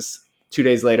this is 2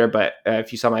 days later, but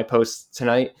if you saw my post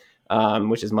tonight,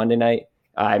 which is Monday night,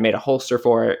 I made a holster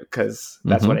for it because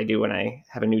that's what I do when I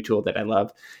have a new tool that I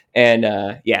love.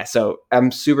 And so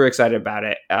I'm super excited about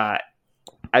it.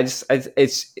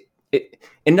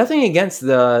 And nothing against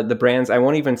the brands. I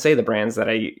won't even say the brands that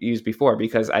I used before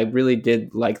because I really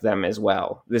did like them as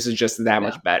well. This is just that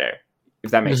much better,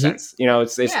 if that makes sense.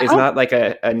 It's not like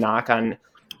a knock on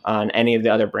any of the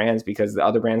other brands because the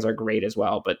other brands are great as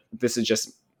well. But this is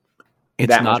just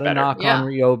that much better. It's not a knock on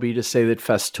Ryobi to say that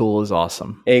Festool is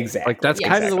awesome. Exactly. Like that's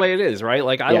kind of the way it is, right?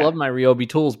 Like I love my Ryobi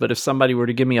tools, but if somebody were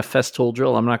to give me a Festool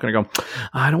drill, I'm not going to go,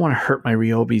 I don't want to hurt my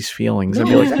Ryobi's feelings. I'd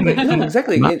be like,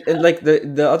 exactly. And like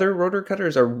the other rotor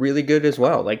cutters are really good as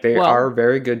well. Like they are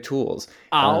very good tools.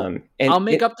 I'll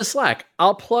make up the slack.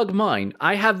 I'll plug mine.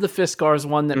 I have the Fiskars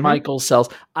one that Michael sells.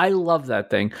 I love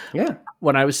that thing. Yeah.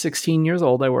 When I was 16 years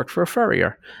old, I worked for a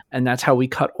furrier, and that's how we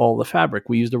cut all the fabric.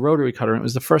 We used a rotary cutter, and it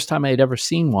was the first time I had ever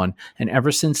seen one. And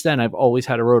ever since then, I've always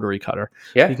had a rotary cutter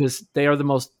because they are the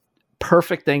most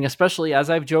perfect thing, especially as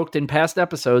I've joked in past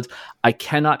episodes, I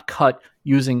cannot cut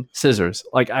using scissors.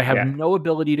 Like I have no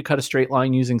ability to cut a straight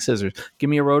line using scissors. Give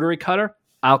me a rotary cutter.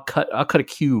 I'll cut a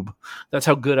cube. That's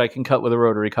how good I can cut with a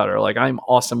rotary cutter. Like I'm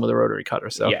awesome with a rotary cutter.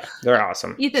 So yeah, they're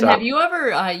awesome. Ethan, have you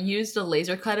ever used a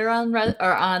laser cutter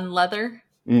on leather?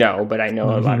 No, but I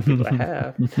know a lot of people that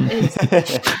have.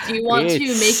 Do you want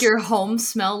to make your home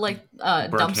smell like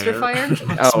dumpster fire?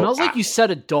 It smells like you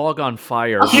set a dog on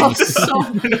fire.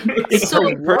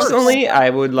 Personally,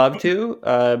 I would love to.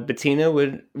 Bettina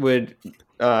would.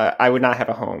 I would not have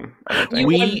a home.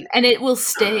 And it will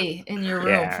stay in your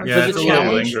room for the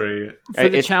challenge. For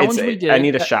the challenge we did, I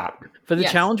need a shop. For the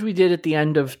challenge we did at the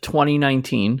end of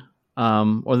 2019,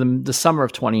 or the summer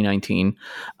of 2019,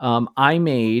 I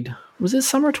made. Was it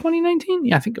summer 2019?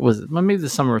 Yeah, I think it was. Maybe the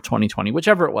summer of 2020,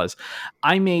 whichever it was.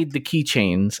 I made the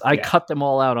keychains. I cut them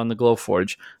all out on the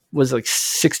Glowforge. Was like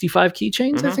 65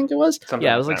 keychains, I think it was. Something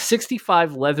it was like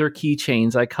 65 leather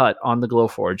keychains I cut on the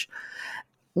Glowforge.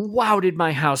 Wow, did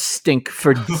my house stink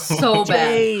for so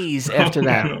days after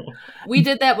that. We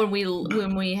did that when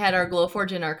we had our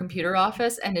Glowforge in our computer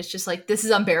office, and it's just like, this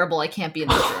is unbearable. I can't be in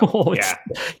this room.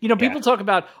 People talk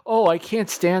about, I can't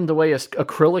stand the way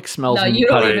acrylic smells. No, you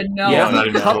don't even know. Yeah,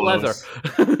 cut leather.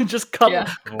 Just cut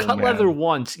leather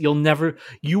once.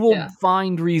 You will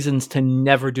find reasons to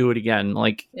never do it again.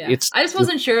 Like I just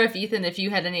wasn't sure if you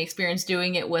had any experience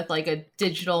doing it with like a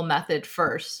digital method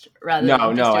first rather than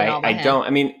I don't. I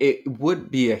mean, it would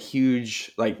be a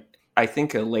huge I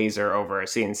think a laser over a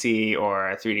CNC or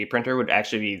a 3D printer would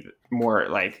actually be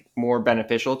more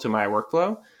beneficial to my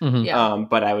workflow. Mm-hmm.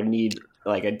 But I would need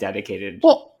like a dedicated.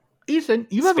 Well, Ethan,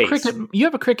 you have a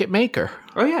Cricut Maker.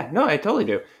 Oh yeah, no, I totally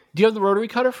do. Do you have the rotary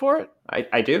cutter for it?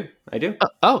 I do. But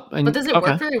does it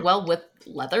work very well with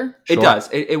leather? It does.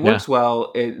 It works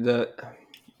well.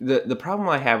 The problem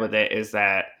I have with it is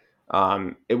that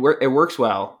it works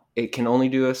well. It can only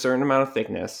do a certain amount of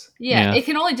thickness. Yeah. It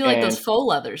can only do those faux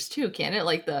leathers too, can it?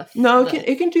 Like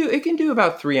it can do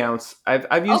about 3 ounce.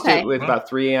 I've used it with about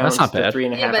 3 ounce to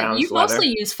 3.5 ounce. But you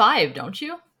mostly use 5, don't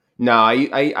you? No,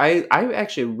 I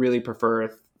actually really prefer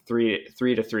 3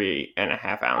 to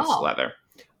 3.5 ounce leather.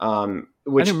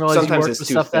 Which I didn't realize sometimes you it's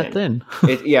too thin. That thin.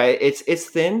 It's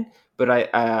thin, but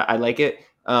I like it.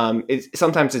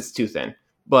 Sometimes it's too thin.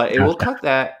 But it will cut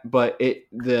that, but it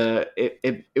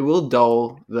will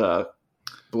dull the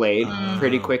blade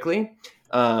pretty quickly,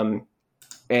 and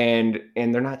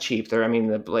they're not cheap.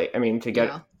 The blade. To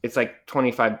get it's like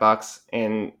 $25,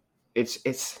 and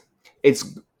it's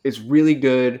it's really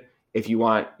good if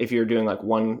you're doing like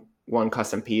one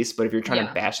custom piece, but if you're trying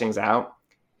to bash things out,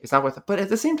 it's not worth it. But at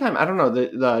the same time, I don't know,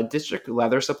 the District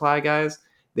Leather Supply guys,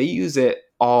 they use it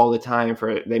all the time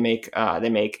they make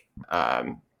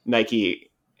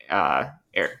Nike Air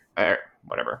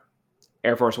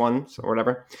Force Ones or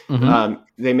whatever. Mm-hmm.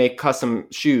 They make custom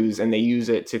shoes and they use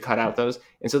it to cut out those.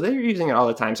 And so they're using it all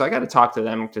the time. So I got to talk to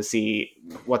them to see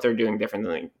what they're doing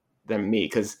differently than me.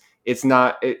 Cause it's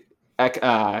not,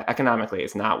 economically,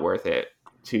 it's not worth it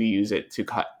to use it to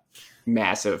cut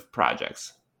massive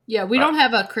projects. Yeah, we don't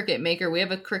have a Cricut Maker. We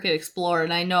have a Cricut Explorer,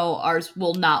 and I know ours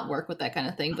will not work with that kind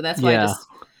of thing. But that's why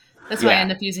I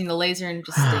end up using the laser, and it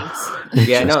just stinks.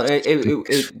 Yeah, no,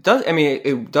 it does. I mean,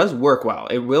 it does work well.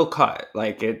 It will cut.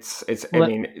 Like it's. I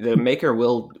mean, the Maker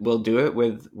will do it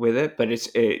with it, but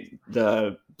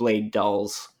the blade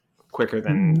dulls quicker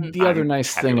than the other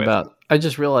nice thing about. I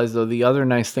just realized though, the other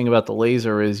nice thing about the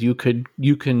laser is you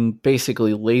can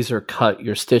basically laser cut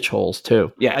your stitch holes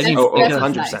too. Yeah,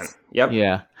 100%. Nice. Yep.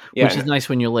 Yeah. Which is nice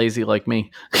when you're lazy like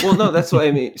me. Well, no, that's what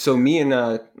I mean. So me and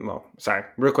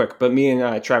real quick, but me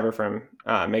and Trevor from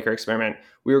Maker Experiment,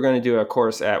 we were going to do a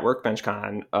course at Workbench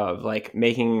Con of like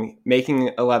making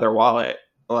a leather wallet,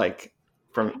 like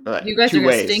from you guys are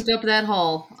going to stink up that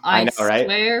hall. I know, right?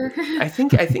 Swear. I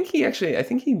think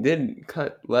he did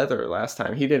cut leather last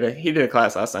time. He did a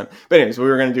class last time. But anyways, we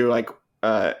were going to do like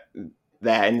that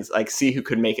and like see who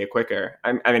could make it quicker.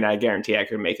 I mean, I guarantee I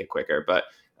could make it quicker, but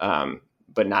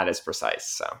not as precise.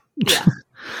 So yeah,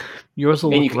 yours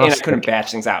will. And I couldn't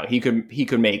batch things out. He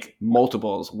could make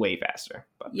multiples way faster.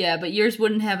 But yours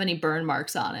wouldn't have any burn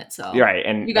marks on it. So you're right,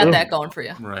 and you got that going for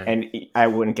you. Right, and I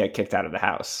wouldn't get kicked out of the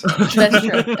house. So. That's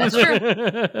true. That's true.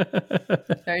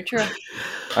 Very true.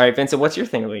 All right, Vincent, what's your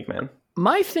thing of the week, man?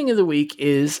 My thing of the week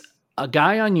is a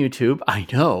guy on YouTube. I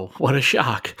know, what a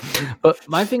shock. But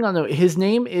my thing his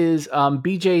name is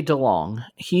BJ DeLong.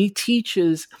 He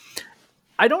teaches.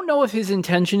 I don't know if his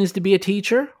intention is to be a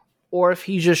teacher or if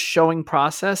he's just showing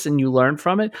process and you learn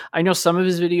from it. I know some of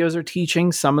his videos are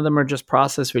teaching, some of them are just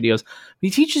process videos. He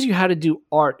teaches you how to do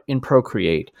art in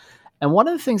Procreate. And one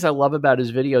of the things I love about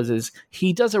his videos is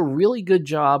he does a really good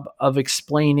job of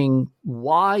explaining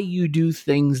why you do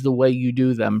things the way you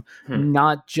do them,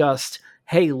 not just,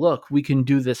 hey, look, we can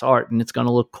do this art and it's going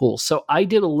to look cool. So I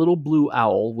did a little blue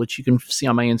owl, which you can see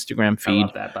on my Instagram feed. I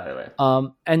love that, by the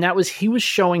way. And he was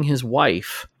showing his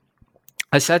wife.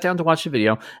 I sat down to watch the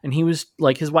video and he was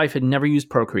like, his wife had never used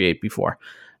Procreate before.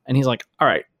 And he's like, all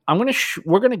right,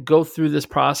 we're going to go through this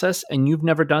process and you've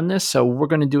never done this. So we're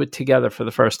going to do it together for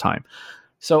the first time.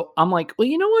 So I'm like, well,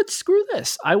 you know what? Screw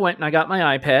this. I went and I got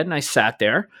my iPad and I sat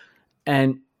there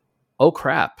and oh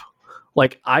crap.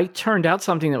 Like I turned out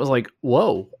something that was like,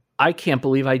 whoa, I can't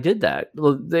believe I did that.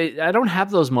 I don't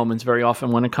have those moments very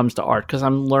often when it comes to art because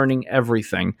I'm learning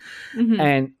everything. Mm-hmm.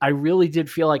 And I really did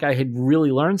feel like I had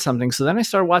really learned something. So then I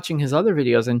started watching his other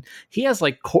videos and he has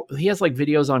like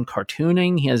videos on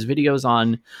cartooning. He has videos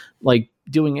on like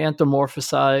doing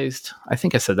anthropomorphized. I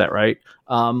think I said that right.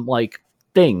 Like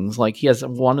things like he has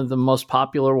one of the most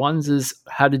popular ones is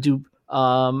how to do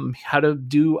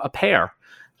a pear.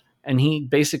 And he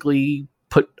basically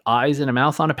put eyes and a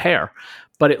mouth on a pear,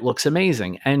 but it looks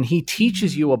amazing. And he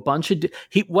teaches you a bunch of,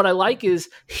 what I like is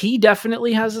he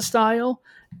definitely has a style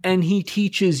and he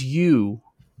teaches you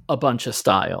a bunch of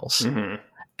styles. Mm-hmm.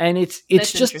 And it's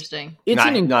just interesting. It's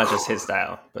not just his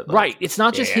style, but like, right. It's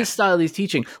not just his style he's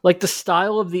teaching. Like the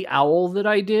style of the owl that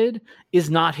I did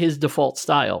is not his default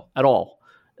style at all.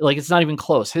 Like it's not even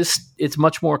close. It's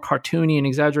much more cartoony and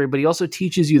exaggerated, but he also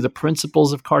teaches you the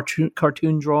principles of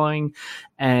cartoon drawing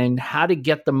and how to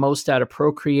get the most out of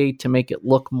Procreate to make it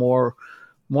look more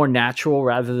natural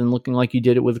rather than looking like you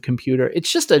did it with a computer.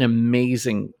 It's just an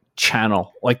amazing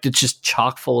channel. Like it's just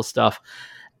chock full of stuff.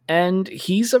 And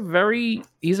he's a very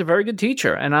good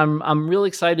teacher. And I'm really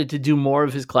excited to do more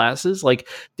of his classes. Like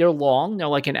they're long, they're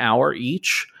like an hour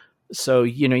each. So,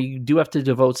 you do have to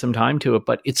devote some time to it,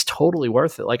 but it's totally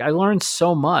worth it. Like I learned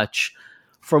so much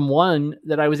from one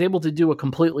that I was able to do a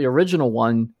completely original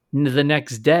one the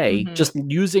next day, just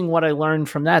using what I learned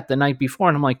from that the night before.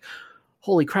 And I'm like,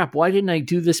 holy crap, why didn't I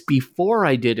do this before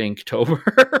I did Inktober?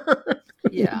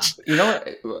 Yeah. You know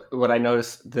what I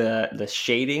noticed? The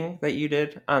shading that you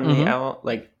did on the owl,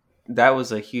 like that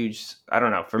was a huge, I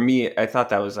don't know. For me, I thought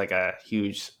that was like a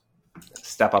huge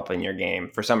step up in your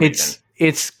game for some reason.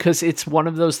 It's because it's one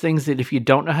of those things that if you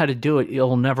don't know how to do it,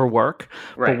 it'll never work.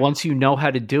 Right. But once you know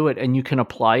how to do it and you can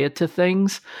apply it to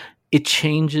things, it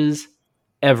changes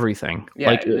everything.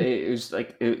 Yeah, it was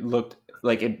like it looked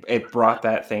like it brought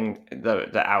that thing,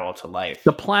 the owl to life.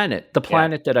 The planet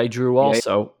that I drew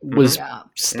also was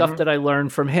stuff that I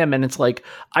learned from him. And it's like,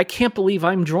 I can't believe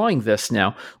I'm drawing this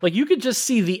now. Like, you could just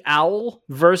see the owl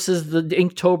versus the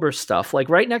Inktober stuff, like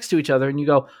right next to each other. And you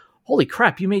go, holy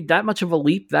crap, you made that much of a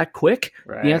leap that quick?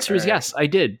 Right, the answer is yes, I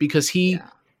did, because he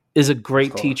is a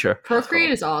great teacher. Procreate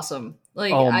is awesome.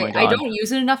 Like, I don't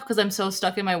use it enough because I'm so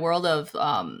stuck in my world of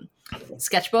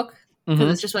Sketchbook,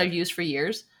 because it's just what I've used for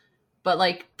years. But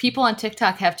like, people on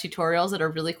TikTok have tutorials that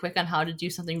are really quick on how to do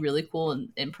something really cool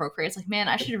in Procreate. It's like, man,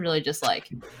 I should really just like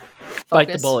focus.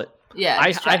 Bite the bullet. Yeah,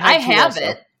 I have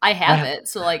it. I have it.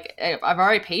 So like, I've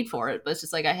already paid for it, but it's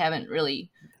just like I haven't really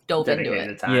dove into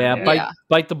it.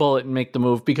 Bite the bullet and make the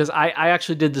move, because I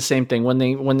actually did the same thing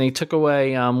when they took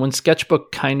away when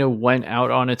Sketchbook kind of went out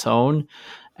on its own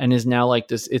and is now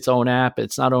like its own app.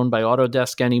 It's not owned by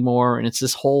Autodesk anymore, and it's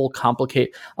this whole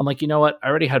complicated. I'm like, you know what? I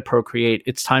already had Procreate.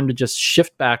 It's time to just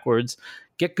shift backwards,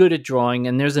 get good at drawing,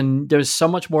 and there's so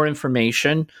much more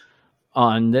information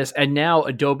on this. And now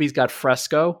Adobe's got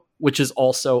Fresco, which is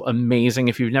also amazing.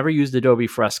 If you've never used Adobe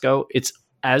Fresco, it's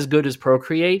as good as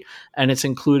Procreate, and it's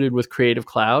included with Creative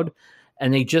Cloud.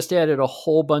 And they just added a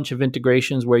whole bunch of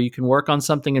integrations where you can work on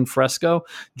something in Fresco,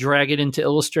 drag it into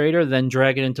Illustrator, then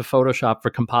drag it into Photoshop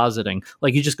for compositing.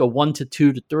 Like, you just go 1 to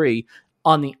 2 to 3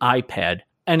 on the iPad.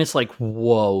 And it's like,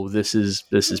 whoa, this is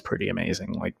pretty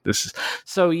amazing. Like, this is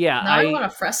so, yeah. Now I want a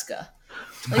Fresca.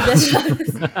 Like, that's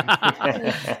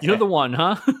You're the one,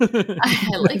 huh?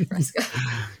 I like Fresca.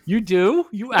 You do?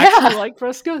 You actually like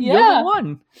Fresca? Yeah. You're the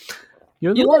one.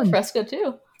 You like Fresca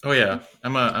too. Oh yeah,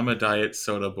 I'm a diet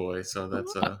soda boy, so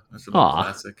that's a little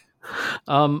classic.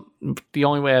 The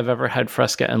only way I've ever had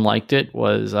Fresca and liked it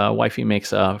was wifey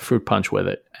makes a fruit punch with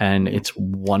it, and it's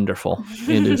wonderful.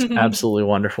 It is absolutely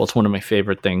wonderful. It's one of my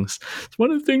favorite things. It's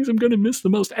one of the things I'm going to miss the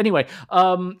most. Anyway,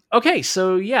 okay,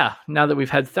 so yeah, now that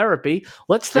we've had therapy,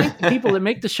 let's thank the people that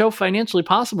make the show financially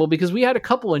possible, because we had a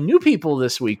couple of new people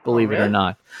this week, believe it or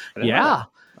not. Yeah.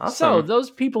 Awesome. So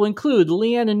those people include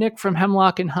Leanne and Nick from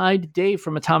Hemlock and Hyde, Dave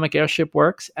from Atomic Airship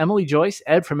Works, Emily Joyce,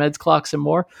 Ed from Ed's Clocks and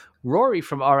More, Rory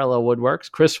from RLO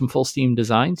Woodworks, Chris from Full Steam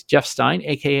Designs, Jeff Stein,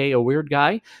 a.k.a. A Weird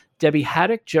Guy, Debbie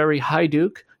Haddock, Jerry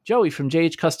Hyduke, Joey from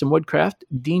JH Custom Woodcraft,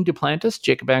 Dean Duplantis,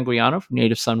 Jacob Anguiano from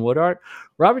Native Son Wood Art,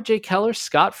 Robert J. Keller,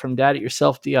 Scott from Dad It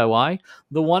Yourself DIY,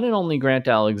 the one and only Grant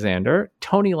Alexander,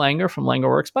 Tony Langer from Langer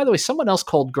Works. By the way, someone else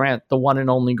called Grant the one and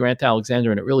only Grant Alexander,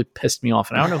 and it really pissed me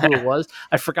off. And I don't know who it was.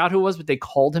 I forgot who it was, but they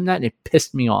called him that, and it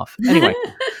pissed me off. Anyway,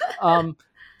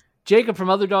 Jacob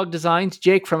from Other Dog Designs,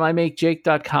 Jake from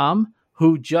IMakeJake.com,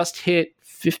 who just hit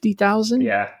 50,000.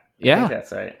 Yeah. I think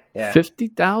that's right. Yeah.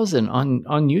 50,000 on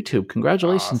YouTube.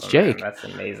 Congratulations, awesome, Jake. Man. That's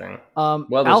amazing.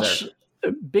 Well deserved.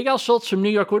 Big Al Schultz from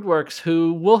New York Woodworks,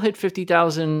 who will hit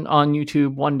 50,000 on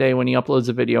YouTube one day when he uploads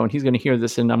a video, and he's going to hear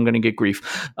this and I'm going to get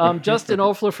grief. Justin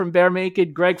Ofler from Bear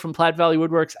Naked, Greg from Platte Valley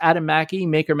Woodworks, Adam Mackey,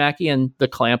 Maker Mackey, and the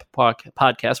Clamp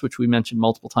podcast, which we mentioned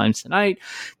multiple times tonight.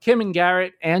 Kim and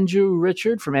Garrett, Andrew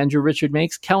Richard from Andrew Richard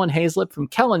Makes, Kellen Hazlip from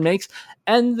Kellen Makes,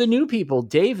 and the new people,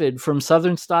 David from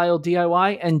Southern Style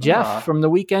DIY, and Jeff from The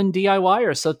Weekend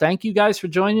DIYer. So thank you guys for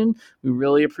joining. We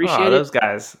really appreciate it. Those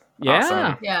guys. Yeah.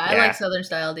 Awesome. Yeah, I like Southern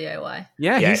Style DIY.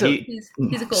 Yeah, he's a cool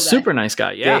guy. Super nice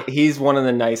guy. Yeah. He's one of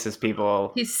the nicest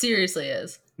people. He seriously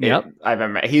is. I've ever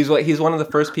met. He's one of the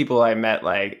first people I met,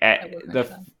 like at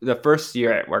the first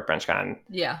year at Workbench Con.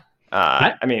 Yeah.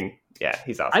 I mean, yeah,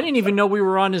 he's awesome. I didn't even know we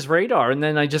were on his radar, and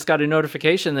then I just got a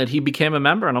notification that he became a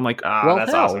member, and I'm like,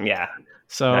 that's awesome. Yeah.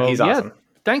 So he's awesome.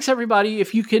 Thanks, everybody.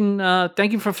 If you can,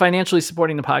 thank you for financially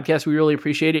supporting the podcast. We really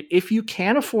appreciate it. If you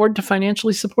can afford to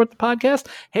financially support the podcast,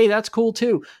 hey, that's cool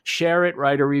too. Share it,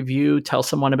 write a review, tell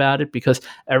someone about it, because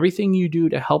everything you do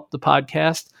to help the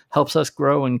podcast helps us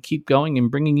grow and keep going and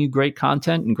bringing you great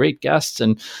content and great guests.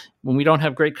 And when we don't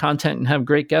have great content and have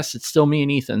great guests, it's still me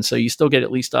and Ethan. So you still get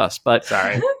at least us. But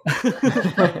sorry.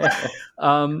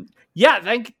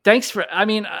 Yeah, thanks for. I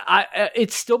mean,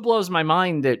 it still blows my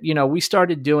mind that we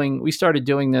started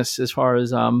doing this as far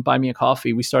as Buy Me a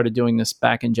Coffee. We started doing this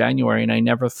back in January, and I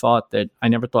never thought that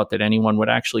anyone would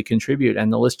actually contribute,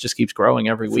 and the list just keeps growing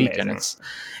every week, amazing. And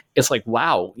it's like,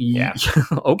 wow, yeah,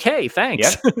 okay,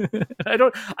 thanks.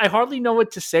 Yep. I hardly know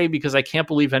what to say because I can't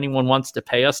believe anyone wants to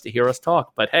pay us to hear us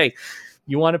talk, but hey.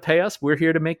 You want to pay us? We're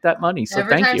here to make that money. So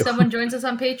every thank time you. Someone joins us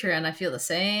on Patreon, I feel the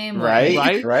same way.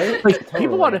 Right. Like, totally.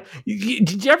 People want to.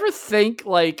 Did you ever think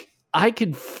like I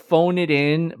could phone it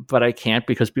in, but I can't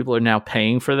because people are now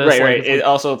paying for this? Right. Like, it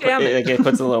also it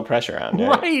puts a little pressure on.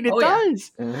 Right. It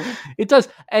does. Yeah. Mm-hmm. It does.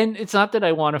 And it's not that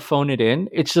I want to phone it in.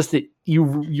 It's just that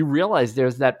you realize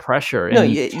there's that pressure. And no,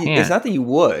 it's not that you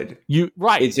would.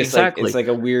 Right. It's just exactly. it's like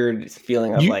a weird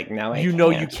feeling of like now I know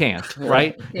you can't,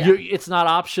 right? Yeah. It's not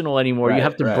optional anymore. Right, you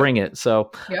have to bring it.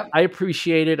 So Yep. I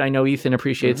appreciate it. I know Ethan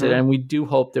appreciates it, and we do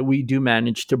hope that we do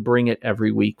manage to bring it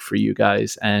every week for you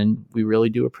guys. And we really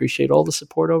do appreciate all the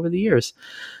support over the years.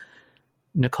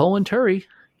 Nicole and Turi,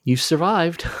 you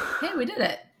survived. Hey, we did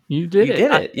it. You did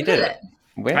it. You did it.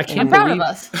 I can't proud of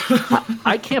us.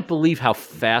 I can't believe how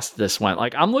fast this went.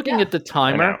 Like I'm looking at the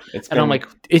timer and I'm like,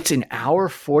 it's an hour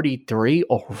 43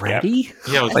 already.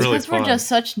 Yeah, it was really because fun. we're just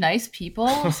such nice people.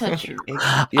 Such You're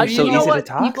so you know easy what, to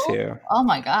talk people? to. Oh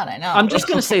my god, I know. I'm just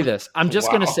gonna say this.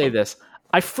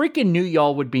 I freaking knew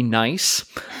y'all would be nice.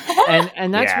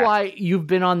 And that's why you've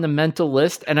been on the mental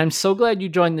list. And I'm so glad you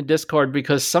joined the Discord,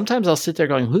 because sometimes I'll sit there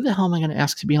going, who the hell am I going to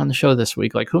ask to be on the show this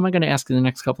week? Like, who am I going to ask in the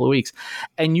next couple of weeks?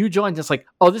 And you joined. It's like,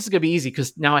 oh, this is going to be easy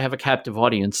because now I have a captive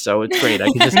audience. So it's great. I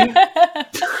can just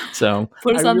so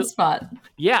put us on the spot.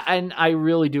 Yeah. And I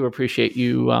really do appreciate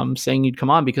you saying you'd come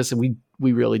on, because we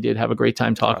really did have a great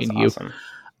time talking to you. Awesome.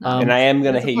 And I am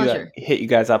going to hit you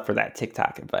guys up for that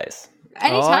TikTok advice.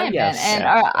 Anytime, yes. man.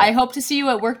 And I hope to see you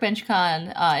at WorkbenchCon in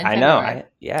February. I know.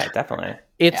 Definitely.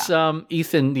 It's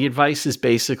Ethan, the advice is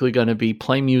basically going to be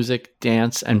play music,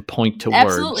 dance, and point to words.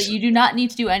 Absolutely. You do not need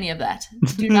to do any of that.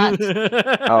 Do not.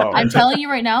 I'm telling you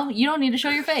right now, you don't need to show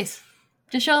your face.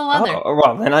 Just show the leather. Oh,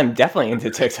 well, then I'm definitely into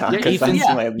TikTok, because that's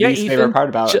my least favorite part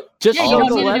about it. Just you don't need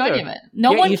to do any of it.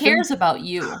 No one Ethan, cares about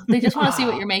you. They just want to see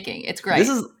what you're making. It's great.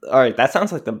 All right. That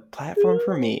sounds like the platform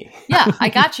for me. Yeah, I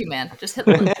got you, man. Just hit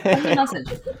the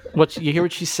message. You hear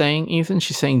what she's saying, Ethan?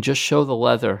 She's saying, just show the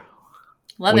leather.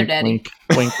 Leather wink, Daddy.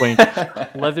 Wink, wink.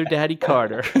 Leather Daddy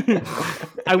Carter.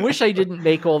 I wish I didn't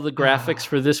make all the graphics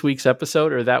for this week's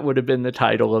episode, or that would have been the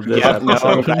title of this episode. No,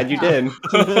 I'm glad you did.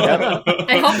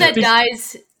 I hope that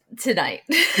dies tonight.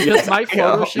 Because my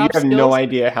Photoshop you have skills, no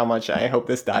idea how much I hope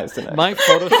this dies tonight. My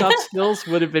Photoshop skills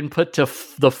would have been put to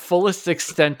the fullest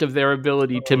extent of their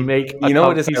ability to make. You know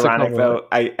what is ironic though?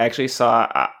 I actually saw.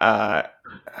 I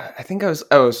think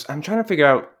I'm trying to figure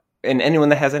out. And anyone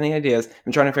that has any ideas,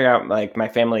 I'm trying to figure out like my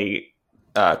family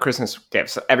Christmas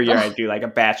gifts. Every year I do like a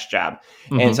batch job,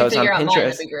 and so I was on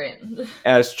Pinterest.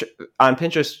 I was on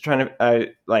Pinterest trying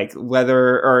to like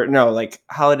leather or like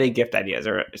holiday gift ideas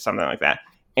or something like that.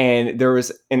 And there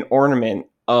was an ornament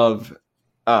of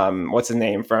what's the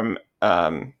name from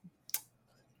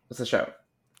what's the show?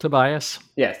 Tobias.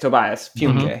 Yes, Tobias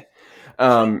Fumke.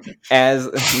 As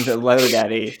the leather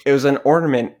daddy, it was an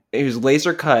ornament. It was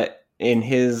laser cut. In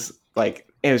his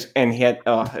and he had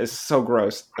it's so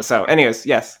gross. So, anyways,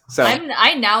 yes. So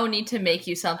I now need to make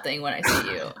you something when I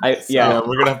see you.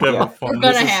 We're gonna have to have fun. We're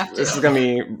gonna have to. This is gonna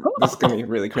be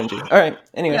really cringy. All right.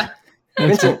 Anyways,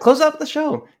 Vincent, close out the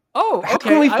show. Oh, okay. How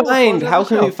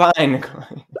can we find?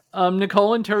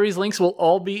 Nicole and Turi's links will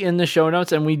all be in the show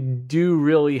notes, and we do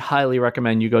really highly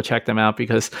recommend you go check them out,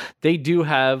 because they do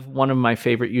have one of my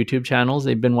favorite YouTube channels.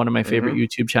 They've been one of my favorite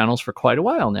YouTube channels for quite a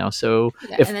while now. So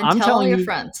if and then I'm telling all your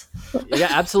friends,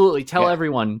 absolutely, tell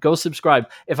everyone, go subscribe.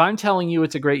 If I'm telling you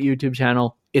it's a great YouTube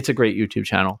channel, it's a great YouTube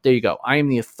channel. There you go. I am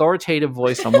the authoritative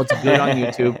voice on what's good on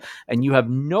YouTube, and you have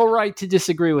no right to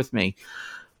disagree with me.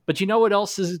 But you know what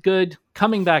else is good?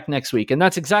 Coming back next week. And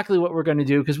that's exactly what we're going to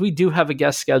do, because we do have a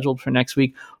guest scheduled for next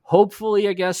week. Hopefully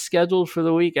a guest scheduled for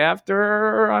the week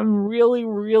after. I'm really,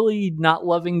 really not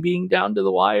loving being down to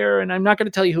the wire. And I'm not going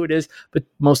to tell you who it is, but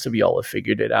most of y'all have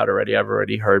figured it out already. I've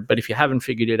already heard. But if you haven't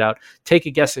figured it out, take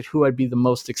a guess at who I'd be the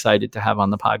most excited to have on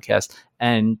the podcast.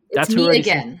 And that's me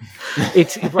again.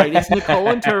 It's right. It's Nicole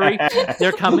and Turi.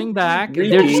 They're coming back.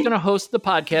 They're just going to host the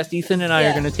podcast. Ethan and I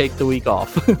are going to take the week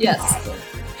off. Yes.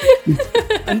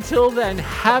 Until then,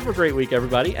 have a great week,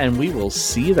 everybody, and we will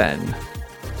see you then.